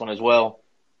the next one as well.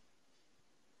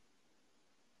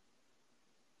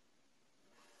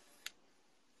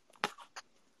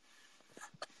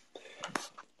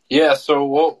 Yeah,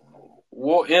 so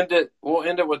we'll end it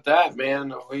with that,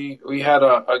 man. We had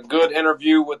a good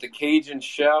interview with the Cajun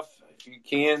Chef. If you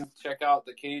can, check out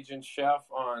the Cajun Chef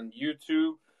on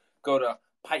YouTube. Go to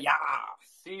Paya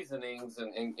Seasonings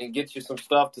and get you some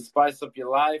stuff to spice up your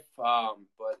life.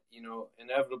 But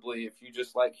inevitably, if you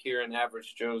just like hearing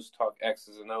Average Joes talk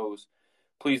X's and O's,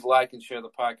 please like and share the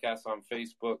podcast on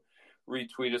Facebook,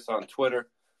 retweet us on Twitter,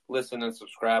 listen and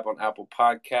subscribe on Apple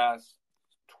Podcasts,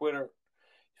 Twitter.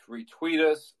 Retweet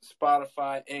us,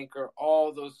 Spotify, Anchor,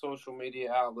 all those social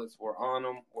media outlets. We're on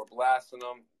them. We're blasting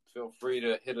them. Feel free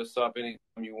to hit us up anytime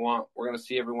you want. We're going to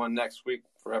see everyone next week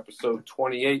for episode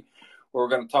 28, where we're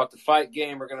going to talk the fight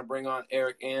game. We're going to bring on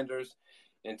Eric Anders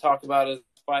and talk about his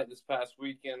fight this past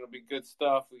weekend. It'll be good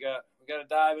stuff. We got to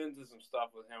dive into some stuff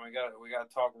with him. We got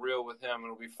to talk real with him.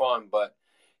 It'll be fun. But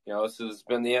this has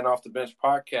been the Off the Bench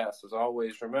podcast. As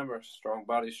always, remember, strong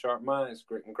bodies, sharp minds,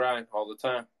 grit and grind all the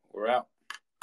time. We're out.